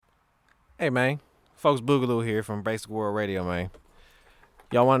Hey, man. Folks Boogaloo here from Basic World Radio, man.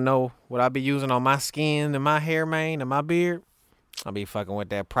 Y'all want to know what I be using on my skin and my hair, man, and my beard? I be fucking with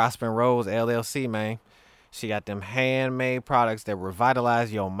that Prosper Rose LLC, man. She got them handmade products that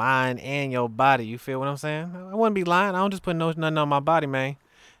revitalize your mind and your body. You feel what I'm saying? I wouldn't be lying. I don't just put nothing on my body, man.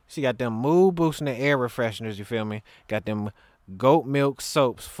 She got them mood boosting the air refresheners, you feel me? Got them goat milk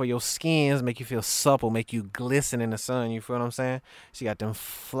soaps for your skins, make you feel supple, make you glisten in the sun, you feel what I'm saying? She got them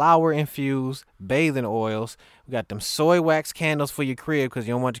flower infused bathing oils. We got them soy wax candles for your crib because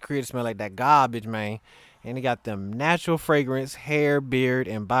you don't want your crib to smell like that garbage, man. And they got them natural fragrance, hair, beard,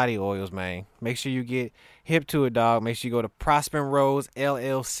 and body oils, man. Make sure you get hip to it, dog. Make sure you go to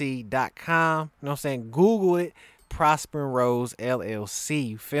ProsperRoseLLC.com. You know what I'm saying? Google it. Prosper Rose LLC.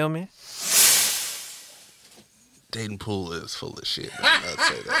 You feel me? Dayton Pool is full of shit. I'd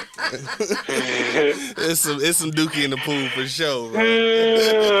say that. it's some dookie in the pool for sure, bro.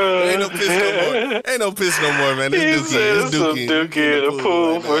 Ain't no piss no more. Ain't no piss no more, man. It's dookie. Some dookie in the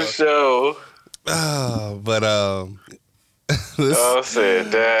pool right for sure. But I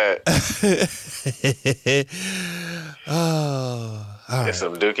said that. All right. There's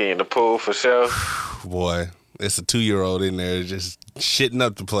some dookie in the pool for sure. Boy, it's a 2-year-old in there just shitting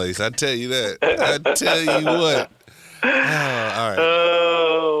up the place. I tell you that. I tell you what. All right.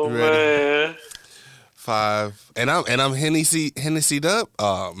 Oh man. 5, and I'm Hennessy'd up.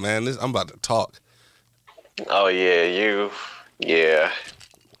 Oh man, I'm about to talk. Oh yeah, You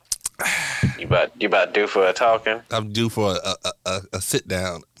about due for a talking? I'm due for a sit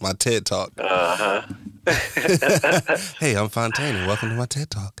down. My TED talk. Hey, I'm Fontaine. Welcome to my TED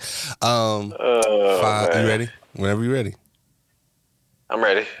talk. 5. Man. You ready? Whenever you're ready. I'm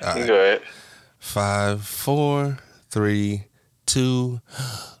ready. All You right. go ahead. 5, 4, 3, 2,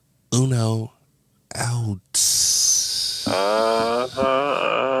 1, out.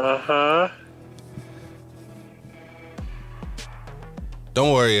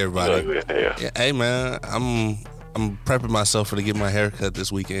 Don't worry, everybody. Yeah, hey, man, I'm prepping myself to get my hair cut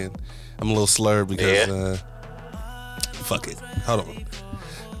this weekend. I'm a little slurred because fuck it. Hold on.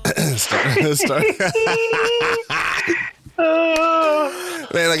 Start.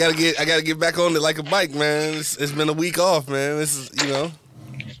 Man, I gotta get back on it like a bike, man. It's been a week off, man. This is,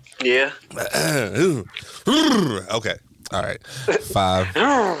 Yeah. Okay. All right. 5,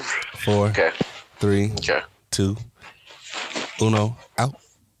 4, Okay. 3, Okay. 2, 1, out.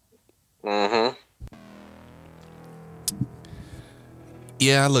 Mm-hmm.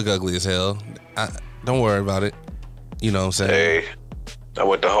 Yeah, I look ugly as hell. Don't worry about it. You know what I'm saying? Hey, I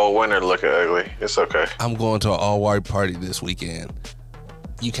went the whole winter looking ugly. It's okay. I'm going to an all-white party this weekend.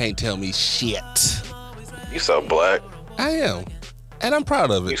 You can't tell me shit. You so black. I am. And I'm proud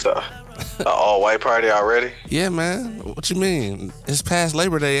of You it. saw an all-white party already? Yeah, man. What you mean? It's past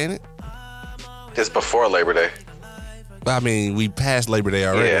Labor Day, ain't it? It's before Labor Day. I mean, we passed Labor Day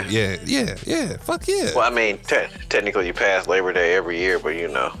already. Yeah. Fuck yeah. Well, I mean, technically you pass Labor Day every year, but you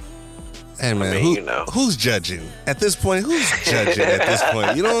know. Hey, man, I mean, who's judging? At this point, who's judging at this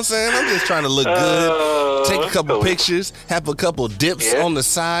point? You know what I'm saying? I'm just trying to look good, take a couple pictures, have a couple dips on the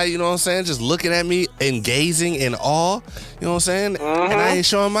side, you know what I'm saying? Just looking at me and gazing in awe, you know what I'm saying? Mm-hmm. And I ain't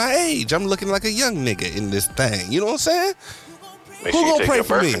showing my age. I'm looking like a young nigga in this thing, you know what I'm saying? Make Who sure you gonna take pray your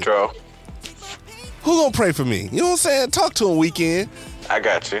for birth me? control. Who gonna pray for me? You know what I'm saying? Talk to him, Weekend. I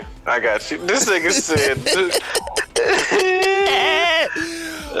got you. This nigga said.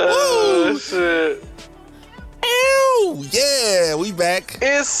 Oh, shit. Ew, yeah, we back.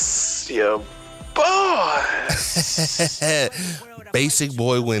 It's your boy. Basic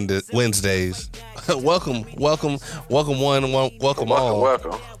Boy Wednesdays. welcome all.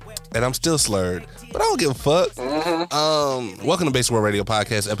 Welcome. And I'm still slurred, but I don't give a fuck. Mm-hmm. Welcome to Basic World Radio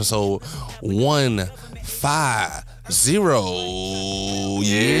Podcast, episode 150.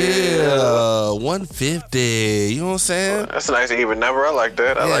 Yeah, 150. You know what I'm saying? That's a nice even number. I like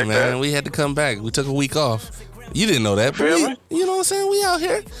that. I like man, that. we had to come back. We took a week off. You didn't know that, but Feel me? you know what I'm saying? We out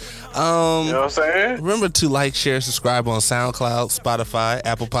here. You know what I'm saying? Remember to like, share, subscribe on SoundCloud, Spotify,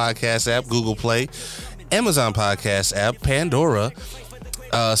 Apple Podcast app, Google Play, Amazon Podcast app, Pandora,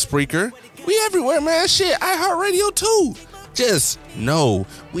 Spreaker. We everywhere, man. Shit, iHeartRadio too. Just know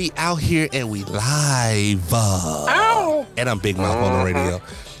we out here and we live. Ow. And I'm Big Mouth on the radio.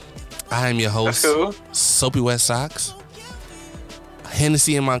 I am your host, That's cool. Soapy Wet Socks.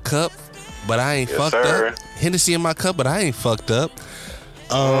 Hennessy in my cup, but I ain't fucked sir. up. Hennessy in my cup, but I ain't fucked up.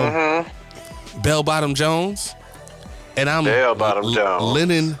 Bell Bottom Jones. And I'm Bell Bottom Jones.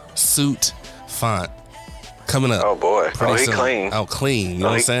 Linen Suit Font. coming up. Oh boy. Pretty Oh, he soon. clean. Oh, clean. You know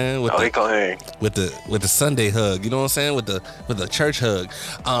what I'm saying? He clean. With the Sunday hug. You know what I'm saying? With the church hug.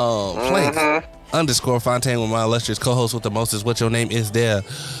 Plank _ Fontaine with my illustrious co-host with the mostest. What your name is there,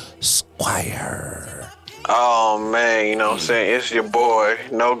 Squire? Oh man, you know what I'm saying? It's your boy.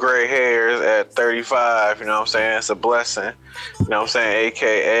 No gray hairs at 35. You know what I'm saying? It's a blessing. You know what I'm saying?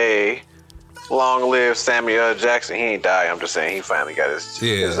 AKA long live Samuel L. Jackson. He ain't died. I'm just saying he finally got his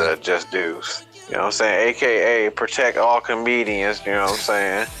just dues. You know what I'm saying? AKA protect all comedians. You know what I'm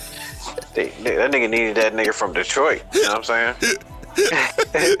saying? That nigga needed that nigga from Detroit. You know what I'm saying?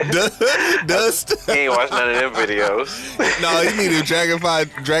 Dust. He ain't watched none of them videos. No, he needed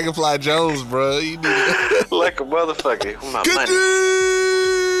Dragonfly Jones, bro. He needed like a motherfucker. With my money.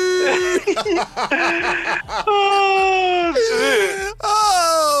 Oh shit.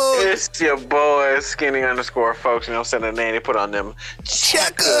 Oh, it's your boy Skinny _ folks. You know what I'm saying? The name they put on them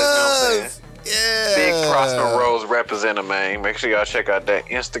checkers. You know what I'm saying? Yeah. Big Prosper Rose representative, man. Make sure y'all check out that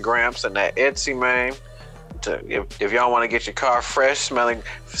Instagrams and that Etsy, man. If y'all want to get your car fresh, smelling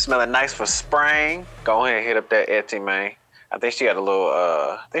nice for spring, go ahead and hit up that Etsy, man. I think she got a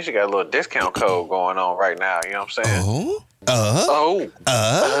little discount code going on right now. You know what I'm saying? You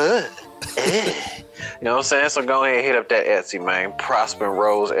know what I'm saying? So go ahead and hit up that Etsy, man. Prosper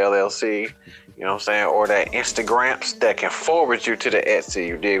Rose LLC. You know what I'm saying? Or that Instagrams that can forward you to the Etsy.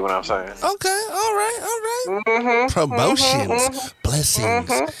 You dig what I'm saying? Okay, all right. Promotions,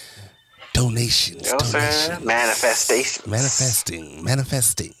 blessings, donations. You know what I'm saying?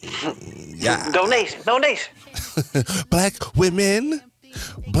 Manifesting. Yeah. Donation. Black women.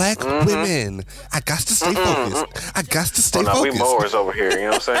 I got to stay focused. We mowers over here. You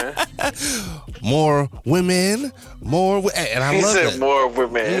know what I'm saying? More women, and I love said that. More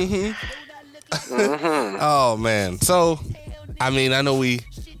women. Oh man. So, I mean, I know we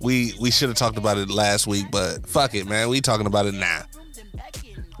should have talked about it last week, but fuck it, man. We talking about it now.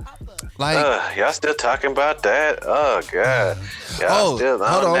 Like, y'all still talking about that? Oh god. Y'all still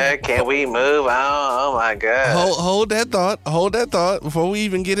on that? Can we move on? Oh my god. Hold that thought before we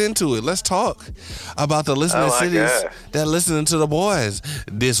even get into it. Let's talk about the listening cities that listening to the boys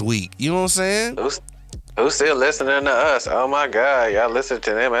this week. You know what I'm saying? Who's still listening to us? Oh my god, y'all listen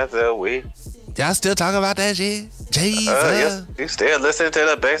to them after a week. Y'all still talking about that shit? Jesus. Yes, you still listening to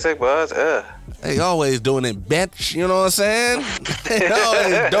the Basic Buzz? They always doing it, bitch. You know what I'm saying? They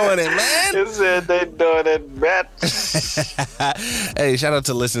always doing it, man. You said they doing it, bitch. Hey, shout out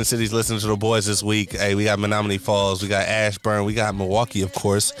to Listen Cities, listening to the boys this week. Hey, we got Menominee Falls, we got Ashburn, we got Milwaukee, of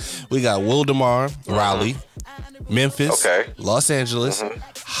course. We got Wildomar, Raleigh, Memphis, Los Angeles,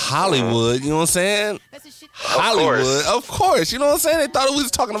 Hollywood. You know what I'm saying? Hollywood, of course. You know what I'm saying? They thought we was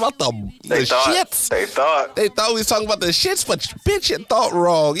talking about the shits. They thought we was talking about the shits, but bitch, you thought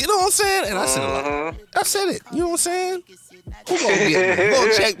wrong. You know what I'm saying? And I said it. I said it. You know what I'm saying? Who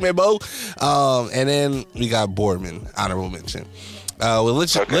gonna check me, Bo? And then we got Boardman, honorable mention. With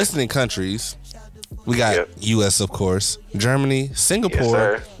listening countries, we got U.S. of course, Germany,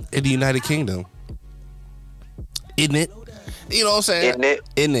 Singapore, and the United Kingdom. Isn't it? You know what I'm saying?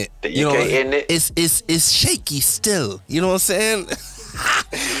 Isn't it? You know, it's shaky still. You know what I'm saying?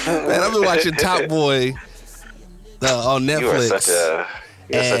 Man, I've been watching Top Boy on Netflix.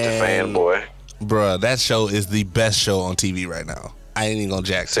 You're such a fanboy. Bruh, that show is the best show on TV right now. I ain't even gonna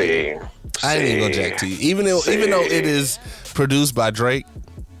jack to you. I ain't even gonna jack to you. Even though it is produced by Drake.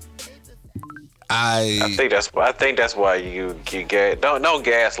 I think that's why you get don't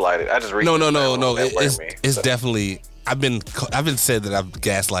gaslight it. I just read. No. It's definitely. I've been said that I've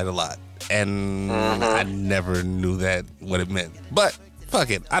gaslight a lot, and I never knew that what it meant. But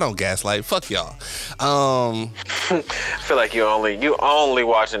fuck it, I don't gaslight. Fuck y'all. I feel like you only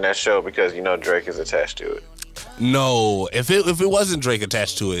watching that show because you know Drake is attached to it. No, if it wasn't Drake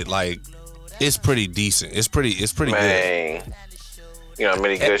attached to it, like it's pretty decent. It's pretty good. You know,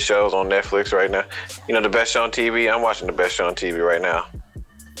 many good shows on Netflix right now. You know, the best show on TV. I'm watching the best show on TV right now.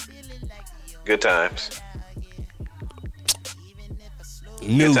 Good times.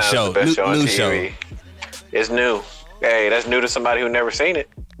 New show. New show. It's new. Hey, that's new to somebody who never seen it.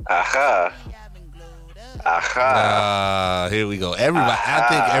 Aha. Here we go. Everybody. I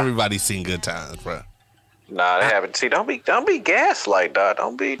think everybody's seen Good Times, bro. Nah, they haven't. See, don't be gaslight, dog.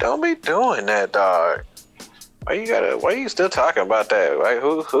 Don't be doing that, dog. Why you still talking about that? Like,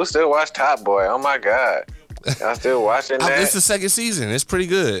 who still watch Top Boy? Oh my god. Y'all still watching that? It's the second season. It's pretty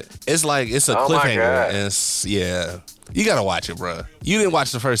good. It's like it's a cliffhanger. And it's, you gotta watch it, bro. You didn't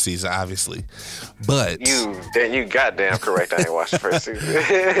watch the first season, obviously, but you goddamn correct. I ain't watched the first season.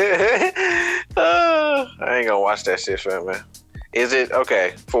 I ain't gonna watch that shit, man. Is it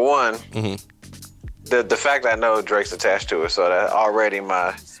okay? For one, the fact that I know Drake's attached to it, so that already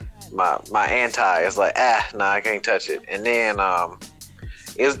my anti is like, nah, I can't touch it. And then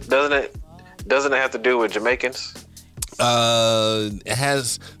doesn't it have to do with Jamaicans? It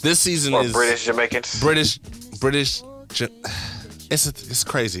has this season Or is British Jamaicans? British. It's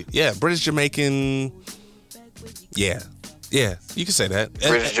crazy. Yeah, British Jamaican. Yeah, you can say that.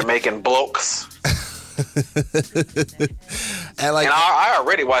 British Jamaican blokes. And like, And I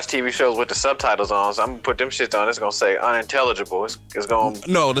already watch TV shows with the subtitles on, so I'm gonna put them shits on. It's gonna say unintelligible. It's gonna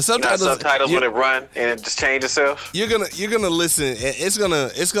no, the subtitles. when it run and it just change itself. You're gonna listen. It's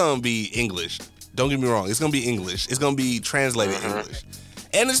gonna be English. Don't get me wrong. It's gonna be English. It's gonna be translated English,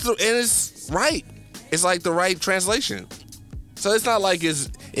 and it's right. It's like the right translation. So it's not like it's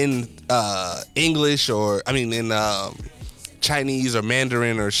in English or in Chinese or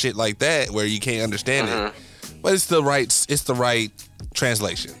Mandarin or shit like that where you can't understand it. But it's the right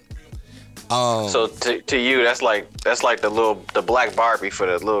translation. So to you, that's like the black Barbie for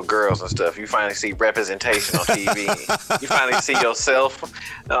the little girls and stuff. You finally see representation on TV. You finally see yourself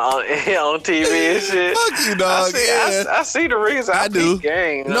on TV and shit. Fuck you, dog. I see the reason. I do.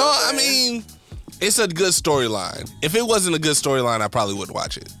 Gang, no, I mean, it's a good storyline. If it wasn't a good storyline, I probably wouldn't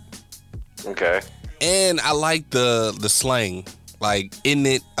watch it. Okay. And I like the slang, like in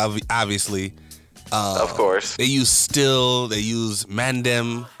it. Obviously, of course. They use still. They use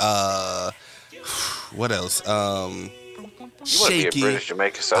mandem. What else? You want to be Shaky. a British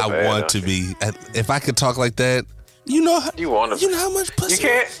Jamaican so I bad, want don't to you? be. If I could talk like that, you know how much pussy. You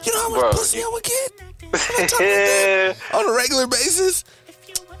can't. You know how much Bro, pussy I would get if I talk like that on a regular basis.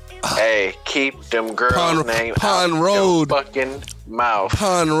 Hey, keep them girls' name Pond out Road. your fucking mouth.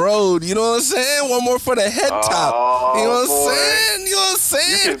 Pond Road, you know what I'm saying? One more for the head top. You know what I'm boy. saying? You know what I'm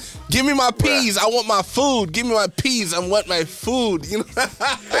saying? Give me my peas. I want my food. Give me my peas. I want my food. You know?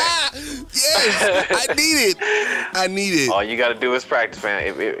 Yes, I need it. All you got to do is practice, man.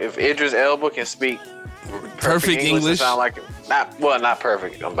 If Idris Elba can speak Perfect English. and sound like not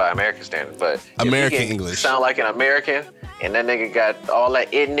perfect by American standards, but if American he can English. sound like an American, and that nigga got all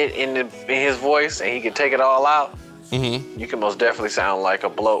that in his voice, and he can take it all out. Mm-hmm. You can most definitely sound like a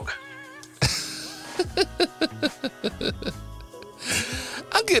bloke.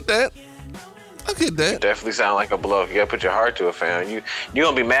 I get that. You definitely sound like a bloke. You gotta put your heart to it, fam. You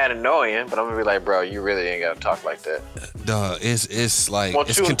gonna be mad annoying, but I'm gonna be like, bro, you really ain't gotta talk like that. Duh, it's like Want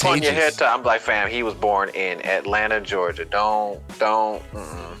it's you on contagious. your head top? I'm like, fam, he was born in Atlanta, Georgia. Don't.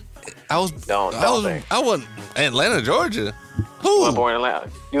 I wasn't Atlanta, Georgia. Who? You was born in Atlanta.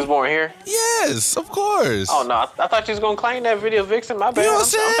 You was born here? Yes, of course. Oh no, I thought you was gonna claim that video vixen. My bad. You know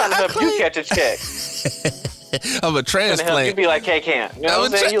what I'm I'm trying to saying? help you catch a check. I'm a I'm trying to help you transplant. be like K Camp. You know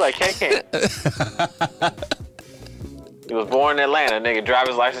what I'm saying? You like K Camp. He was born in Atlanta. Nigga,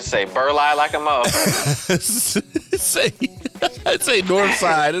 driver's license say Burleigh like a motherfucker. say north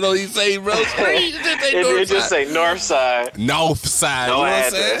side. It don't even say Rose Street. It just say north side. North side. No you know what I'm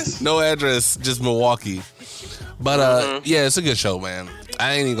address. saying? No address, just Milwaukee. But yeah, it's a good show, man.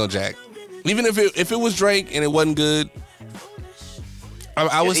 I ain't even gonna jack. Even if it was Drake and it wasn't good,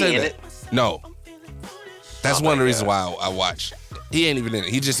 I would Is say he in that. it? No. That's Oh one of my the reasons God. why I watch. He ain't even in it.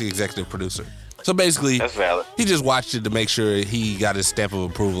 He's just the executive producer. So basically, That's valid. he just watched it to make sure he got his stamp of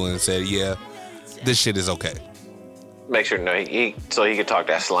approval and said, yeah, this shit is okay. Make sure so he can talk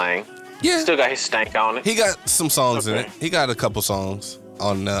that slang. Yeah. Still got his stank on it. He got some songs in Okay. it. He got a couple songs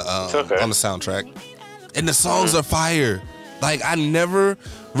on the okay. on the soundtrack, and the songs are fire. Like I never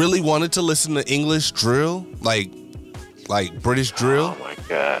really wanted to listen to English drill, like British drill, Oh my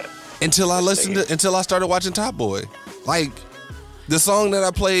god. until I started watching Top Boy. Like the song that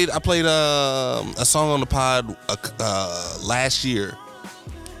I played a song on the pod last year.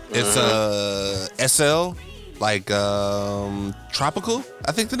 It's SL, like Tropical,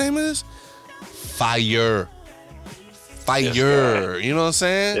 I think the name is. Fire. Yes, You know what I'm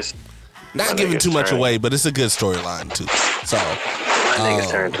saying? This Not my giving nigga's too much turn. away, but it's a good storyline too. So, My nigga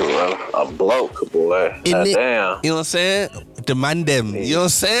turned to a bloke, boy. Isn't it? Damn. You know what I'm saying? Demand them. You know what I'm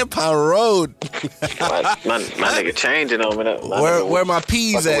saying? Power Road. my nigga changing on me. Where my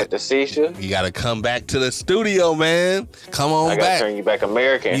peas With at? the Sisha. You gotta come back to the studio, man. Come on I gotta back. turn you back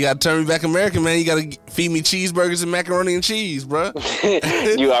American. You gotta turn me back American, man. You gotta feed me cheeseburgers and macaroni and cheese, bro.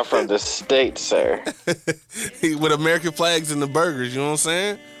 You are from the States, sir. With American flags and the burgers. You know what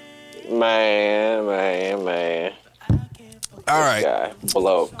I'm saying? Man. All right. Guy,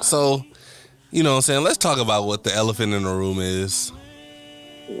 bloke. So, you know what I'm saying? Let's talk about what the elephant in the room is.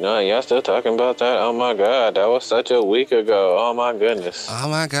 No, y'all still talking about that? Oh my God, that was such a week ago. Oh my goodness. Oh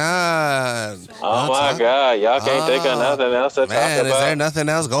my God. Oh my God, y'all can't think of nothing else to talk about. Is there nothing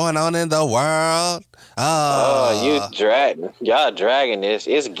else going on in the world? Y'all dragging this.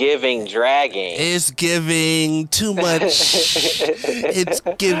 It's giving dragging. It's giving too much. It's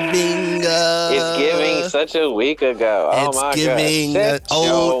giving. It's giving such a week ago. Oh it's my giving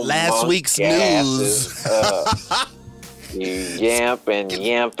God. last week's news. You yamp and ass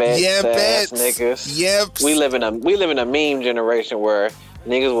niggas. Yamps. We live in a meme generation where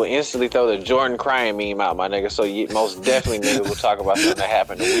niggas will instantly throw the Jordan crying meme out, my nigga. So most definitely niggas will talk about something that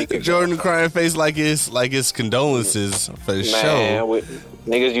happened a week ago. Jordan crying face like it's condolences for the show.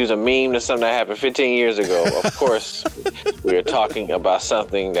 Niggas use a meme to something that happened 15 years ago. Of course, we are talking about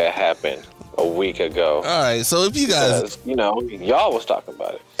something that happened a week ago. All right, so if you guys, y'all was talking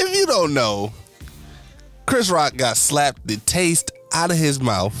about it. If you don't know, Chris Rock got slapped the taste out of his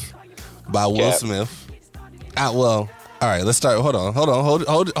mouth by Will Smith. All right, let's start. Hold on,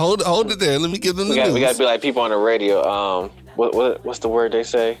 hold it there. Let me give them the news. We got to be like people on the radio. What's the word they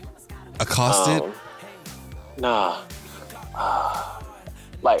say? Accosted?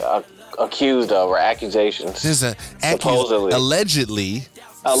 Like accused of or accusations. There's supposedly. Allegedly.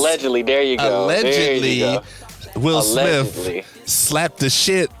 Allegedly, there you go. Allegedly, Will Smith slapped the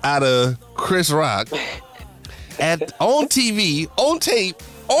shit out of Chris Rock on TV, on tape,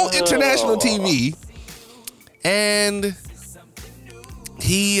 on international TV. And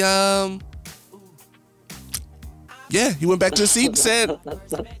he he went back to the seat and said,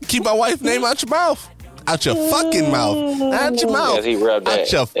 keep my wife's name out your mouth. Out your fucking mouth. Out your mouth. As he rubbed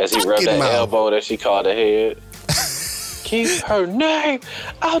that elbow that she called her head. Keep her name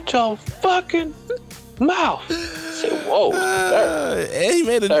out your fucking mouth. I said, whoa.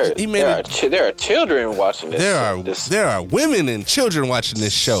 There are children watching this. There are women and children watching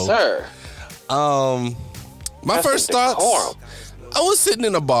this show. Sir. My first thoughts, I was sitting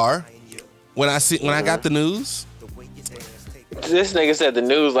in a bar when I got the news. This nigga said the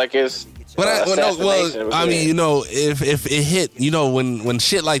news like it's I mean, if it hit, when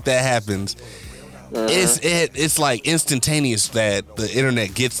shit like that happens, it's like instantaneous that the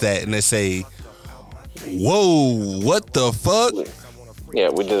internet gets that and they say, whoa, what the fuck? Yeah,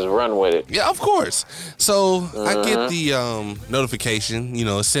 we just run with it. Yeah, of course. So I get the notification,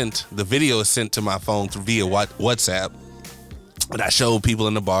 the video is sent to my phone via WhatsApp. And I showed people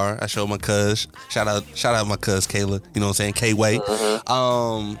in the bar. I showed my cuz. Shout out my cuz Kayla. You know what I'm saying? K-Way.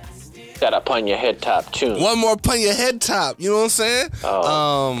 Got a pun your head top tune. One more pun your head top. You know what I'm saying?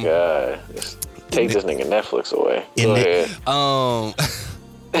 Oh, God. Take this nigga Netflix away. Go ahead.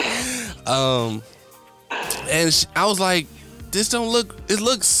 And I was like, it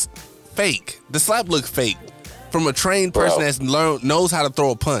looks fake. The slap looks fake. From a trained person that knows how to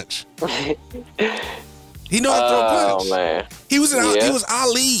throw a punch. He know how to throw a punch. Oh, man. He was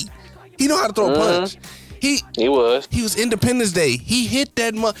Ali. He know how to throw a punch. He was Independence Day. He hit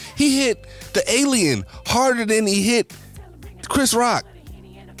he hit the alien harder than he hit Chris Rock.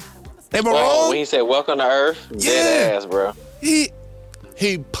 Am I wrong? When he said welcome to Earth, dead ass, bro. He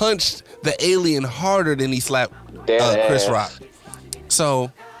punched the alien harder than he slapped Chris Rock.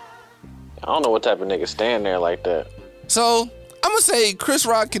 So I don't know what type of nigga stand there like that. So I'm gonna say Chris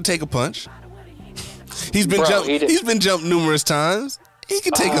Rock can take a punch. He's been jumped numerous times. He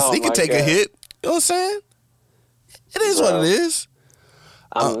can take a hit. You know what I'm saying? It is what it is.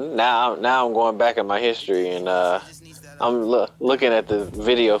 Now I'm going back in my history and I'm looking at the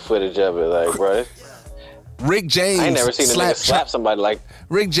video footage of it, like, bro. Rick James. I ain't never seen a nigga slap somebody like.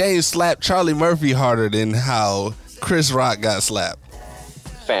 Rick James slapped Charlie Murphy harder than how Chris Rock got slapped.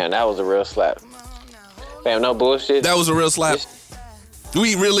 Fam, that was a real slap. Fam, no bullshit. That was a real slap.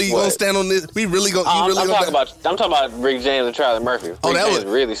 We really gonna stand on this? We really gonna? I'm talking about Rick James and Charlie Murphy. Rick James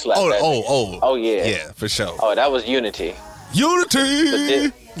really slapped that. Oh yeah. Yeah, for sure. Oh, that was unity.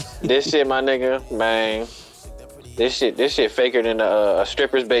 Unity. This shit, my nigga, man. This shit faker than a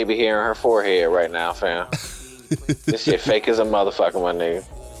stripper's baby hair on her forehead right now, fam. This shit fake as a motherfucker, my nigga.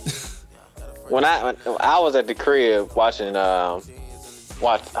 When I was at the crib watching I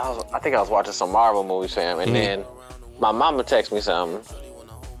think I was watching some Marvel movies, fam, and then my mama texted me something,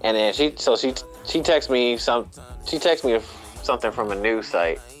 and then she texted me something from a news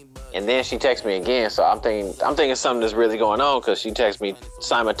site, and then she texted me again. So I'm thinking something that's really going on because she texted me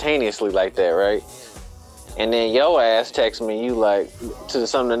simultaneously like that, right? And then your ass text me, you like to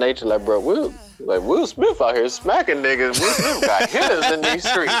something in nature like, bro, Will Smith out here smacking niggas. Will Smith got hitters in these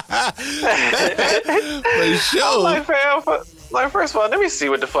streets. For sure. I'm like, fam, first of all, let me see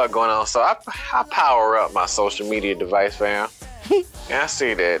what the fuck going on. So I power up my social media device, fam. I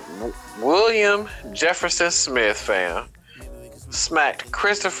see that William Jefferson Smith, fam, smacked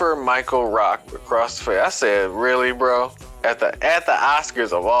Christopher Michael Rock across the face. I said, really, bro? At the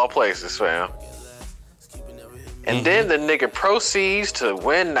Oscars of all places, fam. And then the nigga proceeds to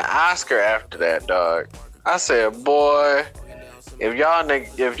win the Oscar after that, dog. I said, boy, if y'all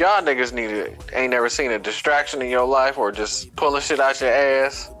niggas ain't never seen a distraction in your life or just pulling shit out your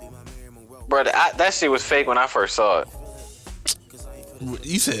ass, bro, that shit was fake when I first saw it.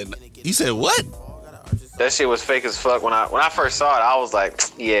 You said what? That shit was fake as fuck. When I first saw it, I was like,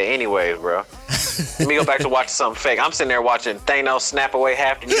 yeah, anyways, bro. Let me go back to watching something fake. I'm sitting there watching Thanos snap away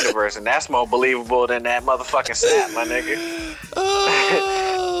half the universe, and that's more believable than that motherfucking snap, my nigga.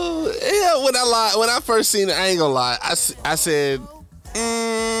 Oh, yeah, when I first seen it, I ain't gonna lie. I said,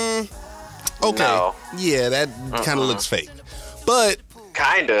 okay. No. Yeah, that kind of looks fake. But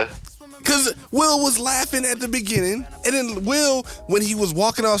Kinda. because Will was laughing at the beginning, and then Will, when he was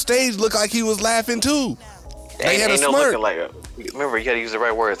walking off stage, looked like he was laughing too. They had a smirk. Remember, you gotta use the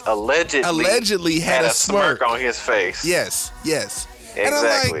right words. Allegedly had a smirk on his face. Yes. Exactly. And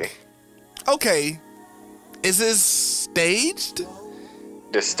I'm like, okay, is this staged?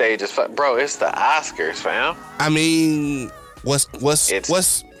 The stage is bro. It's the Oscars, fam. I mean, what's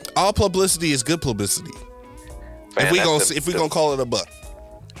all publicity is good publicity. Fam, if we gonna call it a buck.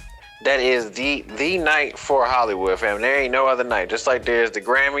 That is the night for Hollywood, fam. There ain't no other night. Just like there's the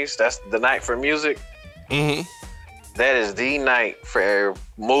Grammys, that's the night for music. Mm-hmm. That is the night for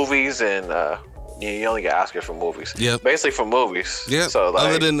movies, and you only get Oscars for movies. Yeah, basically for movies. Yeah. So like,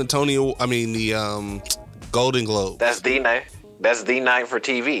 other than the Golden Globe. That's the night. That's the night for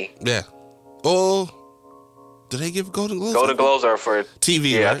TV. Yeah. Oh, do they give Golden Globes? Golden Globes are for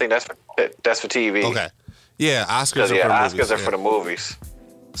TV. Yeah, right? I think that's for TV. Okay. Yeah, Oscars are for the movies.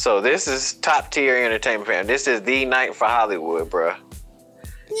 So this is top tier entertainment, fam. This is the night for Hollywood, bruh.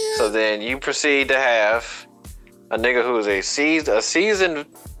 Yeah. So then you proceed to have a nigga who's a seasoned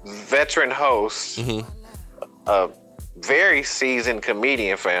veteran host, a very seasoned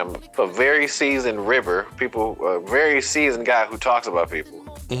comedian, fam, a very seasoned ribber, a very seasoned guy who talks about people.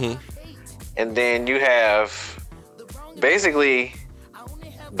 Mm-hmm. And then you have basically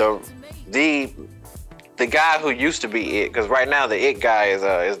the guy who used to be it, because right now the it guy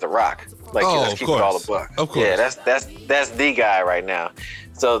is The Rock. Like, let's keep it all a buck. Of course. Yeah, that's the guy right now.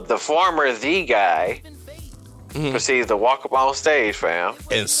 So the former the guy proceeds to walk up on stage, fam,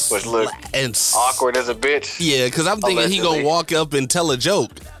 which look awkward as a bitch. Yeah, because I'm thinking he gonna walk up and tell a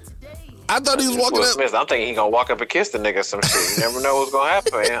joke. I thought he was walking Will up. Smith, I'm thinking he gonna walk up and kiss the nigga or some shit. You never know what's gonna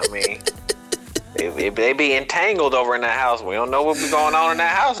happen. I mean, they be entangled over in that house. We don't know what be going on in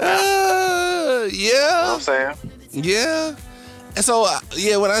that house now. Yeah. You know what I'm saying? Yeah. And so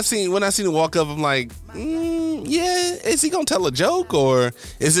when I seen him walk up, I'm like, yeah, is he gonna tell a joke, or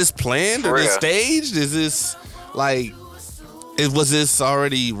is this planned or this staged? Is this was this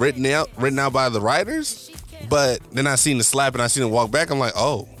already written out by the writers? But then I seen the slap and I seen him walk back. I'm like,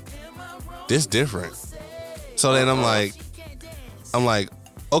 oh, this different. So then I'm like,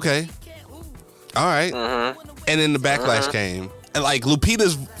 okay, all right. And then the backlash came, and like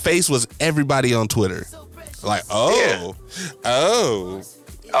Lupita's face was everybody on Twitter. Like, oh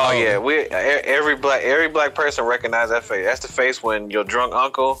yeah, every black person recognize that face. That's the face when your drunk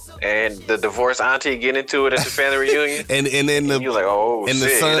uncle and the divorced auntie get into it at the family reunion. and then you're like, oh and shit,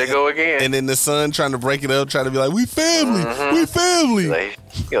 the son, here they go again. And then the son trying to break it up, trying to be like, we family, we family.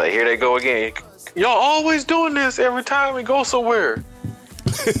 You're like, here they go again. Y'all always doing this every time we go somewhere.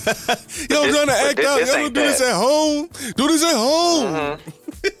 Y'all trying to act out. Y'all don't do this at home. Do this at home.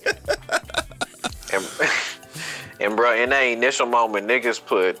 And bro, in that initial moment,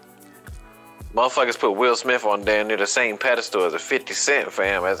 motherfuckers put Will Smith on down near the same pedestal as a 50 Cent,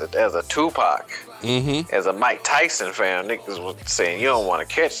 fam, as a Tupac, as a Mike Tyson, fam. Niggas was saying, you don't want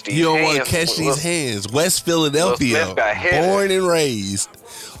to catch these hands. You don't want to catch these hands. West Philadelphia, born and raised.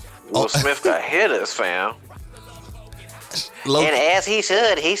 Will Smith got hitters, fam. And as he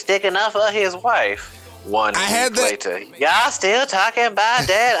should, he's sticking up for his wife. One week later, y'all still talking about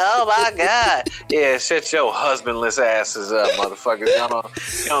that? Oh my God! Yeah, shut your husbandless asses up, motherfuckers. You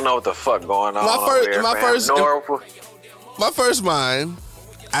don't know what the fuck going on. My first mind,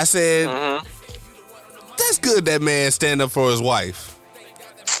 I said, that's good. That man stand up for his wife.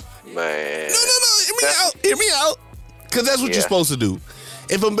 Man, no, hear me out, because that's what you're supposed to do.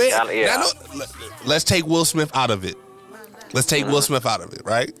 If a man, let's take Will Smith out of it. Let's take Will Smith out of it,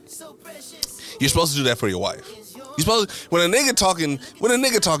 right? You're supposed to do that for your wife. You're supposed to, when a nigga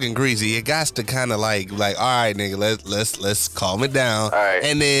talking greasy, it got to kind of like, all right, nigga, let's calm it down. All right.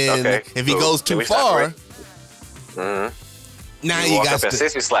 And then if he goes too far, Now You you walk got up and to.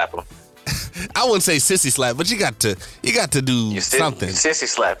 sissy slap him. I wouldn't say sissy slap, but you got to do something. Sissy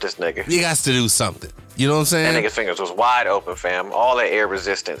slap this nigga. You got to do something. You know what I'm saying? That nigga fingers was wide open, fam. All that air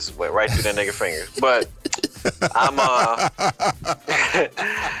resistance went right through that nigga fingers. But I'm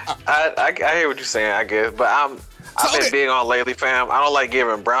I hear what you're saying, I guess. But I've been big on lately, fam. I don't like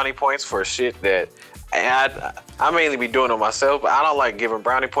giving brownie points for shit that I mainly be doing it myself, but I don't like giving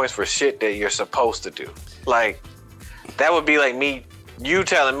brownie points for shit that you're supposed to do. Like, that would be like you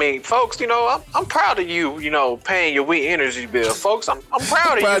telling me, folks, you know, I'm proud of you, you know, paying your We energy bill. Folks, I'm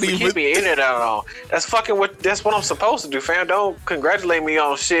proud of you for keeping your internet on. That's what I'm supposed to do, fam. Don't congratulate me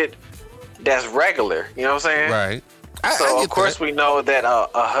on shit that's regular. You know what I'm saying? Right. So, of course, we know that a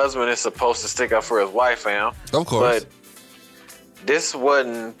husband is supposed to stick up for his wife, fam. Of course. But this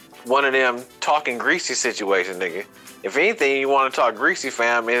wasn't one of them talking greasy situations, nigga. If anything, you want to talk greasy,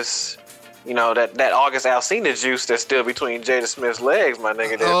 fam, is, you know, that August Alsina juice that's still between Jada Smith's legs, my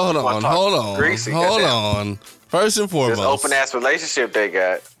nigga. Hold on. Greasy, hold on. First and foremost. This open-ass relationship they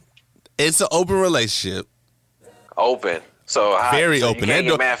got. It's an open relationship. Open. So very open.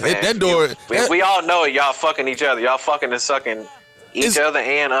 That door. We all know it. Y'all fucking each other. Y'all fucking and sucking each other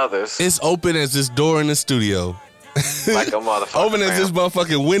and others. It's open as this door in the studio. Like a motherfucker. Open as this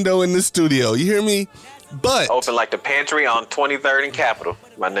motherfucking window in the studio. You hear me? But open like the pantry on 23rd and Capitol,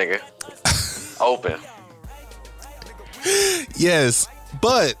 my nigga. Open. Yes,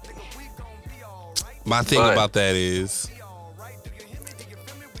 but my thing about that is,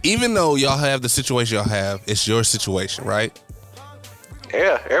 even though y'all have the situation y'all have, it's your situation, right?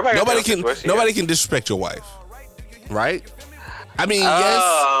 Yeah, everybody. Nobody can disrespect your wife, right? I mean, yes.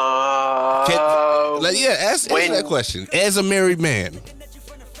 Answer that question. As a married man,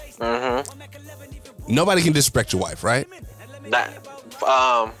 nobody can disrespect your wife, right?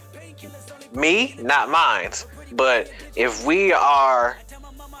 Me, not mine. But if we are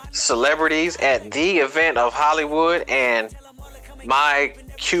celebrities at the event of Hollywood and my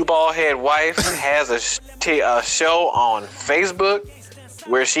cue ball head wife has a show on Facebook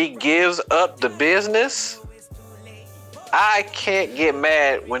where she gives up the business, I can't get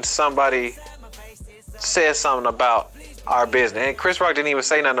mad when somebody says something about our business. And Chris Rock didn't even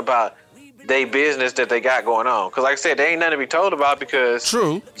say nothing about they business that they got going on. Because like I said, there ain't nothing to be told about because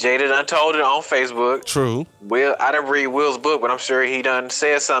True. Jada done told it on Facebook. True. I didn't read Will's book, but I'm sure he done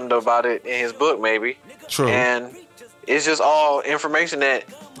said something about it in his book maybe. True. And it's just all information that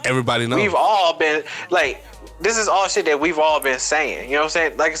everybody knows. We've all been, like, this is all shit that we've all been saying. You know what I'm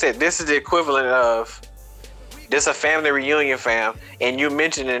saying? Like I said, this is the equivalent of this a family reunion, fam, and you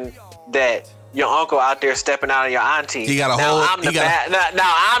mentioning that your uncle out there stepping out on your auntie. He got a now whole. I'm the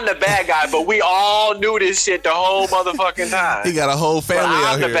bad guy, but we all knew this shit the whole motherfucking time. He got a whole family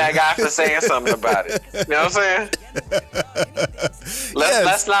out here. I'm the bad guy for saying something about it. You know what I'm saying?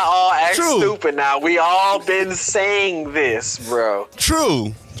 Let's not all act stupid now. We all been saying this, bro.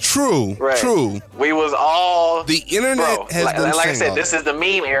 True. Right. True. We was all the internet has been like I said, all this is the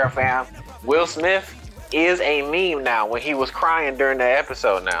meme era, fam. Will Smith is a meme now when he was crying during the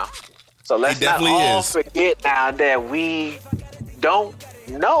episode now. So let's not all forget now that we don't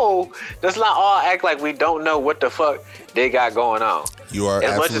know. Let's not all act like we don't know what the fuck they got going on. You are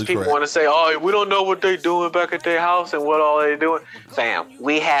as much as people want to say, oh, we don't know what they doing back at their house and what all they doing. Fam,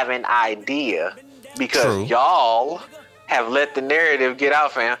 we have an idea because y'all have let the narrative get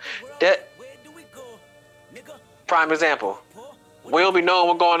out, fam. That prime example. We don't be knowing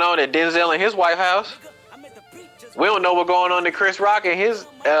what's going on at Denzel and his wife house. We don't know what's going on to Chris Rock and his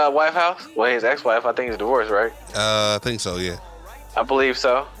wife house. Well, his ex-wife, I think he's divorced, right? I think so, yeah. I believe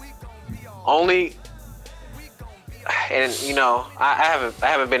so. Only, and you know, I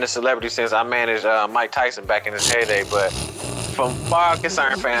haven't been a celebrity since I managed Mike Tyson back in his heyday. But from far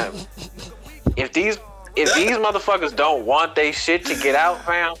concerned, fam, if these motherfuckers don't want they shit to get out,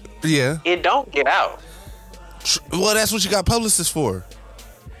 fam, it don't get out. Well, that's what you got publicists for.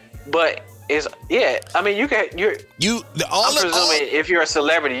 But I mean, I'm presuming if you're a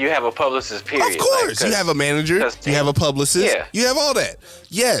celebrity, you have a publicist, period. Of course. You have a manager, you have a publicist, you have all that.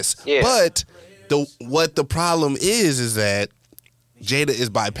 Yes. Yeah. But what the problem is that Jada is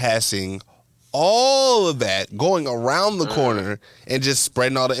bypassing all of that, going around the corner and just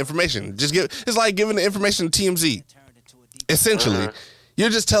spreading all the information. It's like giving the information to TMZ. Essentially, you're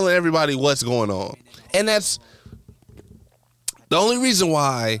just telling everybody what's going on. And that's the only reason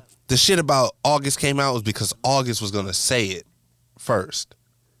why the shit about August came out was because August was going to say it first.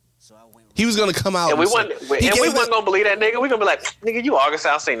 He was going to come out and we wasn't going to believe that nigga. We going to be like, nigga, you August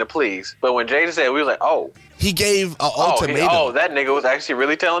Alsina, please. But when Jada said, we was like, oh. He gave an ultimatum. That nigga was actually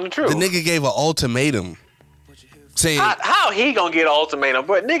really telling the truth. The nigga gave an ultimatum. saying, How he gonna get an ultimatum?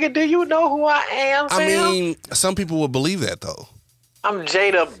 But nigga, do you know who I am, fam? I mean, some people would believe that though. I'm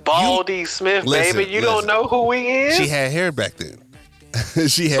Jada Baldy Smith, baby. You don't know who he is? She had hair back then.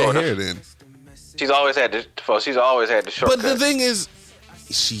 She had hair then. She's always had the shortcut. But the thing is,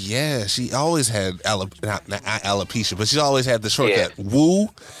 she always had not alopecia, but she always had the shortcut. Yeah. Woo.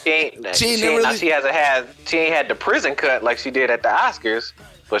 She ain't had the prison cut like she did at the Oscars,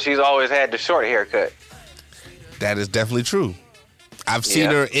 but she's always had the short haircut. That is definitely true. I've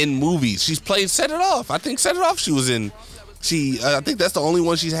seen her in movies. She's played Set It Off. I think Set It Off she was in. I think that's the only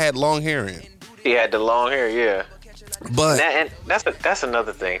one she's had long hair in. She had the long hair, yeah. But and that's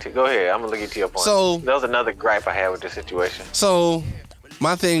another thing too. Go ahead, I'm gonna look into your point. So that was another gripe I had with this situation. So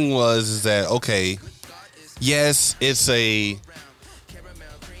my thing is that okay, yes, it's a.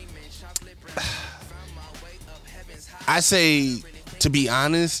 I say, to be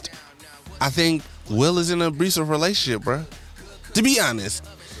honest, I think Will is in an abusive relationship, bro. To be honest,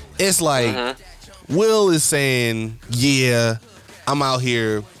 it's like Will is saying, yeah, I'm out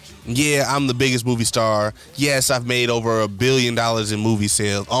here. Yeah, I'm the biggest movie star. Yes, I've made over $1 billion in movie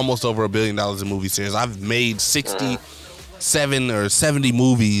sales, almost over $1 billion in movie sales. I've made 67 or 70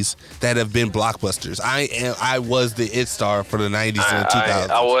 movies that have been blockbusters. I was the it star for the 90s and the 2000s.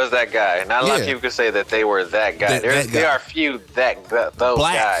 I was that guy. Not a lot of people could say that they were that guy. There are a few those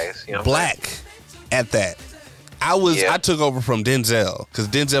guys. You know Black at that. I took over from Denzel because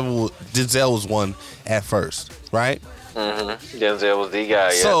Denzel was one at first, right? Mm-hmm. Denzel was the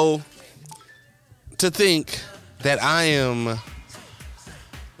guy. Yeah. So to think that I am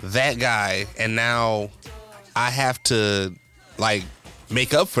that guy and now I have to like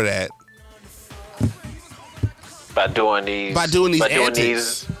make up for that by doing these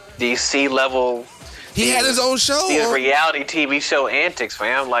antics. these C-level. He had his own show. These reality TV show antics,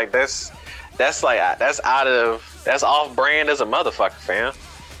 fam. Like that's off brand as a motherfucker, fam.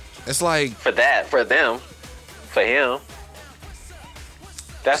 It's like for him.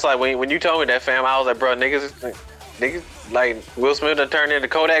 That's like when you told me that, fam. I was like, bro, niggas, like Will Smith done turned into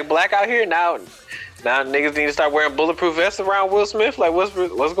Kodak Black out here now. Now niggas need to start wearing bulletproof vests around Will Smith. Like what's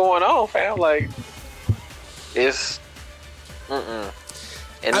going on, fam? Like it's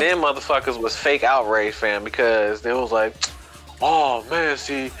And then motherfuckers was fake outrage, fam, because they was like, oh man,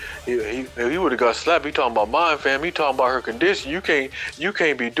 see, he would have got slapped. He talking about mine, fam. He talking about her condition. You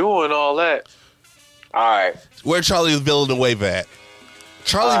can't be doing all that. All right. Where Charlie Villanueva at?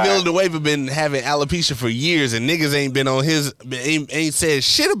 Charlie Villanueva been having alopecia for years, and niggas ain't been on ain't said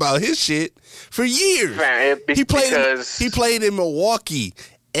shit about his shit for years. Man, he played in Milwaukee,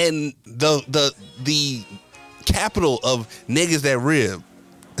 and the capital of niggas that rib.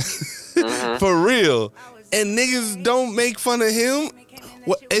 For real. And niggas don't make fun of him.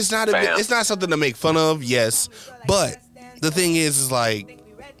 Well, it's not something to make fun of, yes. But the thing is like,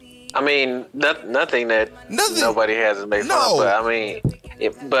 I mean, nothing nobody has to make fun of. But I mean,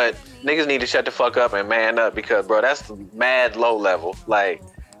 but niggas need to shut the fuck up and man up because, bro, that's mad low level. Like,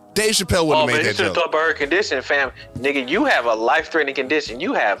 Dave Chappelle wouldn't have made that joke. You should talk about her condition, fam. Nigga, you have a life-threatening condition.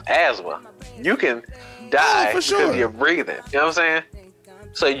 You have asthma. You can die because you're breathing. You know what I'm saying?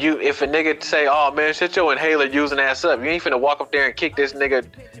 So if a nigga say, oh man, shut your inhaler using ass up, you ain't finna walk up there and kick this nigga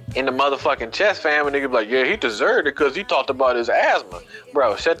in the motherfucking chest, fam, and nigga be like, yeah, he deserved it because he talked about his asthma.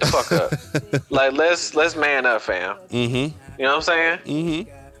 Bro, shut the fuck up. Like, let's man up, fam. Mm-hmm. You know what I'm saying? Mm-hmm.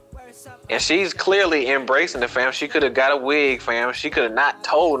 And she's clearly embracing the fam. She could have got a wig, fam. She could have not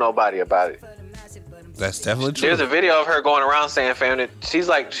told nobody about it. That's definitely true. There's a video of her going around saying, fam, that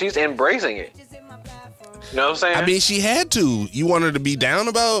she's embracing it. You know what I'm saying? I mean, she had to. You want her to be down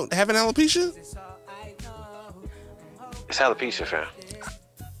about having alopecia? It's alopecia, fam.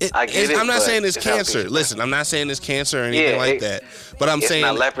 I'm not saying it's cancer. Listen, I'm not saying it's cancer or anything like that. But I'm saying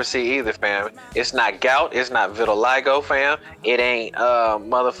it's not leprosy either, fam. It's not gout. It's not vitiligo, fam. It ain't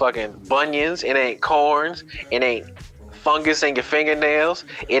motherfucking bunions. It ain't corns. It ain't fungus in your fingernails.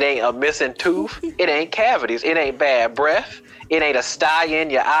 It ain't a missing tooth. It ain't cavities. It ain't bad breath. It ain't a sty in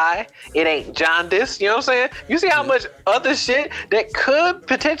your eye. It ain't jaundice. You know what I'm saying? You see how much other shit that could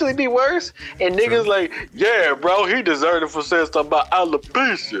potentially be worse? And niggas like, yeah, bro, he deserved it for saying something about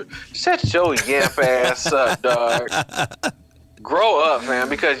alopecia. Shut your yamp ass up, dog. Grow up, man,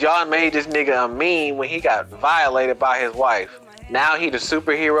 because y'all made this nigga a meme when he got violated by his wife. Now he the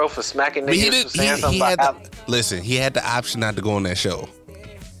superhero for smacking niggas for saying something about listen, he had the option not to go on that show.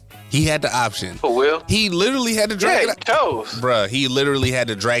 He had the option. For Will? He literally had to drag it out. Chose. Bruh, he literally had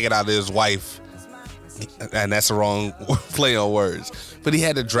to drag it out of his wife. And that's the wrong play on words. But he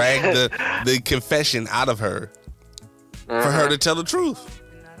had to drag the confession out of her for her to tell the truth.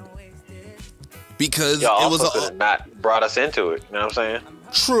 because Y'all it was also could have not brought us into it. You know what I'm saying?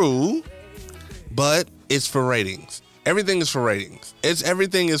 true, but it's for ratings. Everything is for ratings.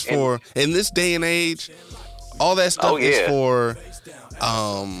 Everything is for in this day and age. All that stuff is for,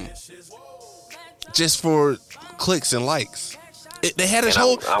 just for clicks and likes. They had a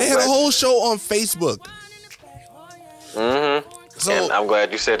whole show on Facebook. Mm-hmm. So, and I'm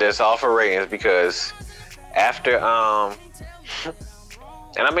glad you said that's all for ratings because after and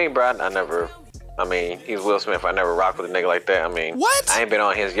I mean, bro, he's Will Smith. I never rocked with a nigga like that. I mean, what? I ain't been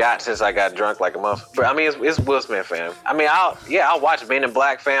on his yacht since I got drunk like a month. But I mean, it's Will Smith, fam. I mean, I'll watch Men in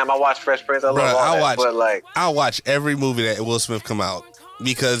Black, fam. I watch Fresh Prince. I love all that. But like, I'll watch every movie that Will Smith come out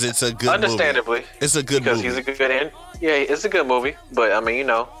because it's a good understandably, movie. It's a good because movie. He's a good end. Yeah, it's a good movie. But I mean, you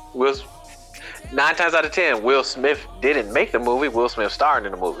know, 9 times out of 10, Will Smith didn't make the movie. Will Smith starred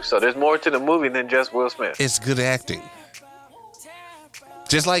in the movie. So there's more to the movie than just Will Smith. It's good acting.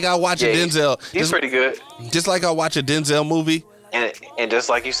 Just like I watch a Denzel. He's pretty good. Just like I watch a Denzel movie. And just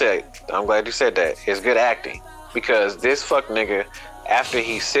like you said, I'm glad you said that. It's good acting. Because this fuck nigga, after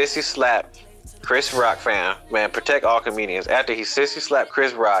he sissy slapped Chris Rock, fam, man, protect all comedians. After he sissy slapped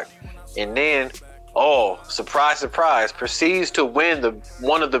Chris Rock, and then, surprise, surprise, proceeds to win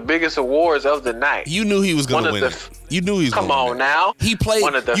one of the biggest awards of the night. You knew he was going to win it. You knew he was going to win it. Come on now. He played.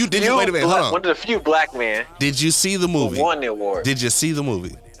 One of the wait a minute, hold on. One of the few black men. Did you see the movie? Who won the award. Did you see the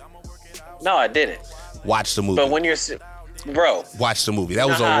movie? No, I didn't. Watch the movie. But when bro. Watch the movie. That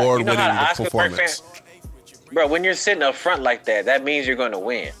was an award-winning performance. Bro, when you're sitting up front like that, that means you're going to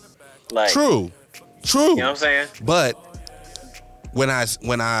win. Like True. You know what I'm saying? But when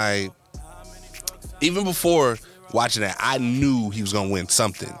I even before watching that, I knew he was gonna win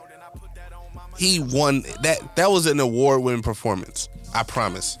something. He won that was an award-winning performance. I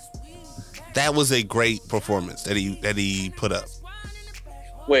promise. That was a great performance that he put up.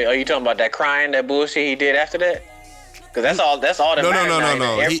 Wait, are you talking about that crying, that bullshit he did after that? Because that's all that matters.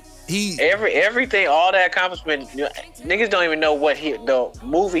 No. Everything, all that accomplishment, niggas don't even know what the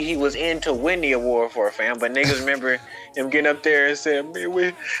movie he was in to win the award for, fam. But niggas remember him getting up there and saying, "Man,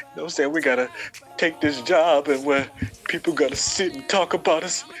 we gotta take this job, and where people gotta sit and talk about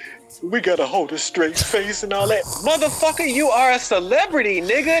us. We gotta hold a straight face and all that." Motherfucker, you are a celebrity,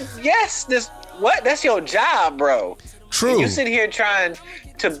 nigga. Yes, that's your job, bro. True. And you sit here trying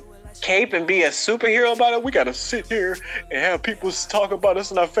to cape and be a superhero about it. We gotta sit here and have people talk about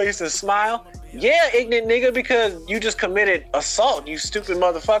us in our face and smile. Yeah, ignorant nigga, because you just committed assault, you stupid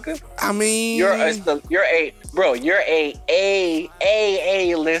motherfucker. I mean, you're a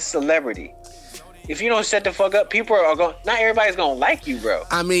list celebrity. If you don't shut the fuck up, people are going. Not everybody's gonna like you, bro.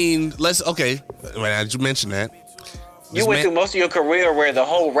 I mean, when I mentioned that. You went through most of your career where the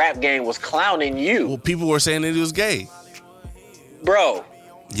whole rap game was clowning you. Well, people were saying that he was gay. Bro.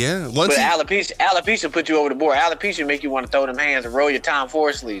 Yeah. But alopecia put you over the board. Alopecia make you want to throw them hands and roll your Tom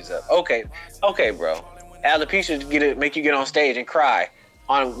Ford sleeves up. Okay, bro. Alopecia make you get on stage and cry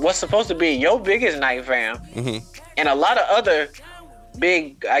on what's supposed to be your biggest night, fam. Mm-hmm. And a lot of other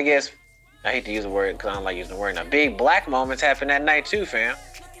big, I guess, I hate to use the word because I don't like using the word now. Big black moments happened that night too, fam.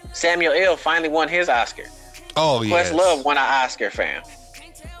 Samuel L. finally won his Oscar. Oh, yeah. Questlove won an Oscar, fam.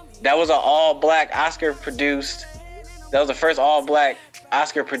 That was an all-black Oscar-produced. That was the first all-black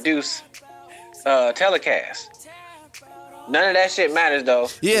Oscar-produced telecast. None of that shit matters, though.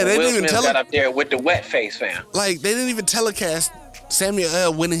 Yeah, they didn't even got up there with the wet face, fam. Like, they didn't even telecast Samuel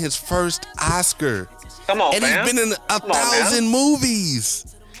L. winning his first Oscar. Come on, and fam. And he's been in 1,000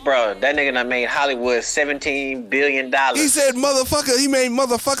 movies. Bro, that nigga done made Hollywood $17 billion. He said, motherfucker, he made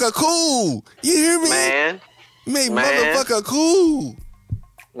motherfucker cool. You hear me? Man. Made motherfucker cool.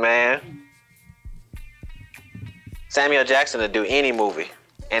 Man. Samuel Jackson will do any movie,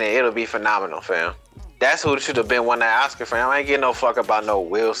 and it'll be phenomenal, fam. That's who should have been won that Oscar, fam. I ain't getting no fuck about no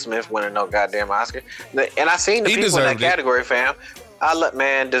Will Smith winning no goddamn Oscar. And I seen the people in that category, fam.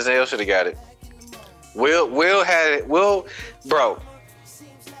 Denzel should have got it. Will had it. Will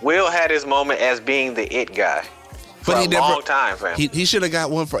had his moment as being the it guy for a long time, fam. He should have got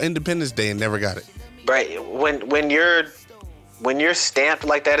one for Independence Day and never got it. Right. When you're stamped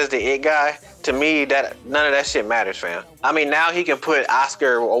like that as the it guy, to me, that none of that shit matters, fam. I mean, now he can put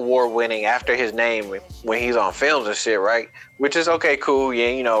Oscar award winning after his name when he's on films and shit, right? Which is okay, cool. Yeah,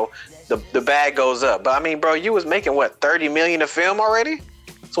 you know, the bag goes up. But I mean, bro, you was making what, $30 million a film already?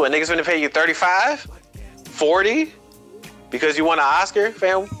 So what, niggas gonna pay you 35, 40 because you won an Oscar,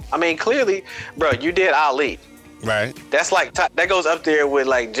 fam? I mean, clearly, bro, you did Ali. Right. That's like that goes up there with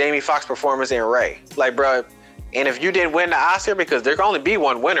like Jamie Foxx performance in Ray. Like, bro, and if you didn't win the Oscar, because there can only be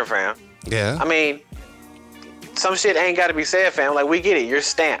one winner, fam. Yeah. I mean, some shit ain't got to be said, fam. Like, we get it. You're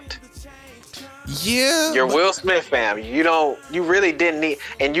stamped. Yeah. You're Will Smith, fam. You really didn't need,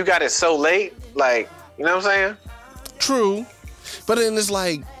 and you got it so late. Like, you know what I'm saying? True. But then it's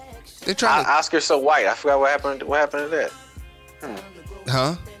like, they're trying to... Oscar So White. I forgot what happened to that.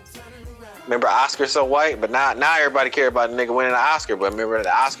 Huh? Remember Oscar So White? But now everybody care about a nigga winning an Oscar. But remember the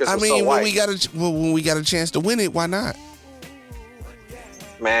Oscars was so white. when we got a chance to win it, why not?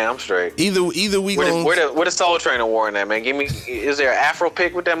 Man, I'm straight. Either we gonna... Where the Soul Train Award at, man? Is there an Afro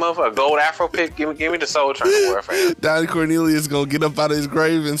pick with that motherfucker? A gold Afro pick? Give me the Soul Train Award, fam. Don Cornelius gonna get up out of his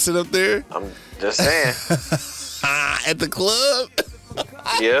grave and sit up there? I'm just saying. At the club?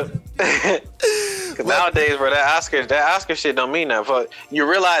 Yep. Cause nowadays, bro, that Oscar shit don't mean nothing. But you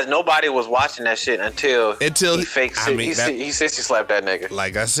realize nobody was watching that shit until he faked shit. He 60 slapped that nigga.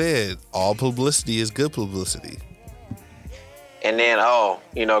 Like I said, all publicity is good publicity. And then,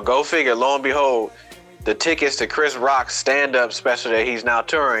 go figure. Lo and behold, the tickets to Chris Rock's stand-up special that he's now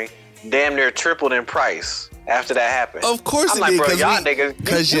touring damn near tripled in price after that happened. Of course, I'm like, bro, y'all niggas, you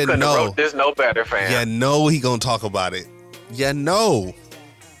couldn't have wrote this no better, fam. You know he gonna talk about it. You know.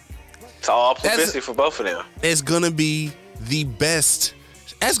 It's all publicity for both of them. It's gonna be the best.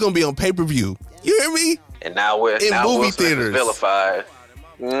 That's gonna be on pay-per-view. You hear me? And now movie movie theaters vilified.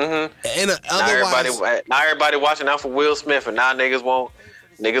 Mm-hmm. And now everybody watching out for Will Smith, and now niggas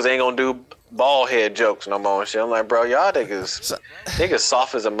ain't gonna do bald head jokes no more and shit. I'm like, bro, y'all niggas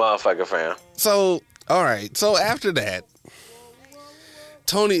soft as a motherfucker, fam. So, all right. So after that,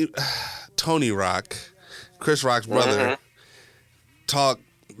 Tony Rock, Chris Rock's brother, talked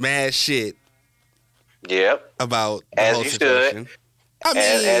mad shit. Yep. About the as whole you situation. should.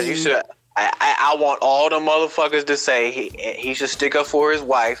 As you should. I want all the motherfuckers to say he should stick up for his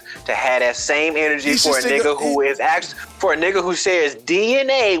wife, to have that same energy for a nigga who shares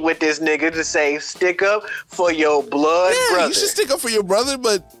DNA with this nigga, to say stick up for your blood brother. You should stick up for your brother,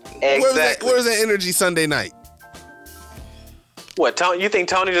 but exactly. where's that energy Sunday night? What, Tony? You think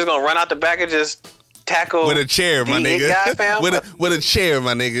Tony just gonna run out the back and just tackle with a chair, my nigga? Guy, fam? with a chair,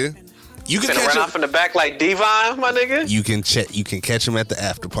 my nigga. You can run off in the back like Devon, my nigga. You can catch him at the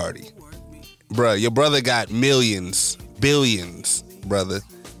after party. Bruh, your brother got millions, billions, brother.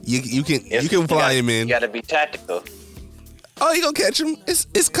 You can fly him in. You gotta be tactical. Oh, you gonna catch him?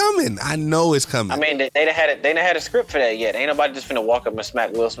 It's coming. I know it's coming. I mean, they done had a script for that yet. Ain't nobody just finna walk up and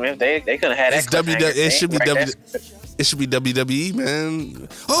smack Will Smith. They couldn't have that. It should be WWE, man.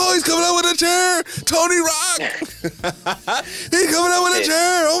 Oh, he's coming out with a chair, Tony Rock. He's coming out with a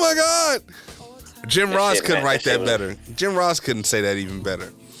chair. Oh my God. Jim Ross couldn't write that better. Jim Ross couldn't say that even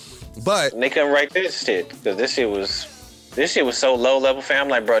better. But and they couldn't write this shit because this shit was so low level, fam.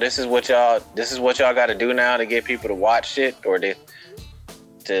 Like, bro, this is what y'all got to do now to get people to watch shit, or to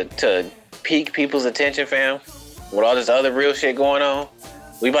pique people's attention, fam. With all this other real shit going on,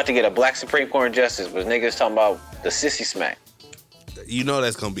 we about to get a black Supreme Court justice, but niggas talking about the sissy smack. You know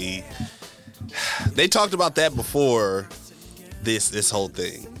that's gonna be. They talked about that before this whole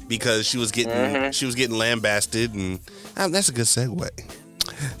thing because she was getting lambasted, and that's a good segue.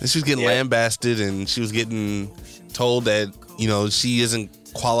 She was getting lambasted, and she was getting told that, she isn't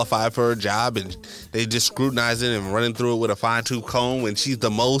qualified for her job, and they just scrutinizing and running through it with a fine-tooth comb when she's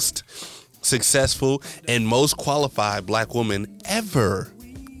the most successful and most qualified black woman ever.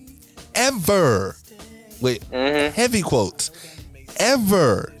 With heavy quotes.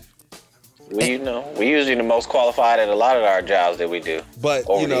 Ever. We usually the most qualified at a lot of our jobs that we do. But,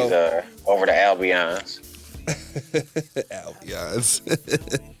 over the Albions. Albions.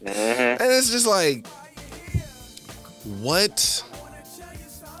 And it's just like, what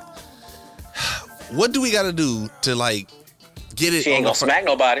do we gotta do to like get it? She ain't gonna smack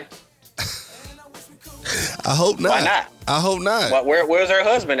nobody. I hope not. Why not? I hope not. Where's her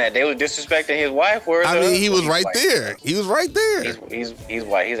husband at? They was disrespecting his wife. He was right there. He was right there. He's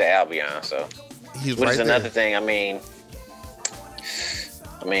white. He's an Albion. So he's which right is there. Another thing. I mean,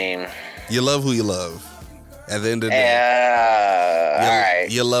 you love who you love. At the end of the day, all right.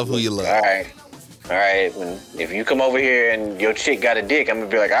 You love who you love. All right. If you come over here and your chick got a dick, I'm gonna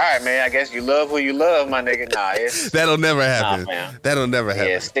be like, all right, man. I guess you love who you love, my nigga. Nah, that'll never happen. Nah, that'll never happen.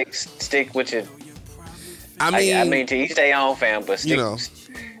 Yeah, stick with your. I mean, to each their own, fam. But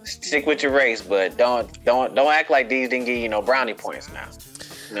stick with your race, but don't act like these didn't give you brownie points now.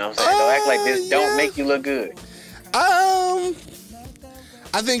 You know what I'm saying? Don't act like this. Don't make you look good. I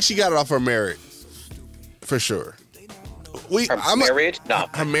think she got it off her merit. For sure. Marriage? No.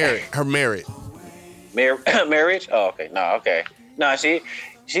 Her merit. Marriage? Oh, okay. No, okay. No, she.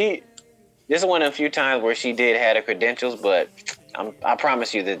 This is one of the few times where she did have the credentials, but I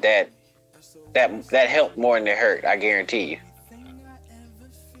promise you that helped more than it hurt. I guarantee you.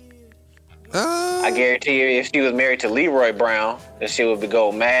 I guarantee you, if she was married to Leroy Brown, then she would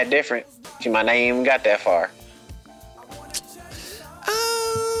go mad different. She might not even got that far.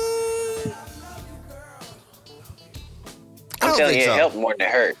 I'm telling you, it helped more than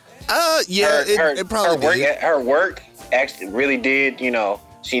it hurt. Yeah, it probably did. Her work actually really did,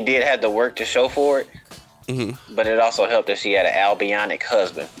 she did have the work to show for it. Mm-hmm. But it also helped that she had an albionic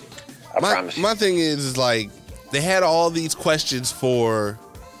husband. I promise you. My thing is like, they had all these questions for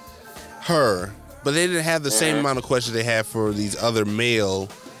her, but they didn't have the same amount of questions they had for these other male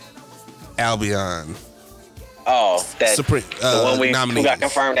Albion. Oh, that Supreme, the one who got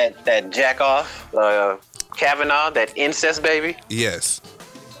confirmed that jack off, Kavanaugh, that incest baby. Yes.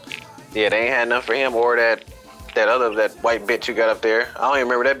 Yeah, they ain't had enough for him or that white bitch you got up there. I don't even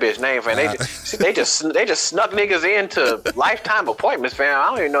remember that bitch name, fam. They just snuck niggas into lifetime appointments, fam. I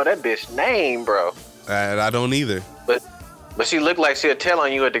don't even know that bitch name, bro. I don't either. But she looked like she'll tell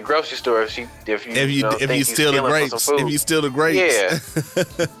on you at the grocery store if you steal the grapes. If you steal the grapes.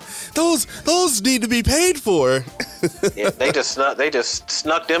 Yeah. those need to be paid for. Yeah, they just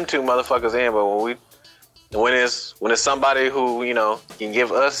snuck them two motherfuckers in, but when it's somebody who, can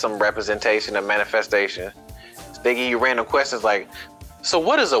give us some representation and manifestation, they give you random questions like, so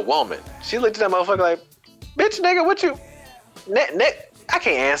what is a woman? She looked at that motherfucker like, bitch, nigga, what you I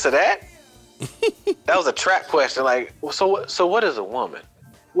can't answer that. That was a trap question. Like, so what is a woman?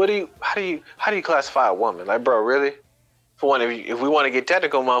 How do you classify a woman? Like, bro, really? For one, if we want to get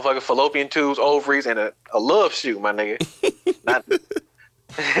technical, motherfucker, fallopian tubes, ovaries, and a love shoot, my nigga.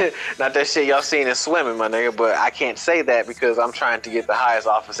 Not that shit y'all seen in swimming, my nigga. But I can't say that because I'm trying to get the highest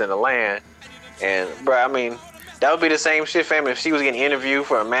office in the land. And, bro, I mean, that would be the same shit, fam, if she was getting interviewed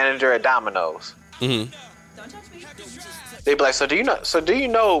for a manager at Domino's. Mm-hmm. They'd be like, so do you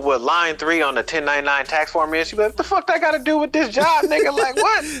know what line 3 on the 1099 tax form is? She'd be like, what the fuck that got to do with this job, nigga? Like,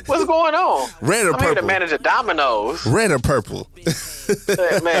 what? What's going on? Red or I'm purple? here to manage a Domino's. Red or purple?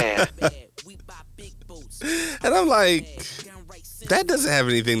 Man. And I'm like, that doesn't have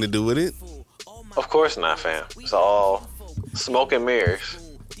anything to do with it. Of course not, fam. It's all smoke and mirrors.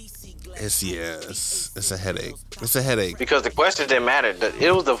 It's a headache. It's a headache. Because the questions didn't matter.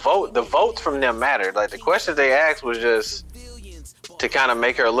 It was the vote. The votes from them mattered. Like, the questions they asked was just to kind of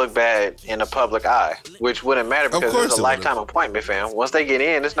make her look bad in the public eye, which wouldn't matter because it's a lifetime appointment, fam. Once they get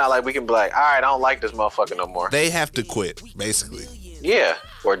in, it's not like we can be like, all right, I don't like this motherfucker no more. They have to quit, basically. Yeah,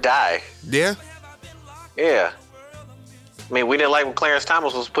 or die. Yeah. Yeah. I mean, we didn't like when Clarence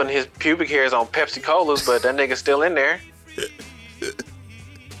Thomas was putting his pubic hairs on Pepsi Colas, but that nigga's still in there.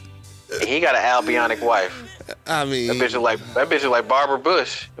 And he got an albionic wife. I mean, that bitch is like Barbara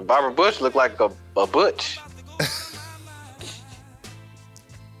Bush. And Barbara Bush looked like a butch.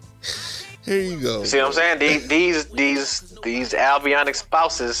 Here you go. See what I'm saying? These albionic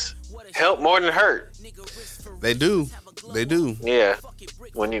spouses help more than hurt. They do. Yeah.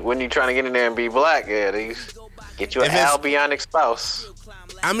 When you trying to get in there and be black, yeah, these get you an albionic spouse.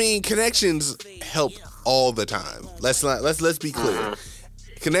 I mean, connections help all the time. Let's be clear. Mm-hmm.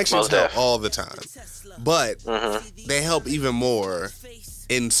 Connections help all the time, but they help even more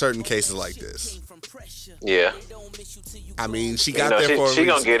in certain cases like this. Yeah. I mean, she got there for a reason. She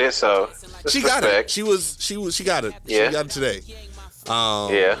gonna get it, so she got it. She got it. Yeah. She got it today.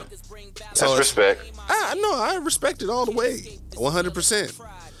 Yeah. That's respect. I respect it all the way, 100%.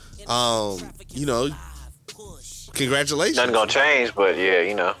 Congratulations. Nothing gonna change, but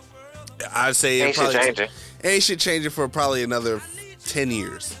yeah, I'd say ain't shit changing. Ain't shit changing for probably another 10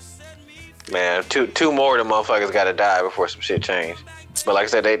 years. Man, two more of them motherfuckers gotta die before some shit change. But like I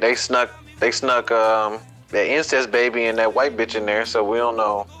said, they snuck that incest baby and that white bitch in there, so we don't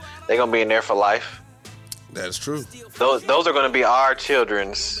know. They gonna be in there for life. That's true. Those are gonna be our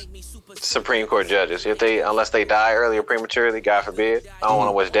children's Supreme Court judges. Unless they die early or prematurely, God forbid. I don't want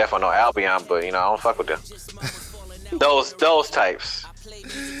to wish death on no Albion, but I don't fuck with them. those types.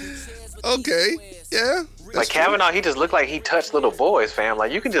 Okay. Yeah. Like Kavanaugh, he just looked like he touched little boys, fam.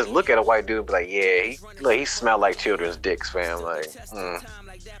 Like, you can just look at a white dude and be like, yeah, he smelled like children's dicks, fam. Like,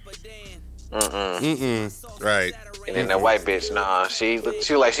 Right. And then that white bitch, nah, she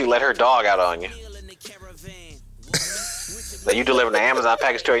let her dog out on you. Like, you delivered the Amazon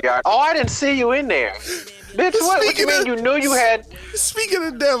package to her yard. Oh, I didn't see you in there, bitch. What you mean? You knew you had. Speak of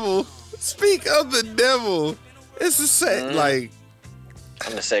the devil. It's the same. Like,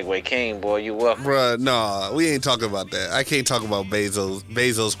 I'm the Segway King, boy. You welcome. Bruh, nah, we ain't talking about that. I can't talk about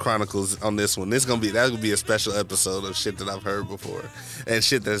Bezos Chronicles on this one. That's gonna be a special episode of shit that I've heard before and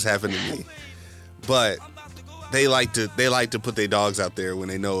shit that's happened to me. But they like to put their dogs out there when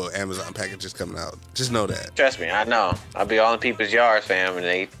they know an Amazon package is coming out. Just know that. Trust me, I know. I'll be all in people's yards, fam,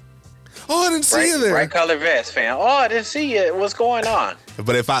 and Oh, I didn't see you there. Bright color vest, fam. Oh, I didn't see you. What's going on?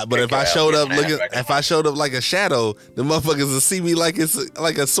 But if I showed up looking, if I showed up like a shadow, the motherfuckers will see me like it's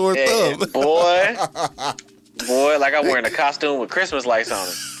like a sore thumb. Boy, like I'm wearing a costume with Christmas lights on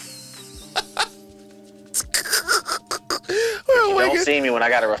it. You don't see me when I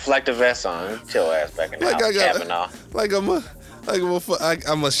got a reflective vest on. Get your ass back in the house, capping off. Like I'm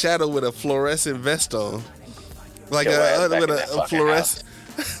a shadow with a fluorescent vest on. Like with a fluorescent.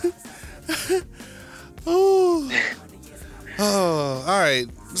 Oh, all right.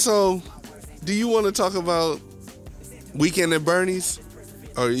 So, do you want to talk about Weekend at Bernie's?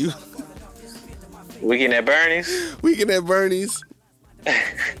 Or you? Weekend at Bernie's? Weekend at Bernie's.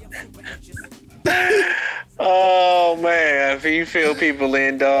 Oh man, if you feel people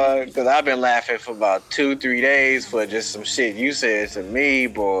in, dog, because I've been laughing for about 2-3 days for just some shit you said to me,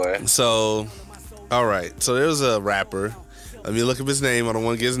 boy. So, all right. So there was a rapper. Let me look up his name. I don't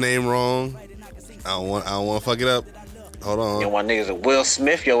want to get his name wrong. I don't want to fuck it up. Hold on. You don't want niggas to Will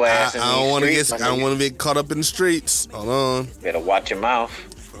Smith your ass. I don't want to get. I don't want to be caught up in the streets. Hold on. Better watch your mouth.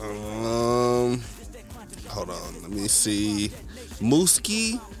 Hold on. Let me see.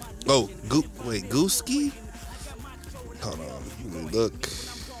 Mooski. Oh, Gooski. Hold on. Let me look.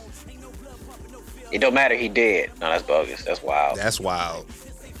 It don't matter. He dead. No, that's bogus. That's wild. That's wild.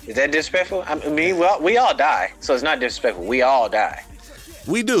 Is that disrespectful? I mean, well, we all die, so it's not disrespectful. We all die.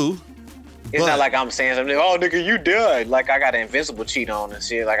 We do. It's not like I'm saying something. Oh, nigga, you died. Like I got an invincible cheat on and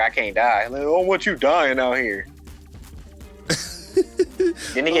shit. Like I can't die. Like, oh, what you dying out here?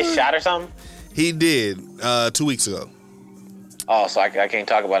 Didn't he get shot or something? He did 2 weeks ago. Oh, so I can't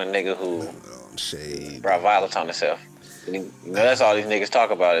talk about a nigga who brought violence on himself. You know, that's all these niggas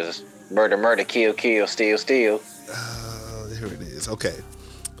talk about is murder, kill, steal. There it is. Okay.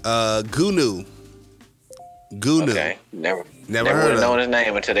 Gunu. Okay. Never heard of known his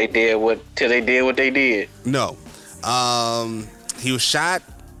name until they did what they did. No. He was shot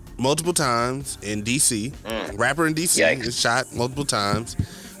multiple times in DC. Rapper in DC. Yikes. He was shot multiple times.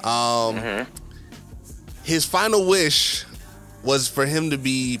 His final wish was for him to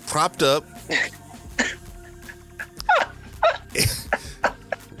be propped up.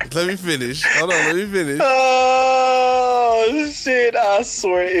 Let me finish. Hold on, let me finish. Oh, shit, I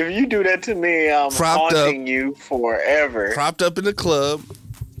swear. If you do that to me, I'm haunting you forever. Propped up in the club,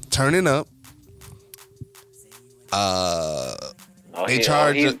 turning up. They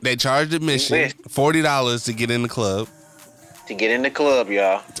charged admission, $40 to get in the club. To get in the club,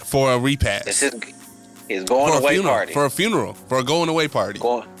 y'all. For a repass. This is his going away party. For a funeral. For a going away party.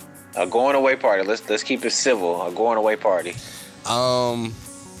 A going away party. Let's keep it civil. A going away party.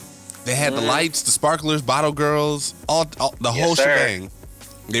 They had the lights, the sparklers, bottle girls, all the whole shebang.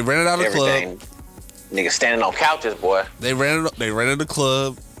 They rented out a club. Niggas standing on couches, boy. They rented the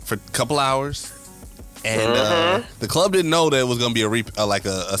club for a couple hours, and the club didn't know that it was gonna be a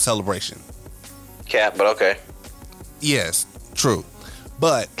celebration. Cap, but okay. Yes, true,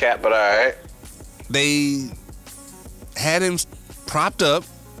 but cap, but all right. They had him propped up,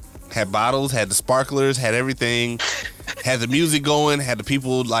 had bottles, had the sparklers, had everything. Had the music going, had the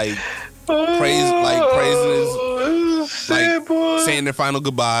people praising his, saying their final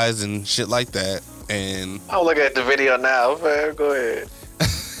goodbyes and shit like that. And I'm looking at the video now, man. Go ahead.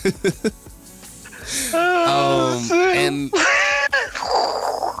 And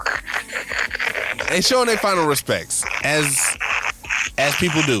they showing their final respects as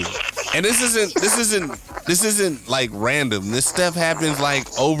people do. And this isn't like random. This stuff happens like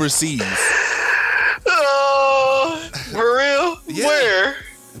overseas. For real? Yeah. Where?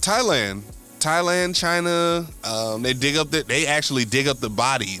 Thailand, China. They actually dig up the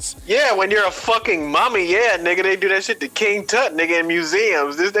bodies. Yeah, when you're a fucking mummy, yeah, nigga, they do that shit to King Tut, nigga, in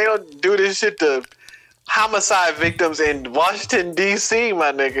museums. They don't do this shit to homicide victims in Washington D.C.,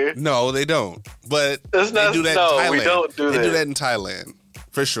 my nigga. No, they don't. But they do that in Thailand. We don't do that. They do that in Thailand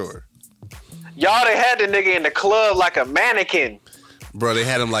for sure. Y'all, they had the nigga in the club like a mannequin. Bro, they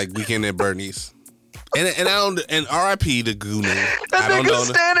had him like Weekend at Bernie's. And R.I.P. to Gunu. That nigga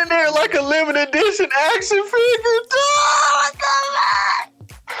standing there like a limited edition action figure. Oh my God.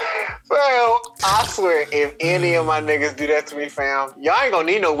 Fam, I swear, if any of my niggas do that to me, fam, y'all ain't gonna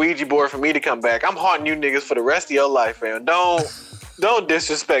need no Ouija board for me to come back. I'm haunting you niggas for the rest of your life, fam. Don't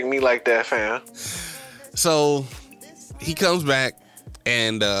disrespect me like that, fam. So he comes back.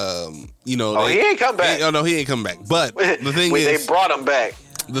 And he ain't come back. He ain't come back. But the thing is, they brought him back.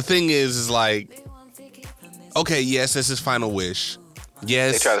 The thing is like, okay, yes, that's his final wish.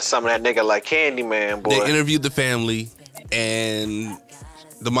 Yes, they try to summon that nigga like Candyman, boy. They interviewed the family, and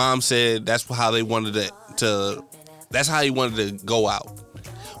the mom said that's how they wanted to. That's how he wanted to go out.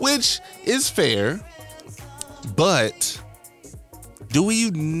 which is fair, but do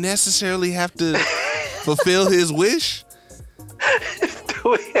we necessarily have to fulfill his wish?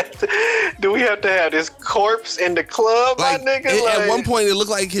 Do we have to have this corpse in the club, Like, my nigga? at one point, it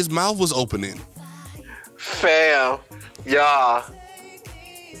looked like his mouth was opening. Fam, y'all.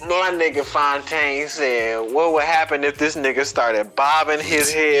 My nigga Fontaine said, what would happen if this nigga started bobbing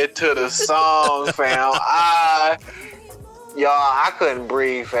his head to the song, fam? I couldn't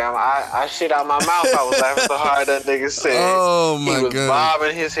breathe, fam. I shit out my mouth. I was laughing so hard that nigga said. Oh my he was God.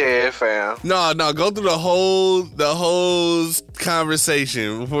 bobbing his head, fam. No, go through the whole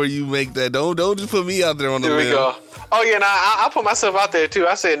conversation before you make that. Don't just put me out there on the Here we limb. go. Oh yeah, I put myself out there too.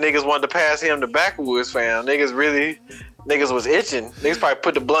 I said niggas wanted to pass him the backwoods, fam. Niggas was itching. Niggas probably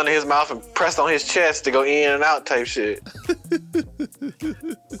put the blunt in his mouth and pressed on his chest to go in and out type shit.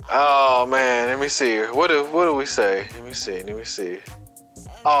 Oh man, let me see. What do we say? Let me see.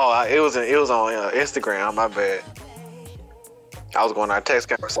 Oh, it was on Instagram. My bad. I was going on our text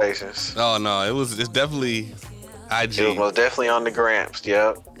conversations. Oh no, it's definitely IG. It was most definitely on the Gramps.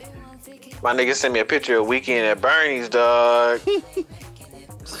 Yep. My nigga sent me a picture of Weekend at Bernie's, dog.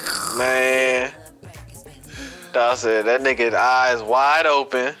 Man. Dog said that nigga's eyes wide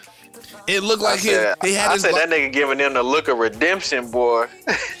open. It looked like he had that nigga giving them the look of redemption, boy.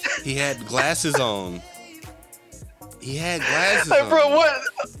 He had glasses on. Like, bro, what?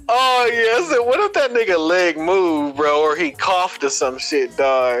 Oh, yeah. I said, what if that nigga leg moved, bro, or he coughed or some shit,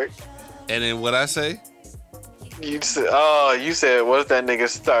 dog? And then what I say? You said, what if that nigga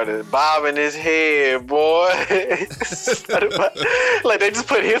started bobbing his head, boy? Like, they just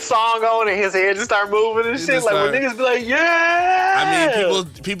put his song on and his head just start moving and shit. Like, when niggas be like, yeah. I mean,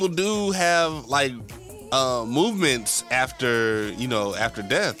 people do have, like, movements after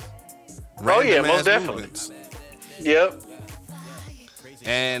death. Oh, yeah, Random most ass definitely. movements. Yep.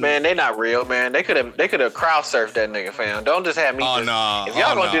 And man, they not real, man. They could have crowd surfed that nigga, fam. Don't just have me. Oh, no. If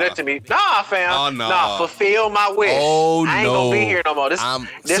y'all gonna do that to me, nah, fam. Oh, no. Nah, fulfill my wish. Oh, I ain't gonna be here no more. This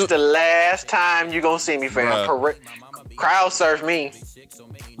the last time you gonna see me, fam. Crowd surf me,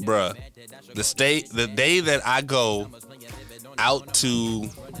 bruh. The day that I go out to,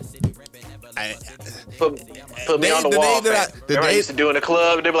 put me on the wall, fam. Remember I used to do in the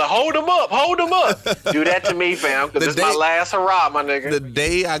club, they be like, hold him up. Do that to me, fam, because it's my last hurrah, my nigga. The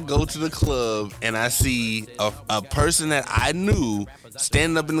day I go to the club and I see a person that I knew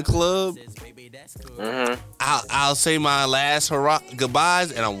standing up in the club, I'll say my last hurrah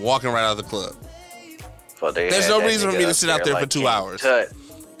goodbyes and I'm walking right out of the club. There's no reason for me to sit out there for 2 hours.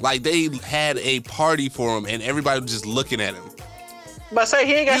 Like, they had a party for him and everybody was just looking at him. But say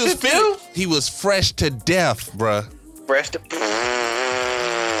he ain't got shit to do. He was fresh to death, bruh.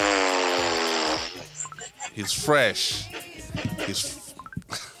 He's fresh.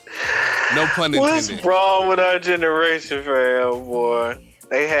 No pun intended. What's wrong with our generation, fam, boy?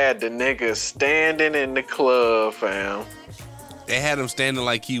 They had the nigga standing in the club, fam. They had him standing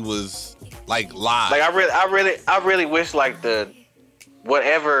like he was like live. Like I really wish like the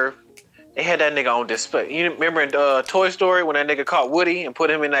whatever. They had that nigga on display. You remember in Toy Story when that nigga caught Woody and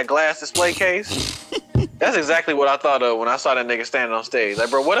put him in that glass display case? That's exactly what I thought of when I saw that nigga standing on stage. Like,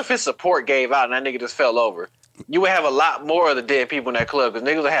 bro, what if his support gave out and that nigga just fell over? You would have a lot more of the dead people in that club because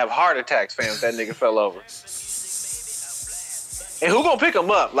niggas would have heart attacks, fam, if that nigga fell over. And who gonna pick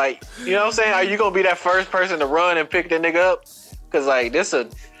him up? Like, you know what I'm saying? Are you gonna be that first person to run and pick that nigga up? Because, like, this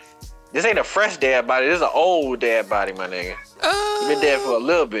ain't a fresh dead body. This is an old dead body, my nigga. He been dead for a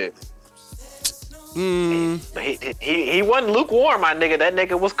little bit. He wasn't lukewarm, my nigga. That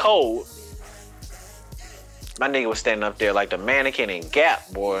nigga was cold. My nigga was standing up there like the mannequin in Gap,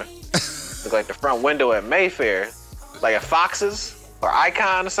 boy. Look like the front window at Mayfair. Like at Fox's or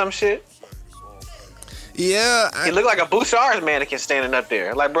Icon or some shit. Yeah. He looked like a Bouchard's mannequin standing up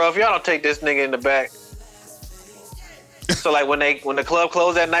there. Like, bro, if y'all don't take this nigga in the back. So like when the club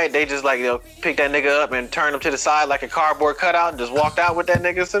closed that night, they just like, you know, pick that nigga up and turn him to the side like a cardboard cutout and just walked out with that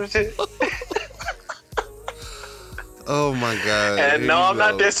nigga or some shit. Oh my God. And no, I'm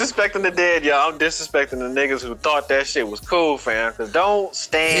not disrespecting the dead, y'all. I'm disrespecting the niggas who thought that shit was cool, fam. Cause don't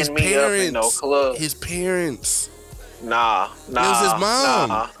stand me up in no club. His parents. Nah. It was his mom.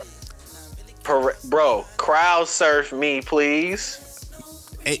 Nah. Bro, crowd surf me, please.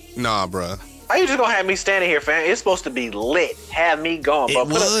 Hey, nah, bro. How you just gonna have me standing here, fam? It's supposed to be lit. Have me going, but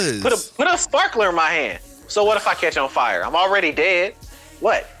put a sparkler in my hand. So what if I catch on fire? I'm already dead.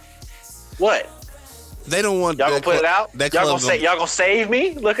 What? They don't want y'all gonna put it out. Y'all gonna save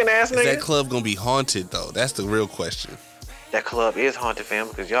me, looking ass nigga. Is that club gonna be haunted though? That's the real question. That club is haunted, fam,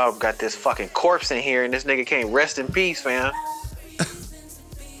 because y'all got this fucking corpse in here, and this nigga can't rest in peace, fam.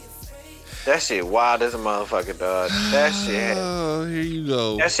 That shit wild as a motherfucker, dog. That shit. Oh, here you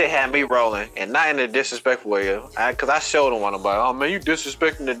go. That shit had me rolling, and not in a disrespectful way. Cause I showed him one. I'm like, oh man, you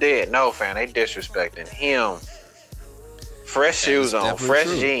disrespecting the dead. No, fam, they disrespecting him. Fresh shoes on, fresh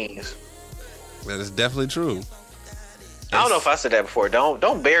jeans. That is definitely true. I don't know if I said that before.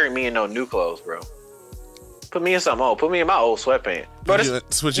 Don't bury me in no new clothes, bro. Put me in something old. Put me in my old sweatpants. Bro, you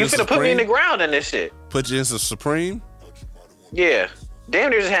finna put me in the ground in this shit. Put you in some Supreme? Yeah.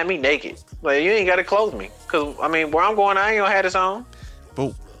 Damn near just had me naked. Like, you ain't gotta clothe me. Cause, I mean, where I'm going, I ain't gonna have this on.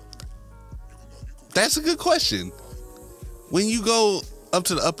 But that's a good question. When you go up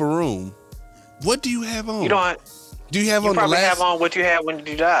to the upper room, what do you have on? You don't. Do you have on the last? You probably have on what you had when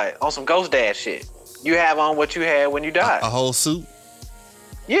you died. On some Ghost Dad shit. You have on what you had when you died. A whole suit?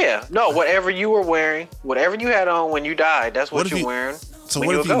 Yeah. No, whatever you were wearing, whatever you had on when you died, that's what you're wearing. So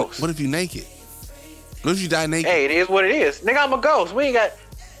what if you naked? What if you die naked? Hey, it is what it is. Nigga, I'm a ghost.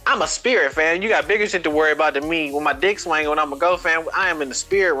 I'm a spirit, fam. You got bigger shit to worry about than me. When my dick swing when I'm a ghost, fam, I am in the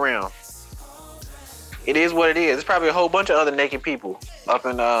spirit realm. It is what it is. There's probably a whole bunch of other naked people up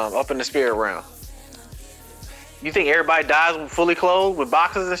in the spirit realm. You think everybody dies fully clothed with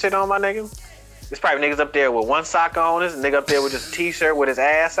boxes and shit on, my nigga? There's probably niggas up there with one sock on. There's a nigga up there with just a t-shirt with his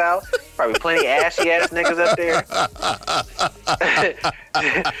ass out. Probably plenty ashy ass niggas up there.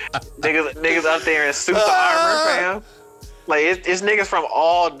 niggas up there in suits of armor, fam. Like it's niggas from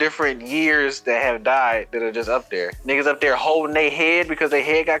all different years that have died that are just up there. Niggas up there holding their head because their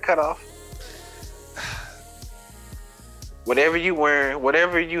head got cut off. Whatever you wearing,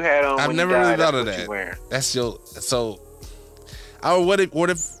 whatever you had on. I've never really thought of that. That's your so. Or what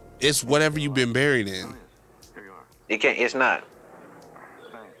if it's whatever you've been buried in? It's not.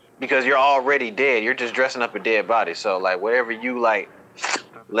 Because you're already dead. You're just dressing up a dead body. So like whatever you like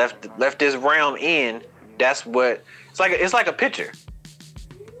left this realm in, that's what it's like a picture.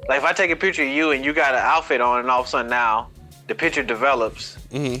 Like if I take a picture of you and you got an outfit on and all of a sudden now the picture develops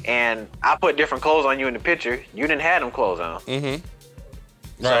and I put different clothes on you in the picture, you didn't have them clothes on.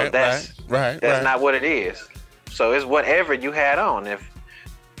 Mm-hmm. So that's not what it is. So it's whatever you had on.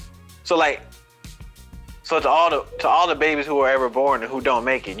 So to all the babies who are ever born and who don't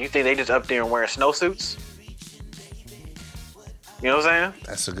make it, you think they just up there and wearing snowsuits? You know what I'm saying?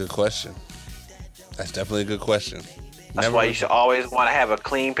 That's a good question. That's definitely a good question. That's why you should always want to have a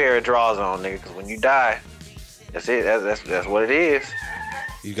clean pair of drawers on, nigga. Because when you die, that's it. That's what it is.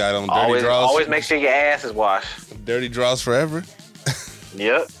 You got on dirty drawers. Always make sure your ass is washed. Dirty drawers forever.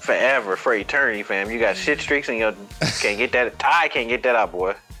 Yep, forever, for eternity, fam. You got shit streaks and you can't get that. Ty can't get that out,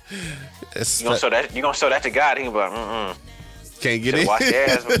 boy. You gonna show that to God? He gonna be like, can't get in. Wash your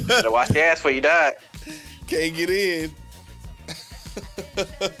ass. Better wash your ass before you die. Can't get in.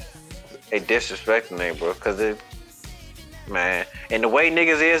 They disrespecting they, bro, cause man, and the way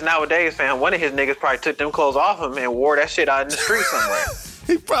niggas is nowadays, fam. One of his niggas probably took them clothes off him and wore that shit out in the street somewhere.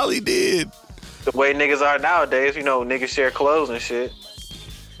 He probably did. The way niggas are nowadays, you know, niggas share clothes and shit.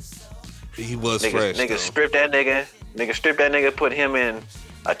 He was fresh. Niggas stripped that nigga. Nigga stripped that nigga, put him in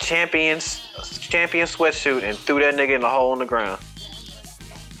a champion sweatsuit and threw that nigga in the hole in the ground.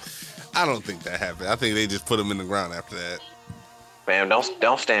 I don't think that happened. I think they just put him in the ground after that. Fam,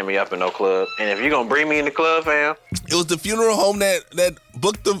 don't stand me up in no club. And if you're gonna bring me in the club, fam, it was the funeral home that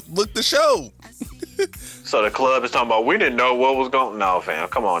booked the show. So the club is talking about we didn't know what was going. No, fam,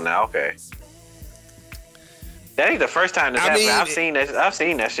 come on now, okay. That ain't the first time this happened. I've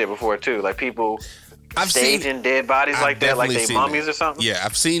seen that shit before too. Like people staging dead bodies like that, like they mummies or something. Yeah,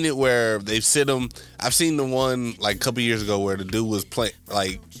 I've seen it where they've sit them. I've seen the one like a couple years ago where the dude was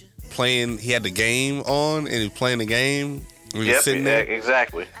playing. He had the game on and he was playing the game. Yep, sitting there.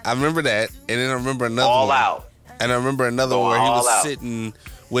 Exactly. I remember that, and then I remember another All one. Out. And I remember another one where he was sitting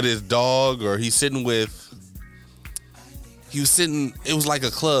with his dog, or he's sitting with. He was sitting. It was like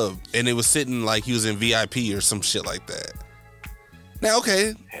a club, and it was sitting like he was in VIP or some shit like that. Now,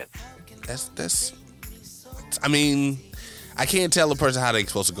 okay, that's. I mean, I can't tell a person how they're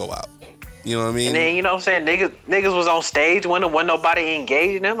supposed to go out. You know what I mean? And then, you know what I'm saying? Niggas was on stage when nobody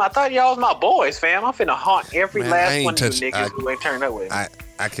engaging them. I thought y'all was my boys, fam. I'm finna haunt every last one of you niggas who ain't turned up with me.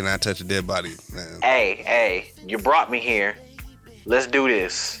 I cannot touch a dead body, man. Hey, you brought me here. Let's do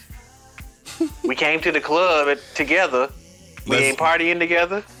this. We came to the club together. We ain't partying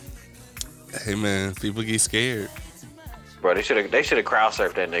together. Hey, man, people get scared. Bro, they should have crowd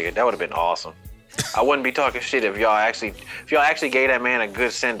surfed that nigga. That would have been awesome. I wouldn't be talking shit if y'all actually gave that man a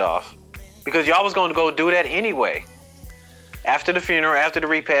good send off. Because y'all was going to go do that anyway. After the funeral, after the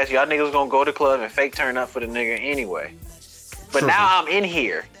repast, y'all niggas was going to go to the club and fake turn up for the nigga anyway. But now I'm in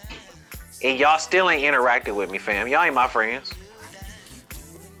here. And y'all still ain't interacted with me, fam. Y'all ain't my friends.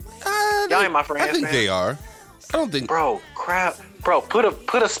 Y'all ain't my friends. I think man. they are. I don't think. Bro, crap. Bro, put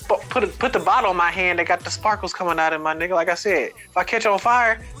the bottle on my hand that got the sparkles coming out of my nigga. Like I said, if I catch on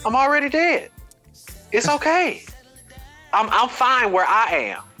fire, I'm already dead. It's okay. I'm fine where I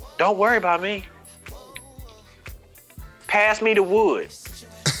am. Don't worry about me. Pass me the wood.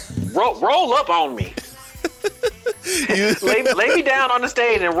 Roll up on me. lay me down on the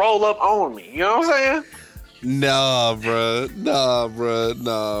stage and roll up on me. You know what I'm saying? Nah, bruh. Nah, bruh.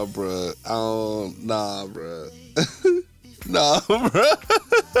 Nah, bruh.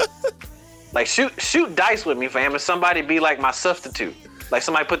 Like shoot dice with me, fam, and somebody be like my substitute. Like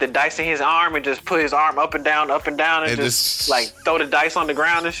somebody put the dice in his arm and just put his arm up and down, and just like throw the dice on the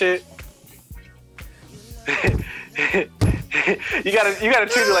ground and shit. You gotta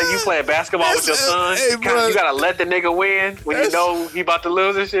treat it like you playing basketball with your son. Hey, you gotta let the nigga win when you know he about to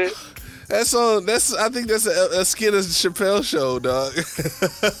lose and shit. I think that's a skit of the Chappelle Show, dog.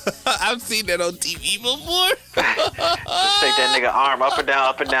 I've seen that on TV before. Just take that nigga arm up and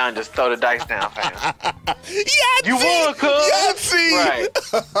down, and just throw the dice down, fam. You won, cuz. Right.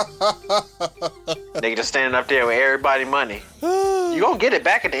 Nigga just standing up there with everybody money. You gonna get it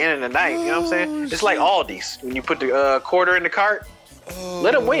back at the end of the night. You know what I'm saying? It's like Aldi's when you put the quarter in the cart.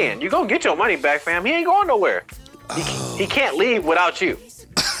 Let him win. You gonna get your money back, fam. He ain't going nowhere. He can't leave without you.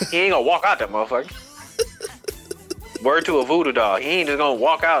 He ain't gonna walk out that motherfucker. Word to a voodoo dog. He ain't just gonna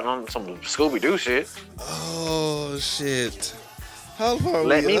walk out on some Scooby-Doo shit. Oh, shit. How far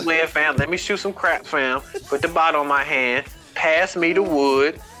Let me win, fam. Let me shoot some crap, fam. Put the bottle on my hand. Pass me the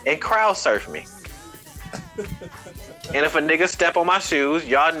wood and crowd surf me. And if a nigga step on my shoes,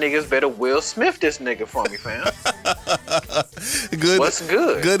 y'all niggas better Will Smith this nigga for me, fam. Good. What's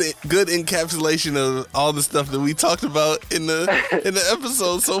good? Good encapsulation of all the stuff that we talked about in the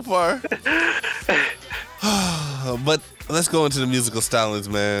episode so far. But let's go into the musical stylings,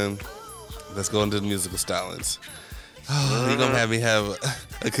 man. Let's go into the musical stylings. You're gonna have me have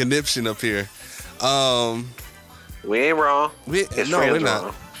a conniption up here. We ain't wrong. We're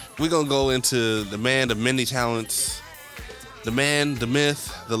not. We're gonna go into the man, the many talents. The man, the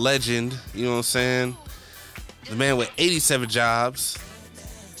myth, the legend, you know what I'm saying? The man with 87 jobs.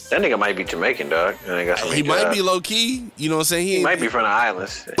 That nigga might be Jamaican, dog. He might be low key, you know what I'm saying? He might be from the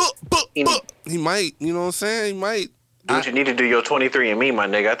islands. He might, you know what I'm saying? He might. Dude, you need to do your 23andMe, my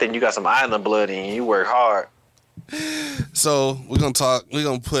nigga. I think you got some island blood in you. You work hard. So we're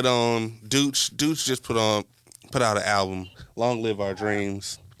gonna put on Dooch. Dooch just put out an album, Long Live Our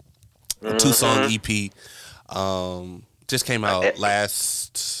Dreams. A 2-song EP. Just came out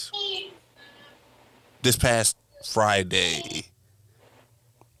this past Friday,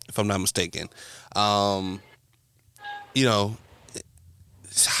 if I'm not mistaken. You know,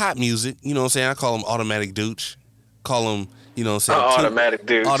 it's hot music. You know what I'm saying? I call him Automatic Dooch. Call him, you know what I'm saying? Automatic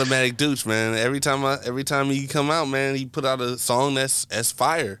Dooch. Automatic Dooch, man. Every time he come out, man, he put out a song that's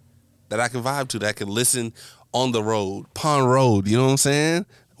fire, that I can vibe to, that I can listen on the road, Pond Road. You know what I'm saying?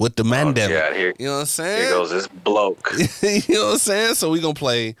 With the Mandela. Here, you know what I'm saying? Here goes this bloke. You know what I'm saying? So we're going to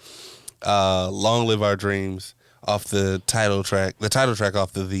play Long Live Our Dreams off the title track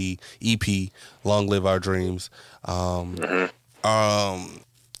off of the EP, Long Live Our Dreams. You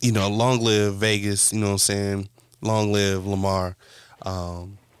know, long live Vegas, you know what I'm saying? Long live Lamar.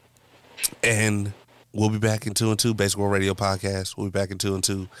 And we'll be back in 2 and 2, Basic World Radio Podcast. We'll be back in 2 and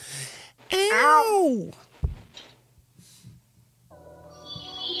 2. Ow!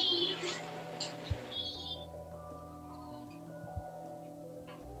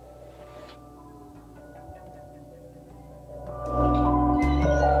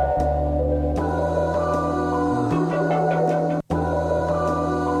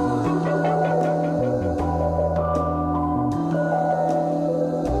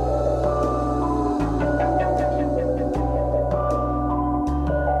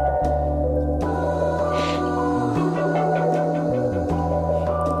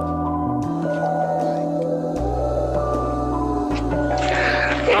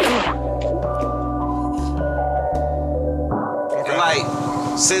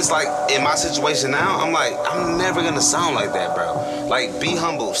 Since like in my situation now, I'm like, I'm never gonna sound like that, bro. Like, be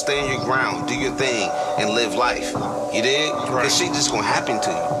humble, stay on your ground, do your thing, and live life. You dig? Right. This shit just gonna happen to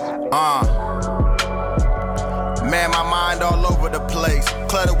you. Man, my mind all over the place,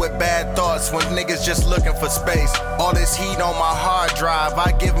 cluttered with bad thoughts when niggas just looking for space. All this heat on my hard drive,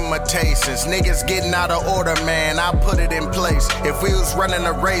 I give them a taste. Since niggas getting out of order, man, I put it in place. If we was running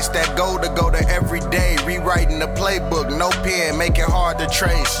a race, that go to every day, rewriting the playbook, no pen, make it hard to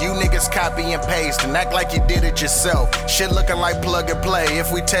trace. You niggas copy and paste and act like you did it yourself. Shit looking like plug and play.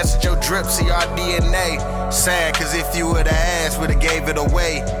 If we tested your drip, see our DNA. Sad, cause if you would've asked, would've gave it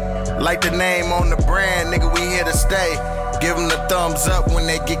away. Like the name on the brand, nigga, we here to stay. Give them the thumbs up when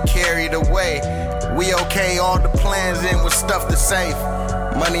they get carried away. We okay, all the plans in with stuff to save.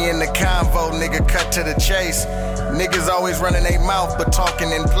 Money in the convo, nigga, cut to the chase. Niggas always running their mouth, but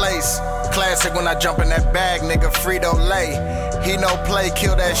talking in place. Classic when I jump in that bag, nigga, Frito-Lay. He no play,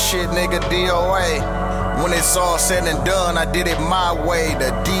 kill that shit, nigga, DOA. When it's all said and done, I did it my way,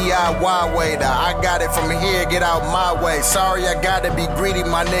 the DIY way, the I got it from here, get out my way. Sorry, I gotta be greedy,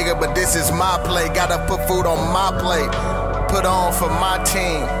 my nigga, but this is my play. Gotta put food on my plate, put on for my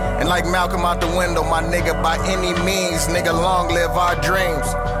team. And like Malcolm out the window, my nigga, by any means, nigga, long live our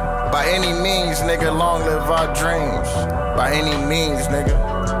dreams. By any means, nigga, long live our dreams. By any means, nigga.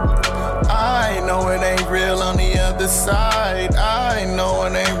 I know it ain't real on the other side. I know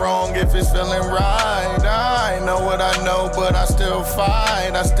it ain't wrong if it's feeling right. I know what I know, but I still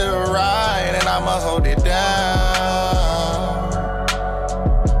fight. I still ride, and I'ma hold it down.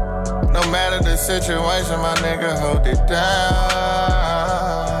 No matter the situation, my nigga, hold it down.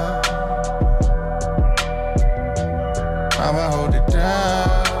 I'ma hold it down.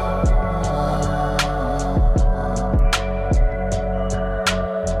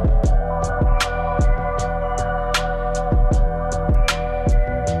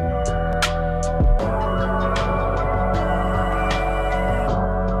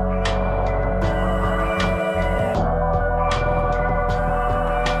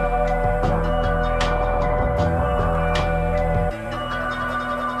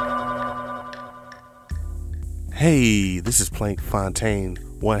 Hey, this is Plank Fontaine,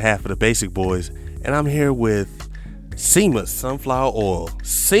 one half of the Basic Boys, and I'm here with SEMA's Sunflower Oil.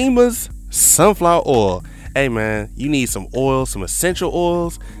 SEMA's Sunflower Oil. Hey man, you need some oil, some essential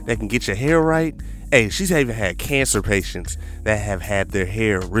oils that can get your hair right. Hey, she's even had cancer patients that have had their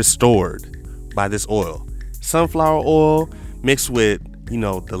hair restored by this oil. Sunflower oil mixed with,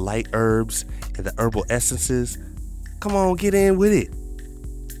 the light herbs and the herbal essences. Come on, get in with it.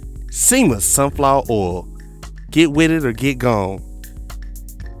 SEMA's Sunflower Oil. Get with it or get gone.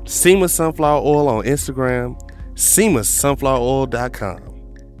 SEMA Sunflower Oil on Instagram. SEMAsunfloweroil.com.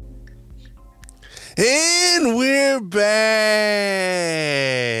 And we're back.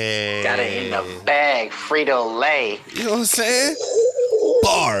 Got it in the bag, Frito-Lay. You know what I'm saying?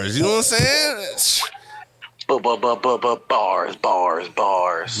 Bars, you know what I'm saying?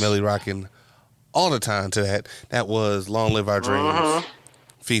 Bars. Millie rocking all the time to that. That was Long Live Our Dreams,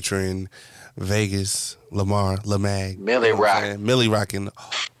 featuring Vegas, Lamar, Lamag. Millie rock. Millie rocking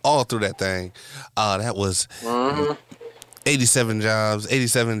all through that thing. That was 87 jobs,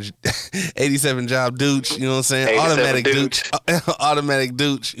 87 job douche, you know what I'm saying? Automatic douche. Automatic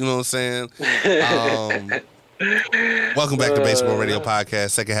douche, you know what I'm saying? Welcome back to Baseball Radio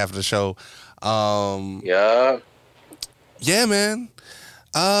Podcast, second half of the show. Yeah, man.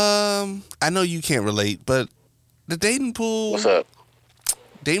 I know you can't relate, but the dating pool. What's up?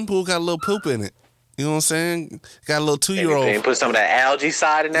 Dating pool got a little poop in it. You know what I'm saying? Got a little 2-year-old. Can you put some of that algae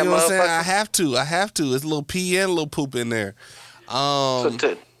side in that motherfucker? You know what I'm saying? I have to. It's a little pee and a little poop in there. I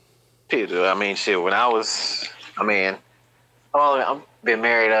mean, shit. When I was, I've been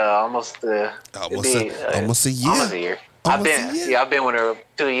married almost a year. Almost a year. I've been with her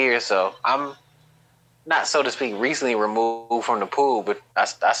 2 years, so I'm not, so to speak, recently removed from the pool, but I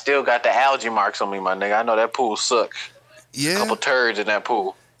still got the algae marks on me, my nigga. I know that pool suck. Yeah. A couple turds in that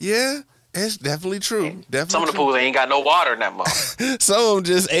pool. Yeah, it's definitely true. Some of the pools ain't got no water in that motherfucker. Some of them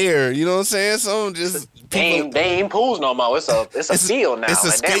just air. You know what I'm saying? Some of them just they ain't pools no more. It's a field now.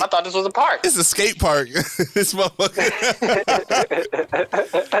 Damn, I thought this was a park. It's a skate park. This motherfucker.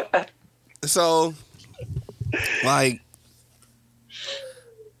 So, like,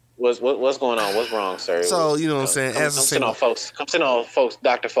 what's going on? What's wrong, sir? So, you know what I'm saying? Come sit on folks,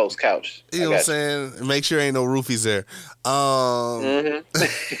 Dr. Folks' couch. You know what I'm saying? Make sure ain't no roofies there.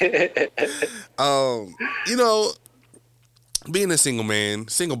 Being a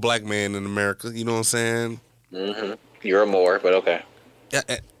single black man in America, you know what I'm saying? Mm-hmm. You're a Moor, but okay. Yeah,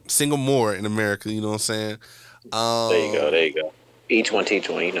 single Moor in America, you know what I'm saying? There you go. Each one teach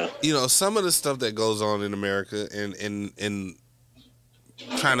one, you know. You know, some of the stuff that goes on in America and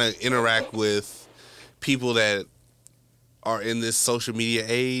trying to interact with people that are in this social media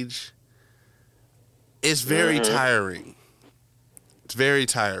age, it's very tiring. It's very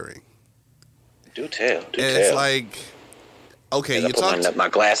tiring. Do tell. It's like, okay, you talk. My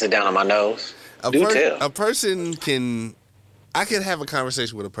glasses down on my nose. A person I can have a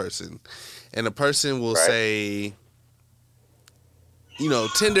conversation with a person, and a person will say,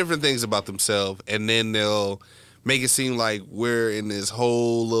 10 different things about themselves, and then they'll make it seem like we're in this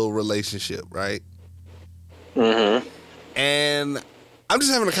whole little relationship, right? Mm-hmm. And I'm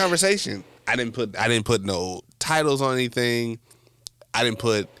just having a conversation. I didn't put no titles on anything. I didn't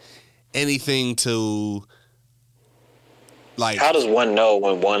put anything to like. How does one know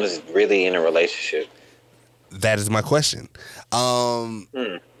when one is really in a relationship? That is my question.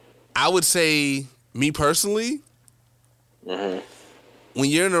 I would say, me personally, when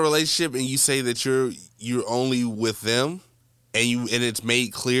you're in a relationship and you say that you're only with them, and it's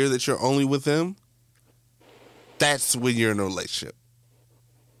made clear that you're only with them, that's when you're in a relationship,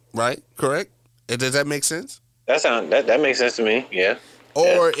 right? Correct? Does that make sense? That makes sense to me. Yeah.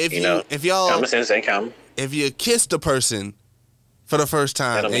 Or yeah, if y'all common sense ain't common. If you kissed a person for the first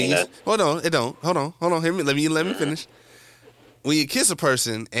time, That don't mean nothing. Hold on. Let me finish. When you kiss a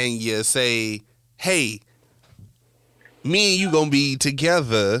person and you say, "Hey, me and you gonna be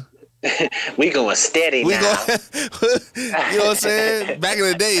together." We going steady now. You know what I'm saying? Back in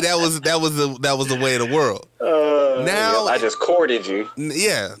the day, that was the way of the world. Now I just courted you.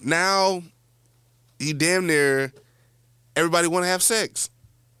 Yeah. Now you damn near everybody want to have sex.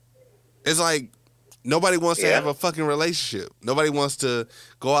 It's like nobody wants to have a fucking relationship. Nobody wants to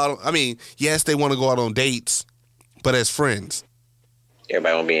go out. I mean, yes, they want to go out on dates, but as friends.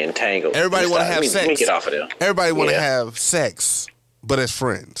 Everybody want to be entangled. Everybody want to have sex. Let me get off of them. Everybody want to have sex, but as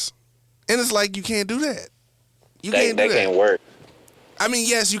friends. And it's like, you can't do that. That can't work. I mean,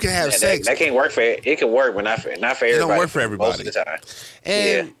 yes, you can have sex. That can't work it can work, but not for everybody. It don't work for everybody. Most of the time.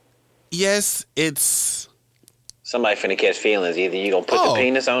 And yes, it's... Somebody finna catch feelings. Either you gonna put the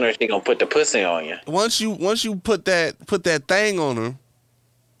penis on her or she gonna put the pussy on you. Once you put that thing on her,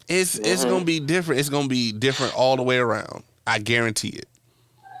 it's gonna be different. It's gonna be different all the way around. I guarantee it.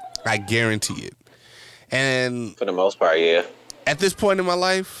 And for the most part, yeah. At this point in my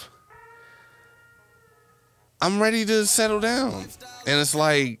life, I'm ready to settle down. And it's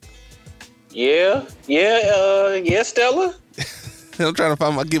like, yeah, Stella. I'm trying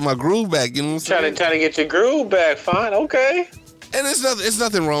to get my groove back. You know what I'm saying? Trying to get your groove back. Fine, okay. And it's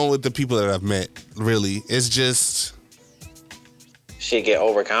nothing wrong with the people that I've met. Really, it's just shit get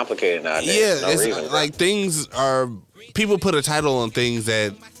overcomplicated nowadays. Yeah, no it's reason, like things are. People put a title on things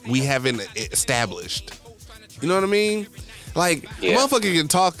that we haven't established. You know what I mean? Like a motherfucker can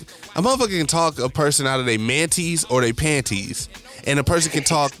talk a person out of their manties or their panties, and a person can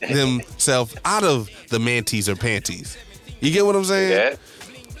talk themselves out of the manties or panties. You get what I'm saying?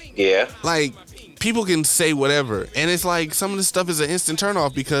 Yeah. Like, people can say whatever, and it's like some of this stuff is an instant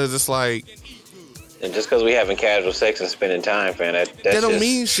turnoff because it's like. And just because we having casual sex and spending time, man, that don't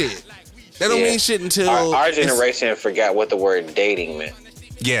mean shit. That don't mean shit until our generation forgot what the word dating meant.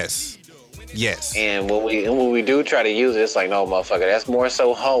 Yes. And when we do try to use it, it's like, no, motherfucker, that's more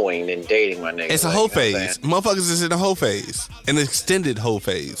so hoeing than dating, my nigga. It's a hoe phase. Motherfuckers is in a hoe phase, an extended hoe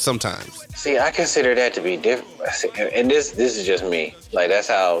phase sometimes. See, I consider that to be different, and this is just me. Like this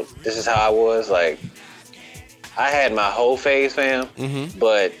is how I was. Like, I had my hoe phase, fam,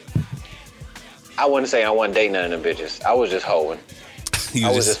 but I wouldn't say I wasn't dating none of them bitches. I was just hoeing. You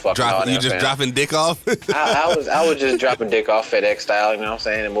just dropping dick off? I was just dropping dick off FedEx style, you know what I'm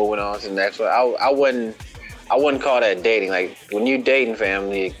saying, and moving on to the next one. I wouldn't call that dating. Like, when you dating,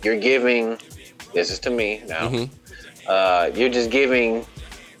 family, you're giving, this is to me now, you're just giving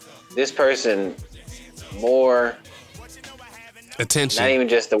this person more attention. Not even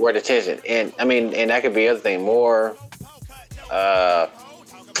just the word attention. And I mean, and that could be other thing, more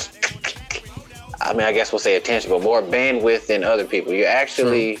I guess we'll say attention, but more bandwidth than other people. You're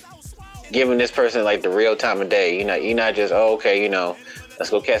actually giving this person like the real time of day. You're not just, let's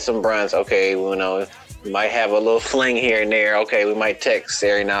go catch some brunch. Okay, we might have a little fling here and there. Okay, we might text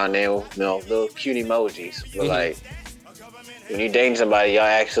every now and then, little cute emojis. But like, when you're dating somebody, y'all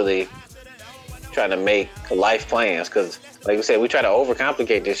actually trying to make life plans. Because like we said, we try to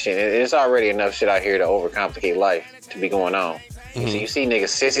overcomplicate this shit. It's already enough shit out here to overcomplicate life to be going on. You see niggas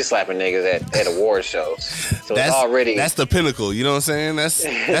sissy slapping niggas at award shows. So that's the pinnacle. You know what I'm saying?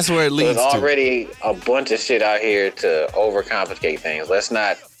 That's where it leads to. There's already a bunch of shit out here to overcomplicate things. Let's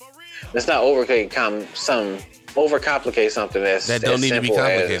not overcomplicate something that don't need to be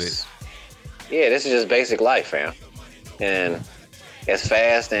complicated. This is just basic life, fam. And as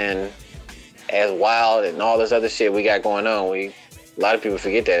fast and as wild and all this other shit we got going on, a lot of people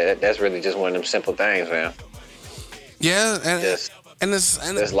forget that's really just one of them simple things, man. Yeah, and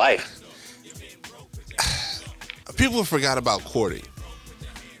it's life. People forgot about courting,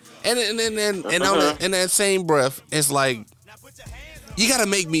 and in that same breath, it's like, you gotta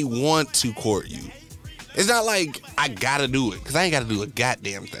make me want to court you. It's not like I gotta do it, because I ain't gotta do a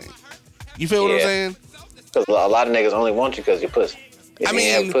goddamn thing. You feel what I'm saying? Because a lot of niggas only want you because you're pussy.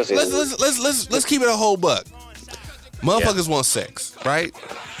 Let's keep it a whole buck. Motherfuckers want sex, right?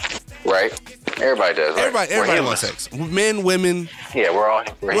 Right. Everybody does. Right? Everybody wants sex. Men, women. Yeah, we're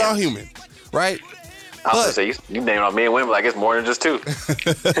all human, right? I was gonna say you name all men and women like it's more than just two.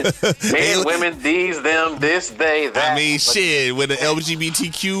 Men, women, these, them, this, they, that. I mean, shit. With the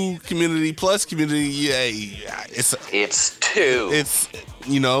LGBTQ community plus community, yeah, it's two. It's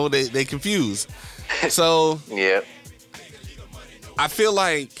they confuse. So yeah, I feel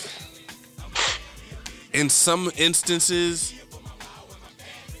like in some instances,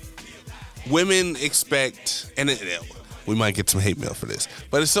 women expect, and we might get some hate mail for this,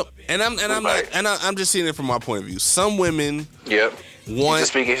 but it's so. I'm just seeing it from my point of view. Some women, want to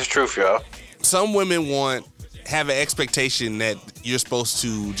speak his truth, y'all. Some women have an expectation that you're supposed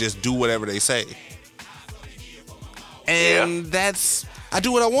to just do whatever they say, and that's I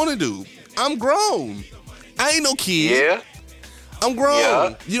do what I want to do. I'm grown. I ain't no kid. Yeah, I'm grown.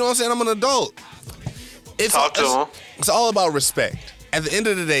 Yeah. You know what I'm saying? I'm an adult. Talk to him. It's all about respect. At the end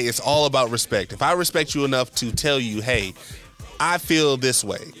of the day, it's all about respect. If I respect you enough to tell you, hey, I feel this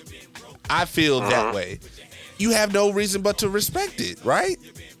way. I feel that way. You have no reason but to respect it, right?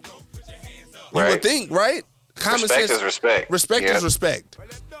 You would think, right? Common respect sense is respect. Respect is respect.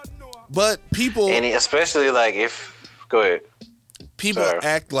 But people, and especially like go ahead. People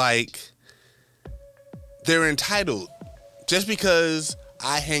act like they're entitled. Just because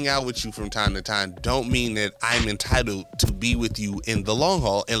I hang out with you from time to time don't mean that I'm entitled to be with you in the long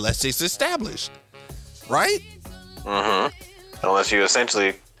haul unless it's established. Right? Unless you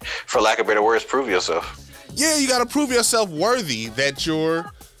essentially, for lack of better words, prove yourself. Yeah, you gotta prove yourself worthy that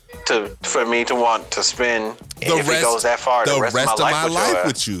you're for me to want to spend if it goes that far the rest of my life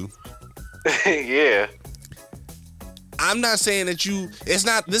with you. Yeah. I'm not saying that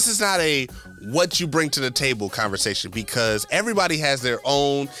this is not a what you bring to the table conversation, because everybody has their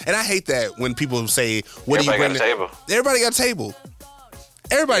own, and I hate that when people say, what do you bring to the table? Everybody got a table.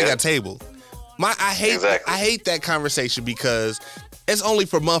 Everybody got a table. I hate that conversation because it's only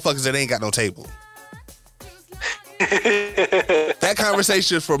for motherfuckers that ain't got no table. That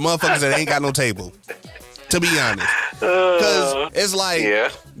conversation is for motherfuckers that ain't got no table. To be honest. Because it's like,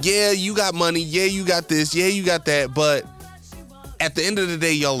 yeah, you got money. Yeah, you got this. Yeah, you got that. But at the end of the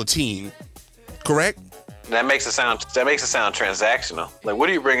day, y'all a team. Correct? That makes it sound transactional. Like, what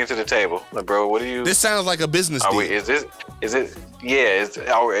are you bringing to the table? Like, bro, what do you... This sounds like a business deal. Is this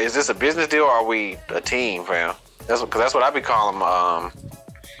a business deal, or are we a team, fam? That's what I be calling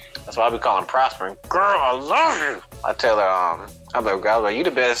that's what I be calling prospering. Girl, I love you. I tell her, I'm like, you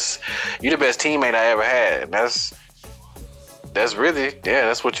the best teammate I ever had. And that's really,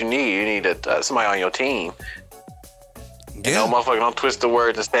 that's what you need. You need somebody on your team. Yeah. No motherfucker, don't twist the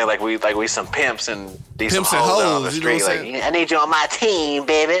words and stand like we some pimps and these pimps some hoes on the street. Like, I need you on my team,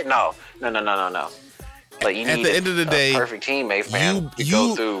 baby. No. Like, you need at the end of the day, perfect teammate, fam.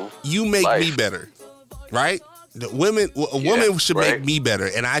 You make life. Me better, right? A woman should make me better,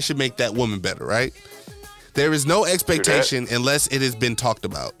 and I should make that woman better, right? There is no expectation unless it has been talked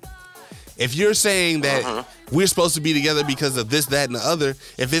about. If you're saying that we're supposed to be together because of this, that, and the other,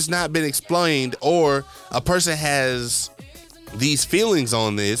 if it's not been explained, or a person has these feelings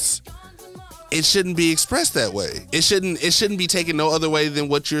on this, it shouldn't be expressed that way. It shouldn't be taken no other way than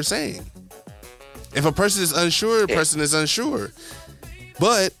what you're saying. If a person is unsure, a person is unsure.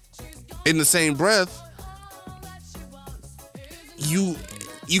 But in the same breath, you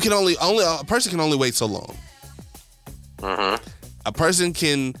can only a person can only wait so long. A person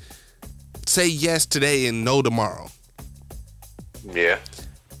can say yes today and no tomorrow. Yeah.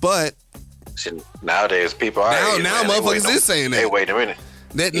 But nowadays people are now motherfuckers is saying that. Hey, wait a minute.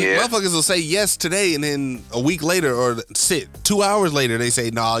 Motherfuckers will say yes today, and then a week later, or 2 hours later, they say,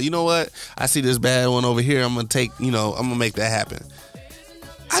 "Nah, you know what? I see this bad one over here. I'm gonna make that happen."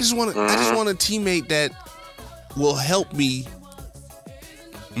 I just want a teammate that will help me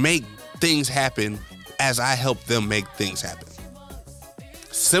make things happen as I help them make things happen.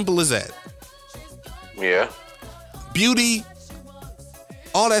 Simple as that. Yeah. Beauty,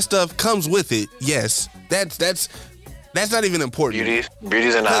 all that stuff comes with it. Yes, that's not even important.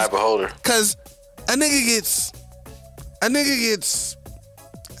 Beauty's in the eye beholder. Cause a nigga gets, and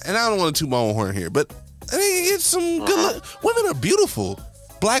I don't want to toot my own horn here, but a nigga gets some good women are beautiful.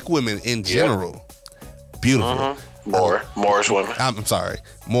 Black women in general, beautiful. Moorish women. I'm sorry,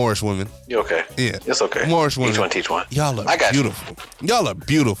 Moorish women. You okay? Yeah, it's okay. Moorish women. Teach one. Y'all are beautiful. Y'all are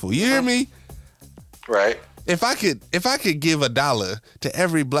beautiful. You hear me? Right. If I could give $1 to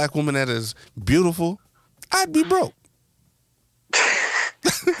every black woman that is beautiful, I'd be broke.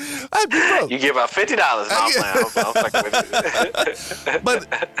 I'd be broke. You give out $50. I'm fucking with it. But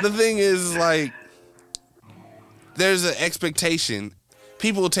the thing is, like, there's an expectation.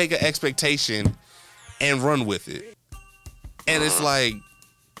 People will take an expectation and run with it. And it's like,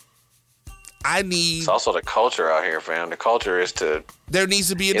 It's also the culture out here, fam. The culture is to... There needs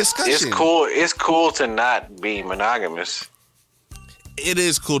to be a discussion. It's cool to not be monogamous. It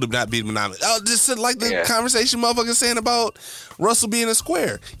is cool to not be monogamous. Oh, just like the conversation motherfucker saying about Russell being a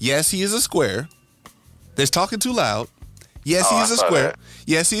square. Yes, he is a square. There's talking too loud. Yes, he is a square. That.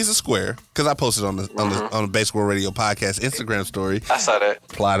 Yes, he is a square. Because I posted on the Basic World Radio podcast Instagram story. I saw that.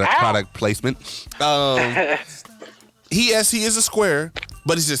 Product placement. He is a square,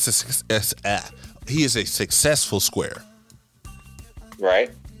 but he is a successful square. Right.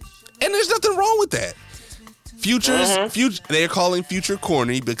 And there's nothing wrong with that. Future, they're calling Future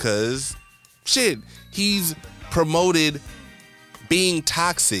corny because, shit, he's promoted being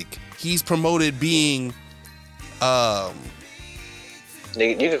toxic. He's promoted being, You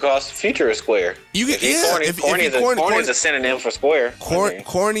could call Future a square. You can, corny is a synonym for square.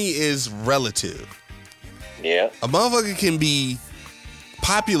 Corny is relative. Yeah. A motherfucker can be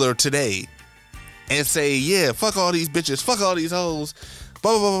popular today and say, yeah, fuck all these bitches, fuck all these hoes,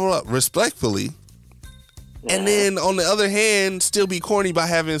 blah, blah, blah, blah, respectfully. And then on the other hand, still be corny by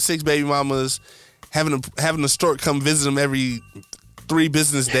having 6 baby mamas, having a stork come visit them every 3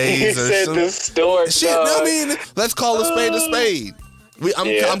 business days or something. The stork. Shit, no, I mean, let's call a spade a spade.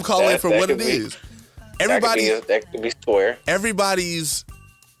 I'm calling for what it is. That could be square. Everybody's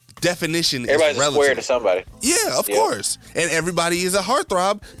definition Everybody's is relative. Square to somebody. Yeah, of course. And everybody is a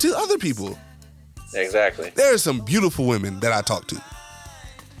heartthrob to other people. Exactly. There are some beautiful women that I talk to.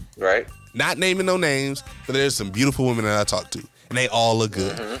 Right. Not naming no names, but there's some beautiful women that I talk to. And they all look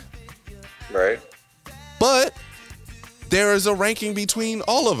good. Right. But there is a ranking between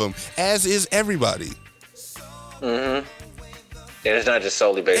all of them, as is everybody. And it's not just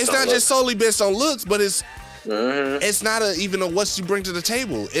solely based on It's not looks. just solely based on looks, but it's not even a what you bring to the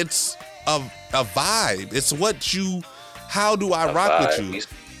table. It's a vibe. It's how do I rock with you?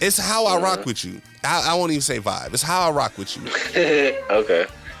 It's how I rock with you. I won't even say vibe. It's how I rock with you. Okay.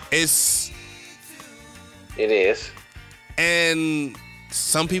 It is. And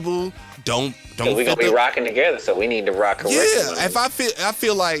some people don't we're gonna be rocking together, so we need to rock correctly. Yeah, if I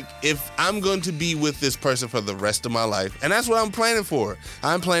feel like if I'm going to be with this person for the rest of my life, and that's what I'm planning for.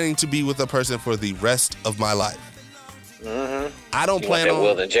 I'm planning to be with a person for the rest of my life. I don't plan on that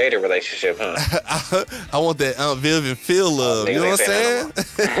Will and Jada relationship, huh? I want that Viv and Phil love. You know what I'm saying?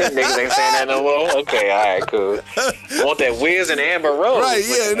 Niggas ain't saying that no more. Okay, all right, cool. I want that Wiz and Amber Rose. Right?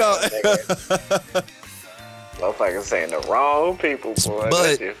 Yeah, no. Motherfuckers saying the wrong people, boy.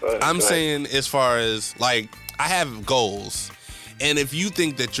 But I'm saying, as far as like, I have goals, and if you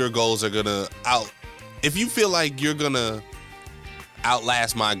think that your goals are gonna if you feel like you're gonna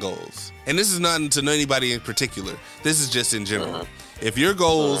outlast my goals, and this is nothing to anybody in particular, this is just in general. If your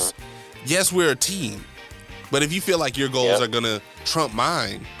goals, yes, we're a team, but if you feel like your goals are gonna trump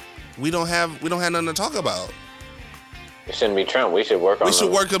mine, we don't have nothing to talk about. It shouldn't be Trump. We should work on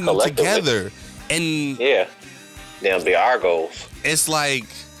them together, and they'll be our goals. It's like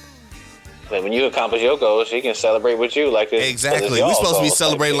when you accomplish your goals, she can celebrate with you like this. Exactly. We're supposed to be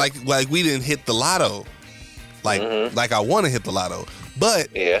celebrating like we didn't hit the lotto, like I want to hit the lotto, but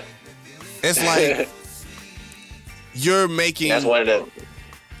it's like you're making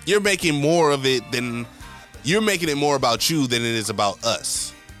more of it than you're making it more about you than it is about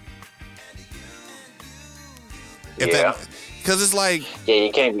us. Because it's like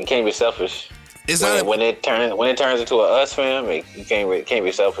you can't be selfish. It's when it turns into a us fam, you can't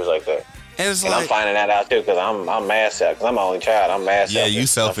be selfish like that. And I'm finding that out too because I'm mad selfish. Because I'm my only child. I'm mad selfish. Yeah, you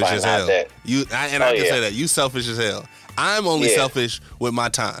selfish as hell. I can say that you selfish as hell. I'm only selfish with my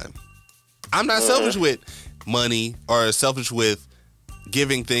time. I'm not selfish with money or selfish with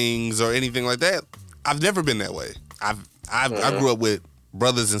giving things or anything like that. I've never been that way. I grew up with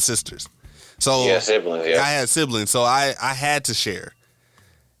brothers and sisters, so siblings. I had siblings, so I had to share.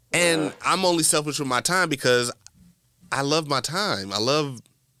 And I'm only selfish with my time because I love my time.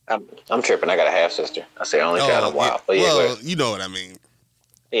 I'm tripping. I got a half sister. I say only child in a while. But you know what I mean.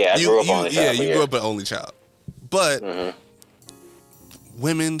 Yeah, I grew up only child. Yeah, you grew up an only child. But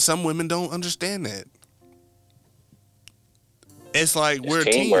some women don't understand that. It's like we're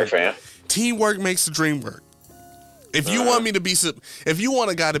teamwork, fam. Teamwork makes the dream work. If you want me to be, if you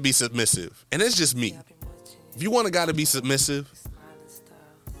want a guy to be submissive, and it's just me. If you want a guy to be submissive,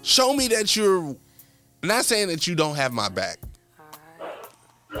 show me that you're not saying that you don't have my back.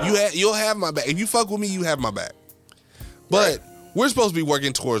 You'll have my back. If you fuck with me, you have my back. But we're supposed to be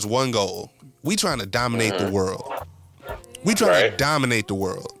working towards one goal. We trying to dominate the world. We trying to dominate the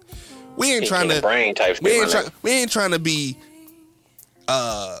world. we ain't Peak trying in the to brain type we shit, ain't my nigga. we ain't trying to be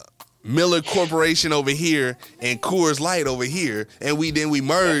Miller Corporation over here and Coors Light over here, and we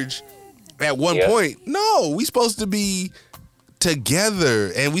merge at one Yeah. point. No, we supposed to be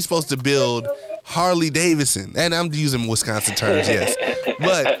together, and we supposed to build Harley Davidson. And I'm using Wisconsin terms, yes,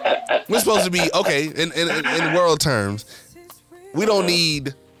 but we're supposed to be okay in world terms. We don't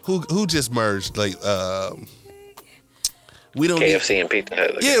need who just merged like. We don't KFC need, and Pizza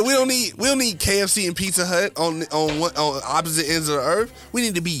Hut. yeah, we don't need KFC and Pizza Hut on opposite ends of the earth. We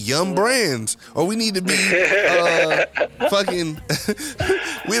need to be Yum Brands, or we need to be fucking.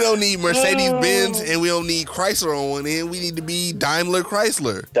 We don't need Mercedes Benz, and we don't need Chrysler on one end. We need to be Daimler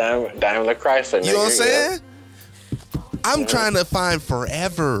Chrysler. Daimler Chrysler. You know what I'm nigga, saying? I'm trying to find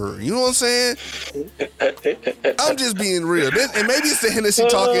forever. You know what I'm saying? I'm just being real. And maybe it's the Hennessy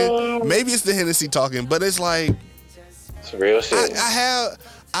talking. Maybe it's the Hennessy talking, but it's like. It's real shit.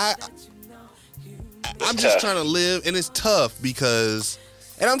 I'm just trying to live, and it's tough because,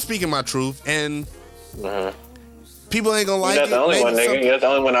 and I'm speaking my truth, and people ain't gonna like You're it. not the only one, nigga. You're the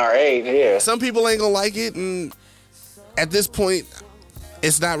only one our age, yeah. Some people ain't gonna like it, and at this point,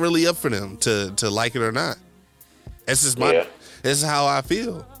 it's not really up for them to like it or not. It's just my. Yeah. This is how I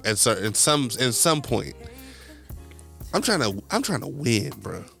feel. And so, in some point, I'm trying to win,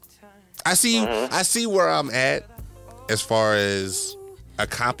 bro. I see where I'm at as far as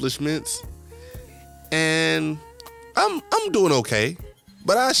accomplishments, and I'm doing okay,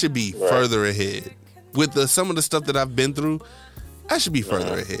 but I should be further ahead with some of the stuff that I've been through. I should be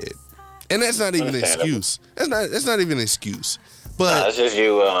further ahead, and that's not even an excuse. That's not even an excuse. But It's just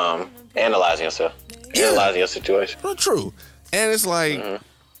you analyzing yourself, analyzing your situation. well, true, and it's like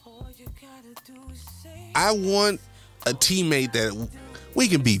I want a teammate that we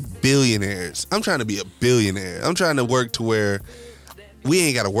can be billionaires. I'm trying to be a billionaire. I'm trying to work to where we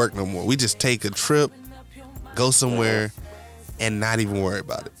ain't got to work no more. We just take a trip, go somewhere, and not even worry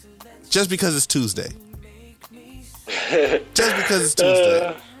about it. Just because it's Tuesday. Just because it's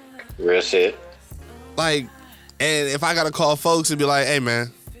Tuesday. Real shit. Like, and if I got to call folks and be like, hey, man,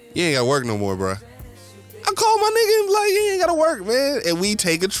 you ain't got to work no more, bro. I call my nigga and be like, you ain't got to work, man. And we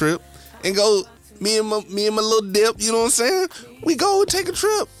take a trip and go, me and my little dip, you know what I'm saying? We go and take a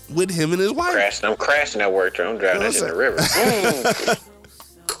trip with him and his wife. I'm crashing that work truck. I'm driving that shit in the river.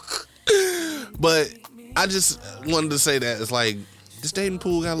 But I just wanted to say that it's like this dating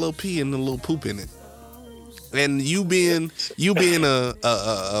pool got a little pee and a little poop in it. And you being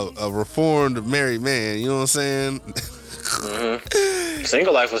a reformed married man, you know what I'm saying?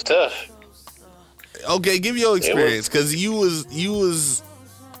 Single life was tough. Okay, give your experience, because you was in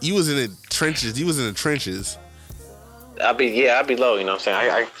the trenches. You was in the trenches. I'd be low, you know what I'm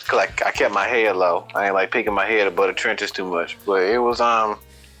saying? I kept my head low. I ain't like picking my head above the trenches too much. But it was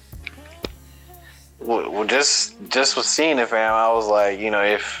well, just with seeing it, fam, I was like, you know,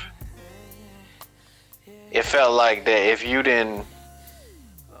 if it felt like that if you didn't,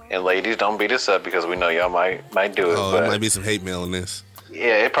 and ladies, don't beat us up because we know y'all might do it. Oh, but there might be some hate mail in this.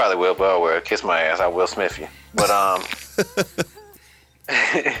 yeah, it probably will, but I will. Kiss my ass, I will Smith you. But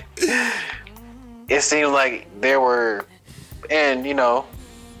it seemed like there were, and you know,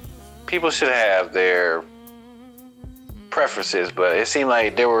 people should have their preferences, but it seemed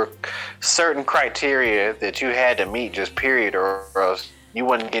like there were certain criteria that you had to meet, just period, or else you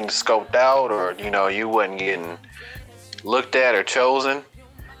wasn't getting scoped out, or you know, you wasn't getting looked at or chosen.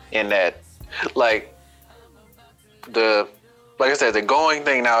 In that, like I said, the going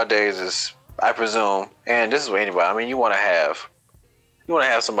thing nowadays is, I presume, and this is with anybody. I mean, you want to have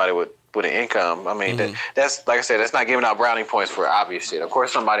somebody with an income. I mean, that's like I said, that's not giving out brownie points for obvious shit. Of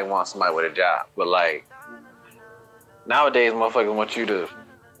course, somebody wants somebody with a job, but like nowadays, motherfuckers want you to.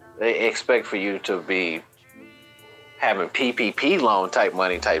 They expect for you to be having PPP loan type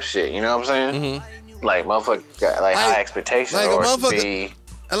money type shit. You know what I'm saying? Like motherfucker got like high expectations, like or a to be.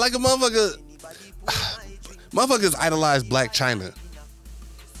 And like a motherfuckers idolize Black China.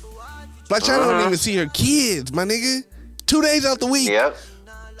 Black China don't even see her kids, my nigga. 2 days out the week. Yep.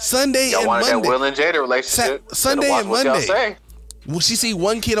 Sunday Y'all and wanted Monday. that Will and Jada relationship. Sunday Watch and what y'all Monday. say. Well, she see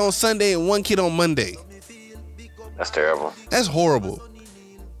one kid on Sunday and one kid on Monday. That's terrible. That's horrible.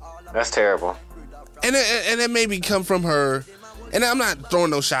 That's terrible. And it maybe come from her. And I'm not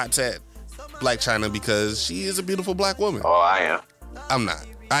throwing no shots at Black China because she is a beautiful black woman. Oh, I am. I'm not.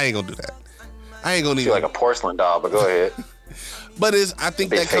 I ain't gonna do that. I ain't gonna Feel even. like a porcelain doll, but go ahead. But I think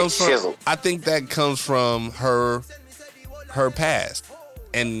Big that comes face from. chiseled. I think that comes from her past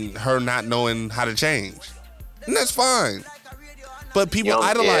and her not knowing how to change, and that's fine. But people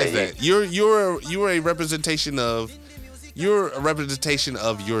idolize that. You're a representation of you're a representation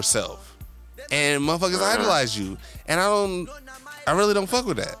of yourself, and motherfuckers idolize you, and I really don't fuck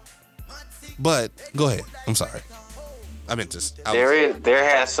with that. But go ahead. I'm sorry. I meant to. There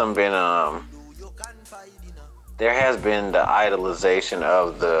has been the idolization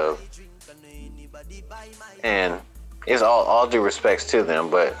of the, and it's all due respects to them,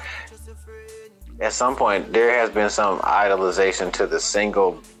 but at some point there has been some idolization to the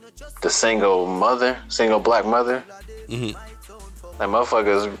single black mother. Mm-hmm. Like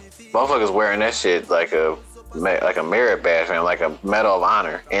motherfuckers wearing that shit like a merit badge, man, like a medal of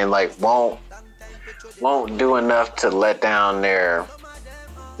honor, and like won't do enough to let down their,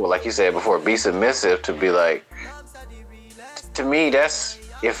 well, like you said before, be submissive, to be like, to me, that's,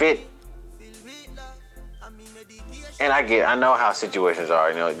 if it, and I know how situations are,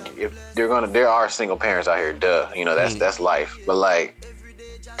 you know, if there are single parents out here, you know, that's life, but like,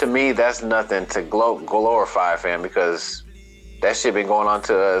 to me, that's nothing to glorify, fam, because that shit been going on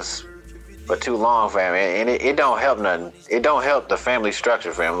to us for too long, fam, and it don't help nothing. It don't help the family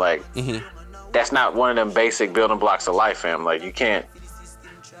structure, fam. Like, that's not one of them basic building blocks of life, fam. Like, you can't.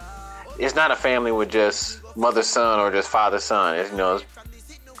 It's not a family with just mother, son, or just father, son. It's, you know, it's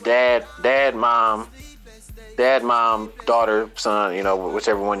dad, mom, daughter, son. You know,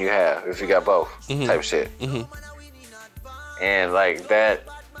 whichever one you have. If you got both, type of shit. And like that.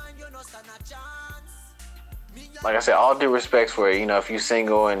 Like I said, all due respects for, you know, if you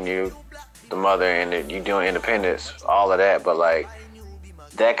single and you the mother and you doing independence, all of that, but like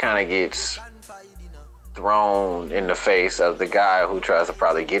that kind of gets thrown in the face of the guy who tries to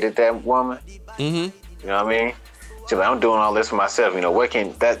probably get at that woman. You know what I mean? She's like, I'm doing all this for myself. You know,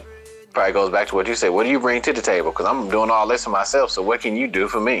 that probably goes back to what you said. What do you bring to the table? Because I'm doing all this for myself, so what can you do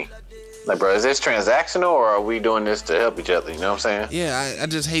for me? Like, bro, is this transactional, or are we doing this to help each other? You know what I'm saying? Yeah, I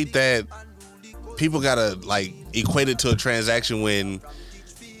just hate that people gotta like equate it to a transaction when,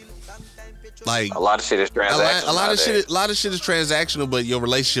 like, a lot of shit is transactional. A lot of shit is transactional, but your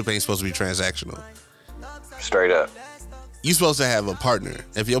relationship ain't supposed to be transactional. Straight up. You supposed to have a partner.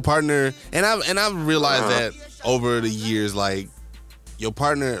 If your partner, and I've realized that over the years, like, your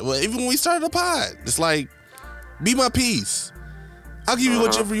partner. Well, even when we started the pod, it's like, be my piece. I'll give you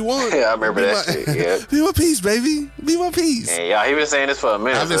whatever you want. Yeah, I remember that shit. Yeah. Be my piece, baby. Be my piece. Yeah, y'all, he been saying this for a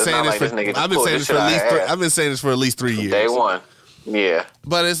minute. I've been saying this for at least 3 years. Day one. Yeah.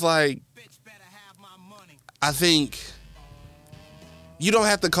 But it's like, I think you don't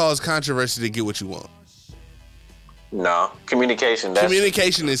have to cause controversy to get what you want. No, communication.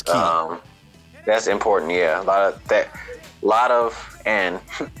 Communication is key. That's important. Yeah, and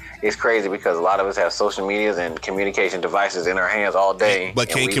it's crazy because a lot of us have social medias and communication devices in our hands all day, but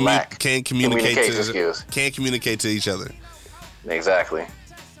can't communicate to each other. Exactly.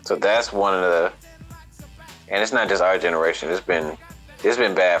 So that's one of the, and it's not just our generation. It's been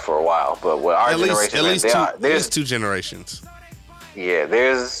bad for a while, but what our generation, there's two generations. Yeah,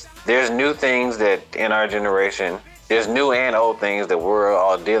 there's new things that in our generation, there's new and old things that we're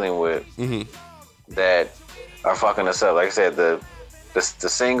all dealing with that are fucking us up. Like I said, the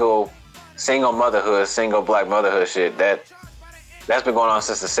single motherhood, single black motherhood shit, that's been going on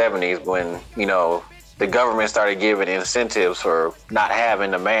since the 70s when, you know, the government started giving incentives for not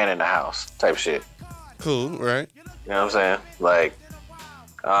having a man in the house type shit. Cool, right? You know what I'm saying?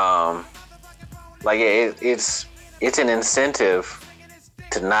 Yeah, it's an incentive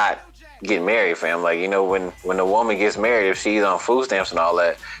to not get married, fam. Like, you know, when a woman gets married, if she's on food stamps and all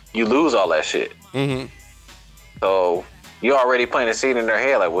that, you lose all that shit. So you already planted a seed in their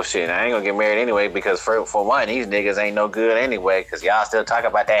head, like, well, shit, I ain't gonna get married anyway because for one, these niggas ain't no good anyway because y'all still talk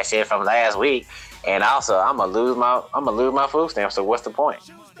about that shit from last week, and also I'm gonna lose my food stamps. So what's the point?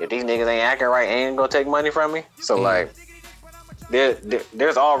 If these niggas ain't acting right, ain't gonna take money from me. So like,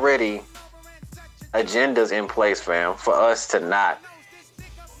 there's already agendas in place, fam, for us to not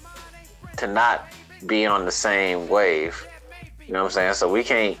be on the same wave. You know what I'm saying? So we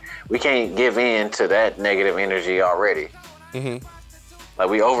can't give in to that negative energy already. Like,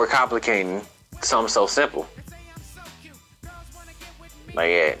 we overcomplicating something so simple. Like,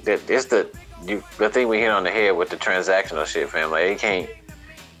 yeah, it's the thing we hit on the head with the transactional shit, fam. Like, it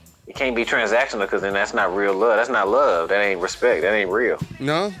can't be transactional because then that's not real love. That's not love. That ain't respect. That ain't real.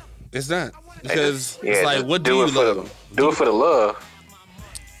 No, it's not. Because it's like, what do you love? Do it for the love.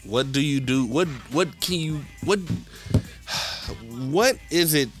 What do you do? What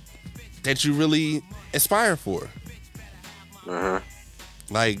is it that you really aspire for?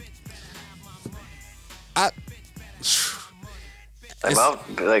 Like,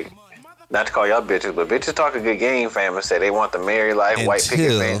 not to call y'all bitches, but bitches talk a good game, fam, and say they want the married life, white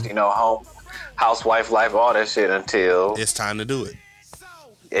picket fence, you know, housewife life, all that shit until It's time to do it.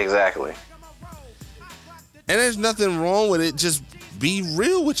 exactly. And there's nothing wrong with it. Just be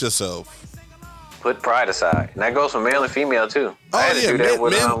real with yourself. Put pride aside, and that goes for male and female too. Oh, I had to yeah, do that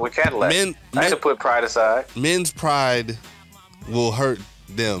men- with Cadillac. men- I had to put pride aside, Men's pride will hurt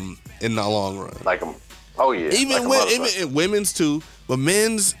them in the long run. like oh yeah, Even like even women's too, but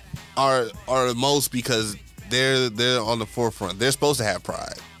men's are the most because they're on the forefront. They're supposed to have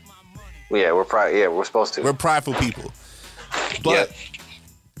pride. yeah, we're pride. Yeah, we're supposed to. We're prideful people. But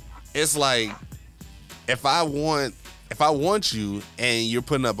it's like if I want you and you're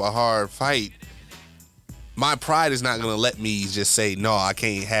putting up a hard fight, my pride is not gonna let me just say no, I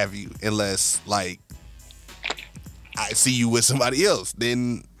can't have you unless like I see you with somebody else.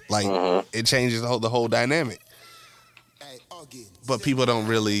 Then like it changes the whole dynamic. But people don't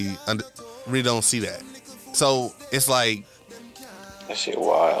really don't see that. So it's like That shit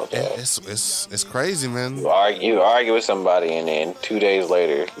wild. Dog. it's crazy, man. You argue with somebody, and then 2 days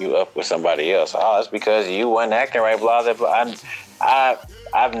later, you up with somebody else. Oh, it's because you wasn't acting right, blah blah blah.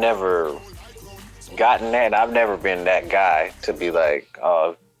 I've never gotten that. I've never been that guy to be like,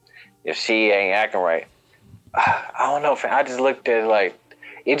 oh, if she ain't acting right, I don't know. Fam. I just looked at it like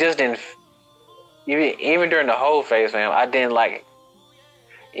it just didn't. Even during the whole phase, fam, I didn't like.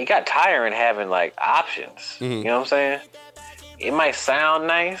 It got tiring having like options. Mm-hmm. You know what I'm saying? It might sound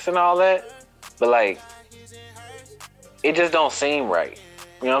nice and all that, but like, it just don't seem right.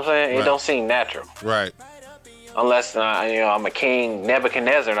 You know what I'm saying? Right. It don't seem natural. Right. Unless I'm a king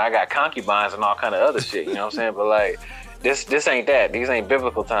Nebuchadnezzar and I got concubines and all kind of other shit. You know what I'm saying? But like, this ain't that. These ain't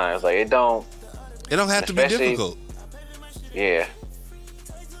biblical times. Like it don't have to be difficult. Yeah.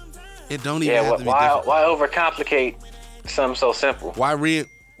 It don't even have to be difficult. Why overcomplicate something so simple? Why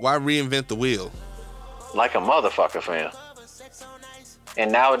reinvent the wheel? Like a motherfucker, fam. And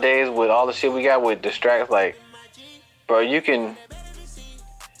nowadays with all the shit we got with distracts, like, bro, you can.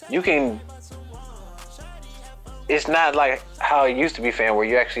 It's not like how it used to be, fam, where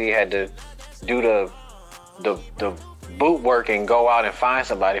you actually had to do the boot work and go out and find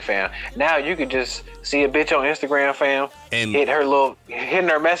somebody, fam. Now you could just see a bitch on Instagram, fam, and hitting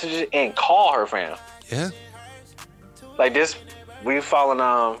her messages and call her, fam. Yeah. Like this, we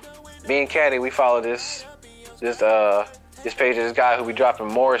following me and Caddy, we follow this page of this guy who be dropping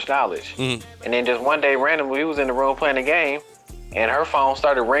Moorish knowledge. Mm-hmm. And then just one day randomly we was in the room playing a game and her phone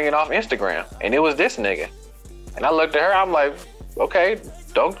started ringing off Instagram and it was this nigga. And I looked at her, I'm like, okay,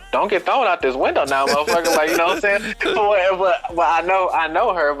 don't get thrown out this window now, motherfucker. Like, you know what I'm saying? But I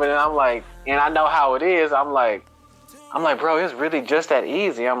know her, but then I'm like, and I know how it is. I'm like, bro, it's really just that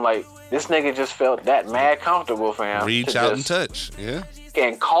easy. I'm like, this nigga just felt that mad comfortable, fam. Reach out and touch, yeah.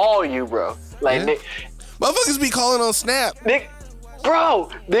 And call you, bro. Like, yeah. Motherfuckers be calling on Snap. Nigga.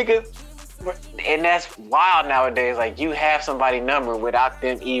 And that's wild nowadays. Like, you have somebody's number without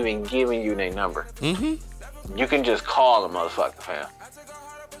them even giving you their number. Mm-hmm. You can just call a motherfucker, fam.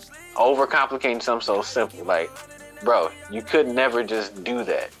 Overcomplicating something so simple. Like, bro, you could never just do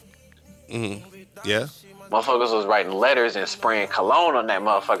that. Mm-hmm. Yeah. Motherfuckers was writing letters and spraying cologne on that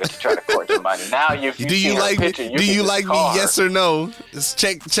motherfucker to try to court somebody. Now, if you see her picture, do you like me? Yes or no? It's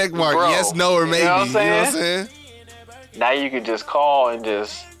check mark. Bro, yes, no, or maybe. You know what I'm saying? Now you could just call and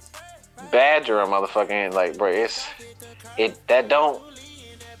just badger a motherfucker and like, bro, that don't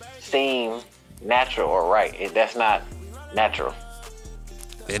seem natural or right. That's not natural.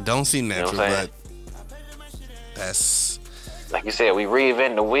 It don't seem natural, but that's like you said. We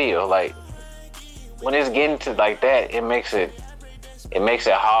reinvent the wheel. Like when it's getting to like that, it makes it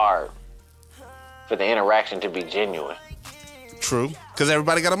hard for the interaction to be genuine. True, because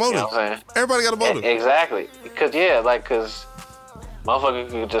everybody got a motive. You know what I'm saying? Everybody got a motive. Exactly. Because motherfucker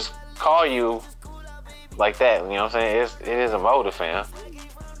could just call you like that. You know what I'm saying? It is a motive, fam.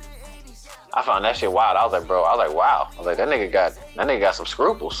 I found that shit wild. I was like, wow. I was like, that nigga got some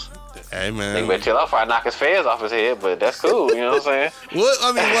scruples. Hey, man. Nigga better chill out before I knock his fez off his head, but that's cool. You know what I'm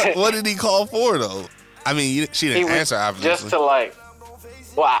saying? What did he call for, though? I mean, she didn't answer, obviously. Just to like,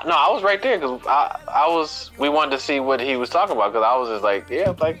 I was right there because we wanted to see what he was talking about because I was just like,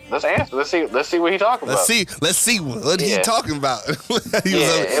 yeah, like let's answer, let's see what he talking about. Let's see what he talking about. he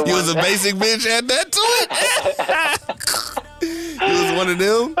was a basic bitch. Add that to it. He was one of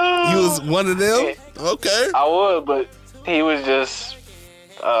them. He was one of them. Okay. I would, but he was just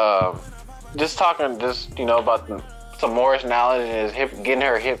talking, about some Moorish knowledge and getting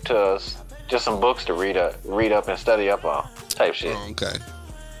her hip to just some books to read up and study up on type shit. Oh, okay.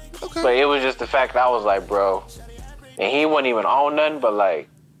 But it was just the fact that I was like, bro, and he wasn't even on nothing, but like,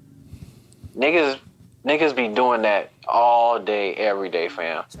 niggas Niggas be doing that all day, every day,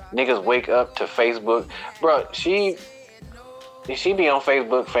 fam. Niggas wake up to Facebook. Bro, she be on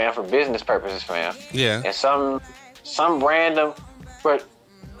Facebook, fam, for business purposes, fam. Yeah. And some random, but,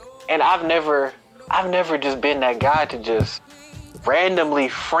 and I've never just been that guy to just randomly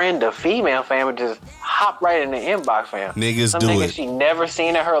friend a female, fam, and just hop right in the inbox, fam. Niggas Some do niggas it. she never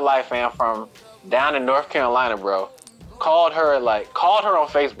seen in her life, fam, from down in North Carolina, bro. Called her on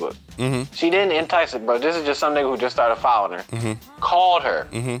Facebook. Mm-hmm. She didn't entice it, bro. This is just some nigga who just started following her. Mm-hmm. Called her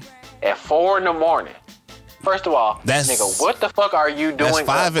at 4 a.m. First of all, nigga, what the fuck are you doing? That's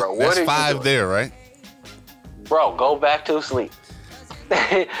five, bro? that's five there, right? Bro, go back to sleep.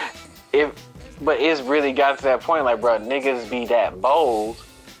 But it's really got to that point, like, bro, niggas be that bold.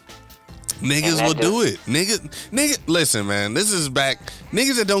 Niggas will do it. Nigga, listen, man. This is back.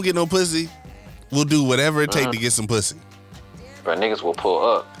 Niggas that don't get no pussy will do whatever it take to get some pussy. Bro, niggas will pull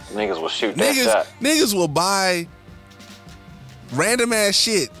up. Niggas will shoot that shot. Niggas will buy random ass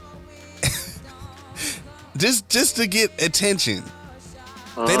shit just to get attention.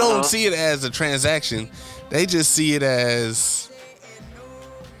 They don't see it as a transaction. They just see it as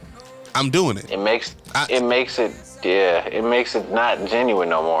I'm doing it. It makes it not genuine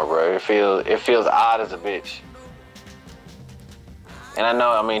no more, bro. It feels odd as a bitch. And I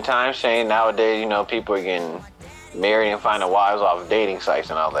know, I mean, times change nowadays. You know, people are getting married and finding wives off dating sites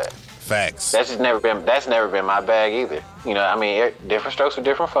and all that. Facts. That's never been my bag either. You know, I mean, different strokes for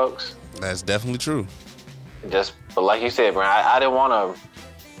different folks. That's definitely true. But like you said, bro, I didn't want to.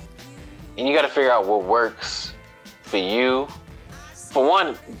 And you got to figure out what works for you. For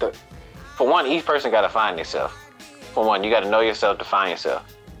one, each person got to find themselves. For one, you got to know yourself to find yourself.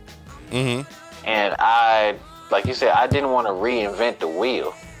 Mm-hmm. And like you said, I didn't want to reinvent the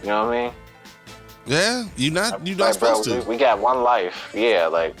wheel. You know what I mean? Yeah, you're not supposed to. We got one life. Yeah,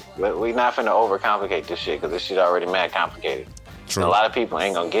 like, we not finna overcomplicate this shit because this shit already mad complicated. True. And a lot of people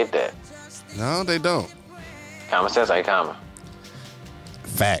ain't gonna get that. No, they don't. Common sense ain't common.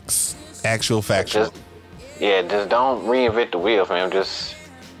 Facts. Actual factual. Just don't reinvent the wheel, fam. Just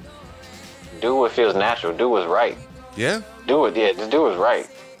do what feels natural. Do what's right. Yeah? Just do what's right.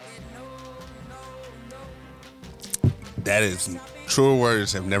 That is, truer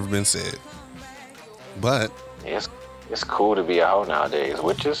words have never been said. But it's cool to be a hoe nowadays,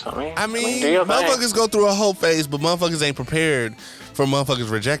 which is, I mean, do your thing. motherfuckers go through a whole phase, but motherfuckers ain't prepared for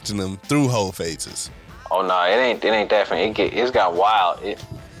motherfuckers rejecting them through whole phases. Oh no, it ain't that, fam. It's got wild.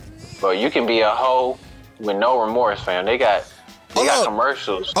 Bro, you can be a hoe with no remorse, fam. They got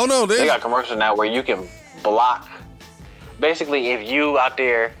commercials. Oh no, they got commercials now where you can block. Basically, if you out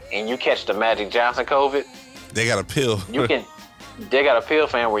there and you catch the Magic Johnson COVID, they got a pill. They got a pill,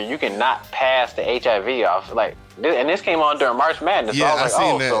 fam, where you can not pass the HIV off. Like, and this came on during March Madness. Yeah, so I was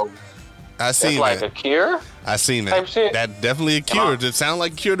seen like, that. So I seen it's like that. a cure. I seen that. Type shit. That definitely a cure. It sound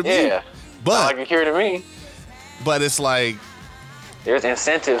like a cure to me. Yeah, but like a cure to me. But it's like, there's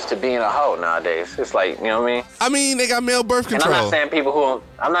incentives to being a hoe nowadays. It's like, you know what I mean? I mean, they got male birth control. And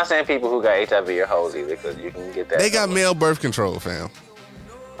I'm not saying people who got HIV are hoes either, because you can get that. They got male birth control, fam.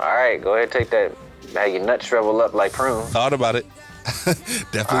 All right, go ahead, take that. Have your nuts shrivel up like prunes. Thought about it.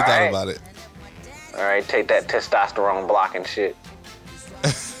 Definitely thought about it. All right, take that testosterone blocking shit.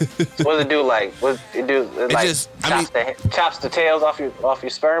 So what does it do? Like, chops the tails off your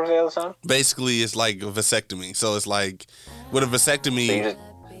sperm cells or something? Basically, it's like a vasectomy. So it's like with a vasectomy,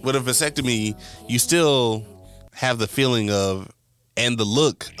 you still have the feeling of and the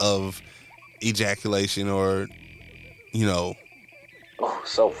look of ejaculation, or Oh,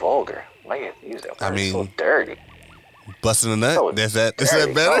 so vulgar. Why you use that word? I mean, so dirty. Busting a nut. So Is that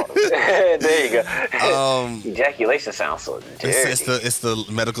better? Oh, there you go. Ejaculation sounds so dirty. It's the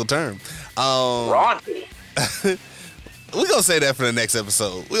medical term. Raunchy. We're gonna say that for the next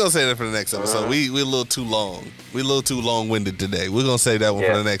episode. We a little too long. We a little too long-winded today. We're gonna say that one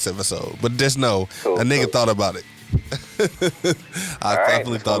for the next episode. But just know, a nigga thought about it. I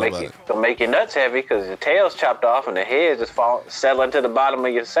definitely thought about it. Gonna make your nuts heavy because your tail's chopped off and the head just settling to the bottom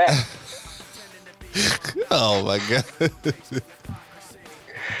of your sack. Oh my god.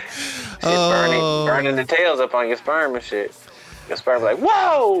 Burning the tails up on your sperm and shit. Your sperm like,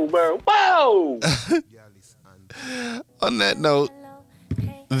 whoa, bro, whoa. On that note,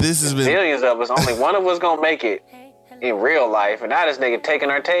 this has been millions of us. Only one of us gonna make it in real life, and now this nigga taking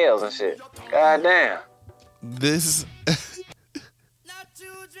our tails and shit. God damn. This.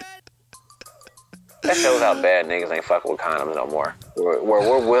 That shows how bad niggas ain't fucking with condoms no more. Where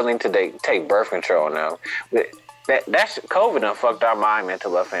we're willing to take birth control now. That's COVID done fucked our mind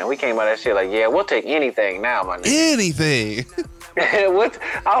mental up, fam. We came out of that shit like, yeah, we'll take anything now, my nigga. Anything.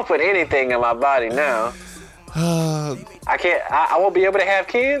 I'll put anything in my body now. I can't. I won't be able to have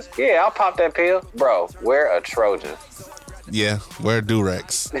kids. Yeah, I'll pop that pill, bro. Wear a Trojan. Yeah, wear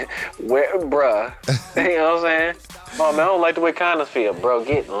Durex. Bruh. You know what I'm saying? Oh man, I don't like the way condoms feel, bro.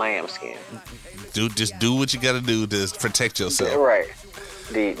 Get lambskin. Dude, just do what you gotta do to protect yourself. Right.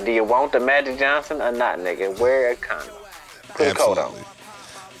 Do you want the Magic Johnson or not, nigga? Wear a condom. Put a coat on.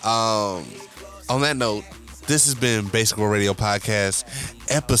 On that note, this has been Basic World Radio Podcast,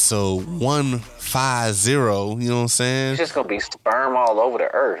 episode 150. You know what I'm saying? It's just gonna be sperm all over the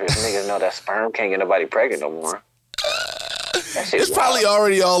earth. If niggas know that sperm can't get nobody pregnant no more. That shit It's wild. probably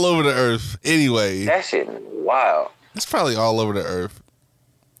already all over the earth. Anyway, That shit wild. it's probably all over the earth.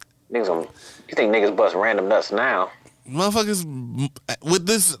 You think niggas bust random nuts now? Motherfuckers, with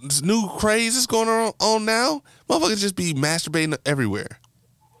this new craze that's going on now, motherfuckers just be masturbating everywhere,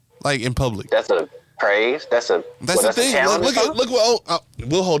 like in public. That's a craze. That's the thing. Look what.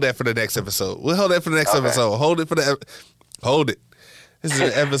 We'll hold that for the next episode. Hold it. This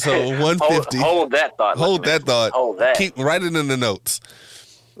is episode 150. Hold that thought. Hold that thought. Hold that. Keep writing in the notes.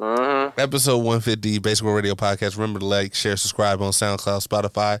 Mm-hmm. Episode 150, Basic World Radio Podcast. Remember to like, share, subscribe on SoundCloud,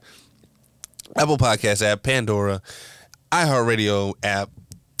 Spotify, Apple Podcast app, Pandora, iHeartRadio app,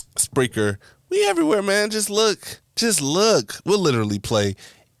 Spreaker. We everywhere, man. Just look. We'll literally play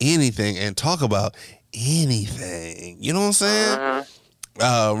anything and talk about anything. You know what I'm saying?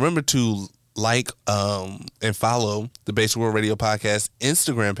 Remember to like and follow the Basic World Radio Podcast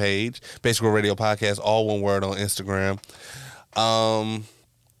Instagram page. Basic World Radio Podcast, all one word on Instagram.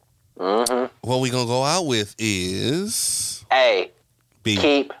 What we gonna go out with is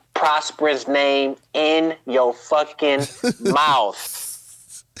keep Prosper's name in your fucking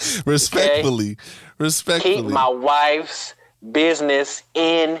mouth. Respectfully. Keep my wife's business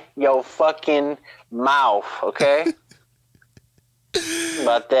in your fucking mouth, okay?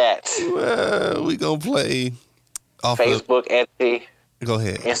 About that. We gonna play off Facebook, Etsy, go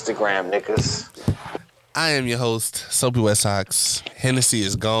ahead. Instagram, niggas. I am your host, Soapy West Sox. Hennessy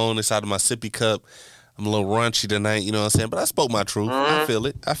is gone. It's out of my sippy cup. I'm a little raunchy tonight, you know what I'm saying? But I spoke my truth. I feel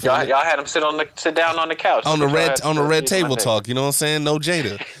it. Y'all had him sit down on the couch. On the red table talk, you know what I'm saying? No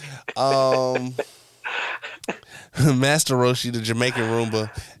Jada. Master Roshi, the Jamaican Roomba,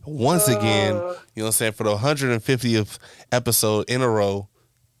 once again, you know what I'm saying, for the 150th episode in a row,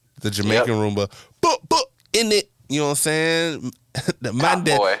 the Jamaican Roomba, in it, you know what I'm saying? The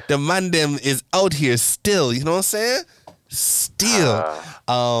mandem is out here still, you know what I'm saying? Still.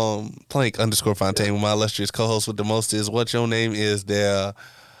 Plank _Fontaine with my illustrious co-host with the most is what your name is there.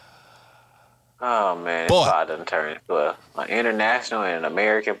 Oh man, boy. It's about to turn into an international and an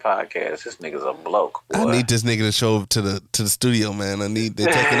American podcast. This nigga's a bloke. Boy. I need this nigga to show up to the studio, man. They're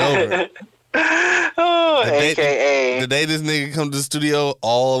taking over. AKA the day this nigga come to the studio,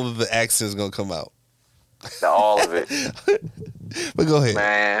 all of the accents gonna come out. All of it. But go ahead,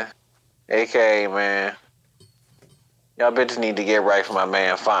 man. AKA man. Y'all bitches need to get right for my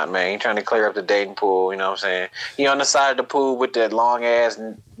man Font, man. He trying to clear up the dating pool, you know what I'm saying? He on the side of the pool with that long ass,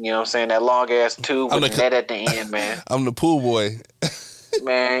 you know what I'm saying, that long ass tube with the net at the end, man. I'm the pool boy.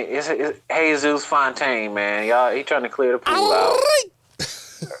 Man, it's Jesus Fontaine, man. Y'all, he trying to clear the pool out.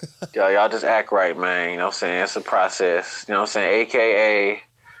 Y'all just act right, man. You know what I'm saying? It's a process. You know what I'm saying? AKA,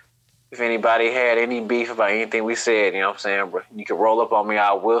 if anybody had any beef about anything we said, you know what I'm saying, bro, you can roll up on me.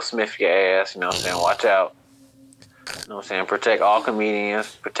 I will Smith your ass. You know what I'm saying? Watch out. You know what I'm saying? Protect all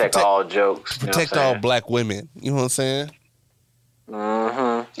comedians. Protect all jokes. Protect all black women. You know what I'm saying?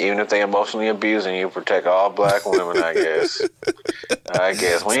 Even if they emotionally abusing you, protect all black women, I guess.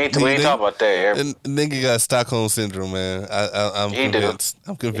 We ain't talking about that. Nigga got Stockholm syndrome, man. I'm convinced.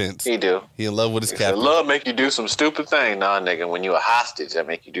 I'm convinced. He do. He in love with his captain. Love make you do some stupid thing. Nah, nigga. When you a hostage, that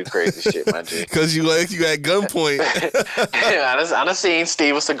make you do crazy shit, my G. Cause you at gunpoint. I done seen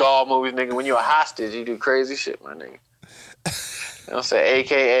Steven Seagal movies, nigga. When you a hostage, you do crazy shit, my nigga. You know what I'm saying?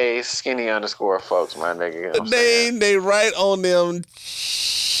 AKA skinny _ folks, my nigga. You know what I'm saying? They write on them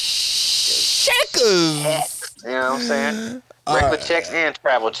checkers. You know what I'm saying? Regular checks and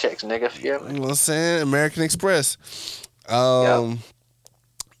travel checks, nigga. You know what I'm saying? American Express. We're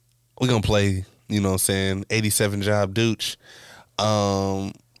gonna play, you know what I'm saying, 87 Job Dooch. Do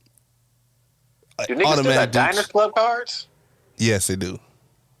niggas still got Diners Club cards? Yes, they do.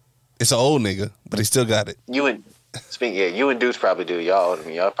 It's an old nigga, but he still got it. You and Dooch probably do. Y'all older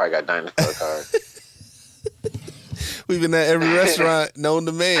than me. Y'all probably got Diners Club cards. We've been at every restaurant known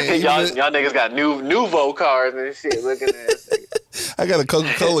to man. y'all niggas got Nouveau cards and shit. Looking at it. I got a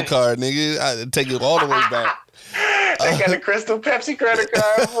Coca-Cola card, nigga. I take it all the way back. They got a Crystal Pepsi credit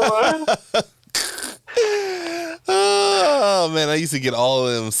card, boy. Oh man, I used to get all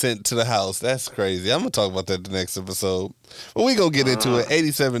of them sent to the house. That's crazy. I'm gonna talk about that the next episode. But we gonna get into it.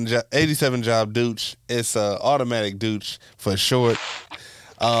 87 job douche. It's automatic douche for short.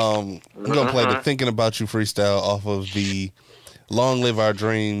 We're gonna play the Thinking About You freestyle off of the Long Live Our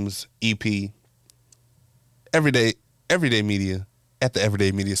Dreams EP. Everyday Media at the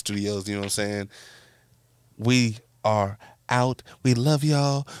Everyday Media Studios. You know what I'm saying? We are out. We love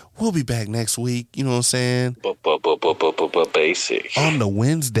y'all. We'll be back next week. You know what I'm saying? Basic. On the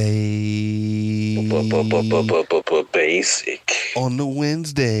Wednesday. Basic. On the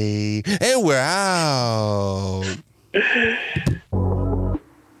Wednesday. And we're out.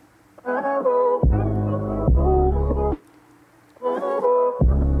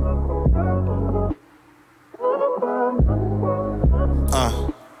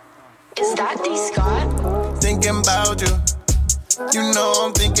 Is that D. Scott? Thinking about you. You know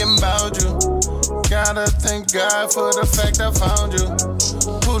I'm thinking about you. Gotta thank God for the fact I found you.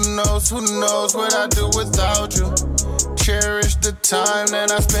 Who knows what I'd do without you. Cherish the time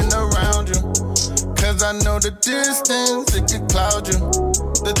that I spend around you. Cause I know the distance, it could cloud you.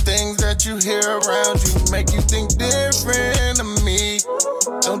 The things that you hear around you make you think different of me.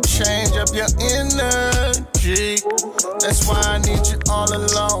 Don't change up your energy. That's why I need you all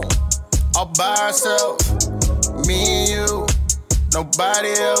alone, all by ourselves. Me and you,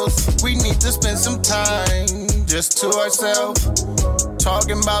 nobody else. We need to spend some time just to ourselves.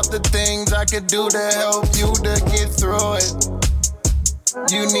 Talking about the things I could do to help you to get through it.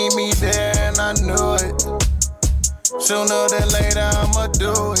 You need me there and I knew it. Sooner than later I'ma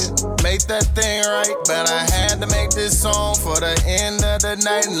do it. Make that thing right, but I had to make this song for the end of the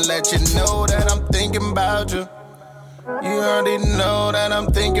night and let you know that I'm thinking about you. You already know that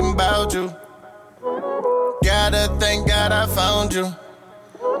I'm thinking about you. Gotta thank God I found you.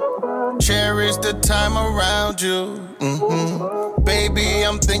 Cherish the time around you. Baby,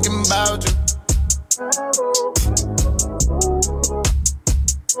 I'm thinking about you.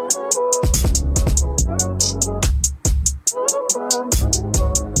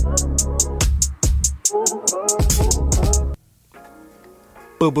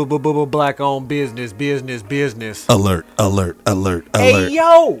 Black owned business. Alert. Hey,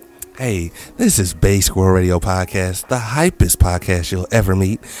 yo! Hey, this is Bay Squirrel Radio Podcast, the hypest podcast you'll ever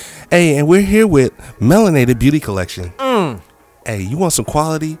meet. Hey, and we're here with Melanated Beauty Collection. Hey, you want some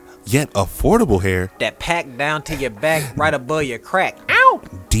quality, yet affordable hair? That pack down to your back, right above your crack. Ow!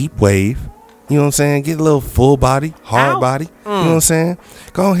 Deep wave. You know what I'm saying? Get a little full body, hard body. You know what I'm saying?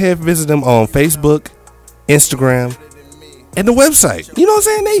 Go ahead and visit them on Facebook, Instagram, and the website. You know what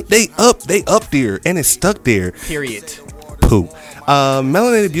I'm saying? They up there, and it's stuck there. Period. Poo.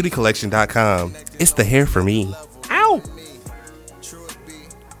 MelanatedBeautyCollection.com. It's the hair for me. Ow!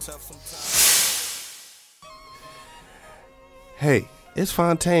 Hey, it's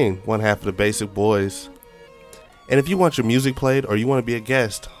Fontaine, one half of the Basic Boys. And if you want your music played or you want to be a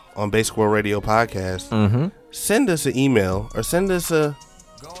guest on Bay Squirrel Radio Podcast, send us an email or send us a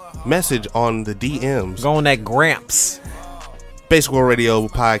message on the DMs. Go on that Gramps. Bay Squirrel Radio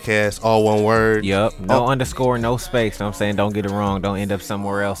Podcast, all one word. Yup. No underscore, no space. Know what I'm saying? Don't get it wrong. Don't end up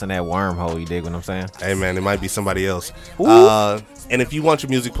somewhere else in that wormhole. You dig what I'm saying? Hey, man, it might be somebody else. And if you want your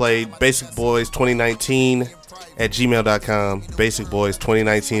music played, basicboys2019 at gmail.com.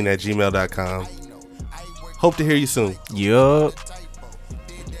 Basicboys2019 at gmail.com. Hope to hear you soon. Yup.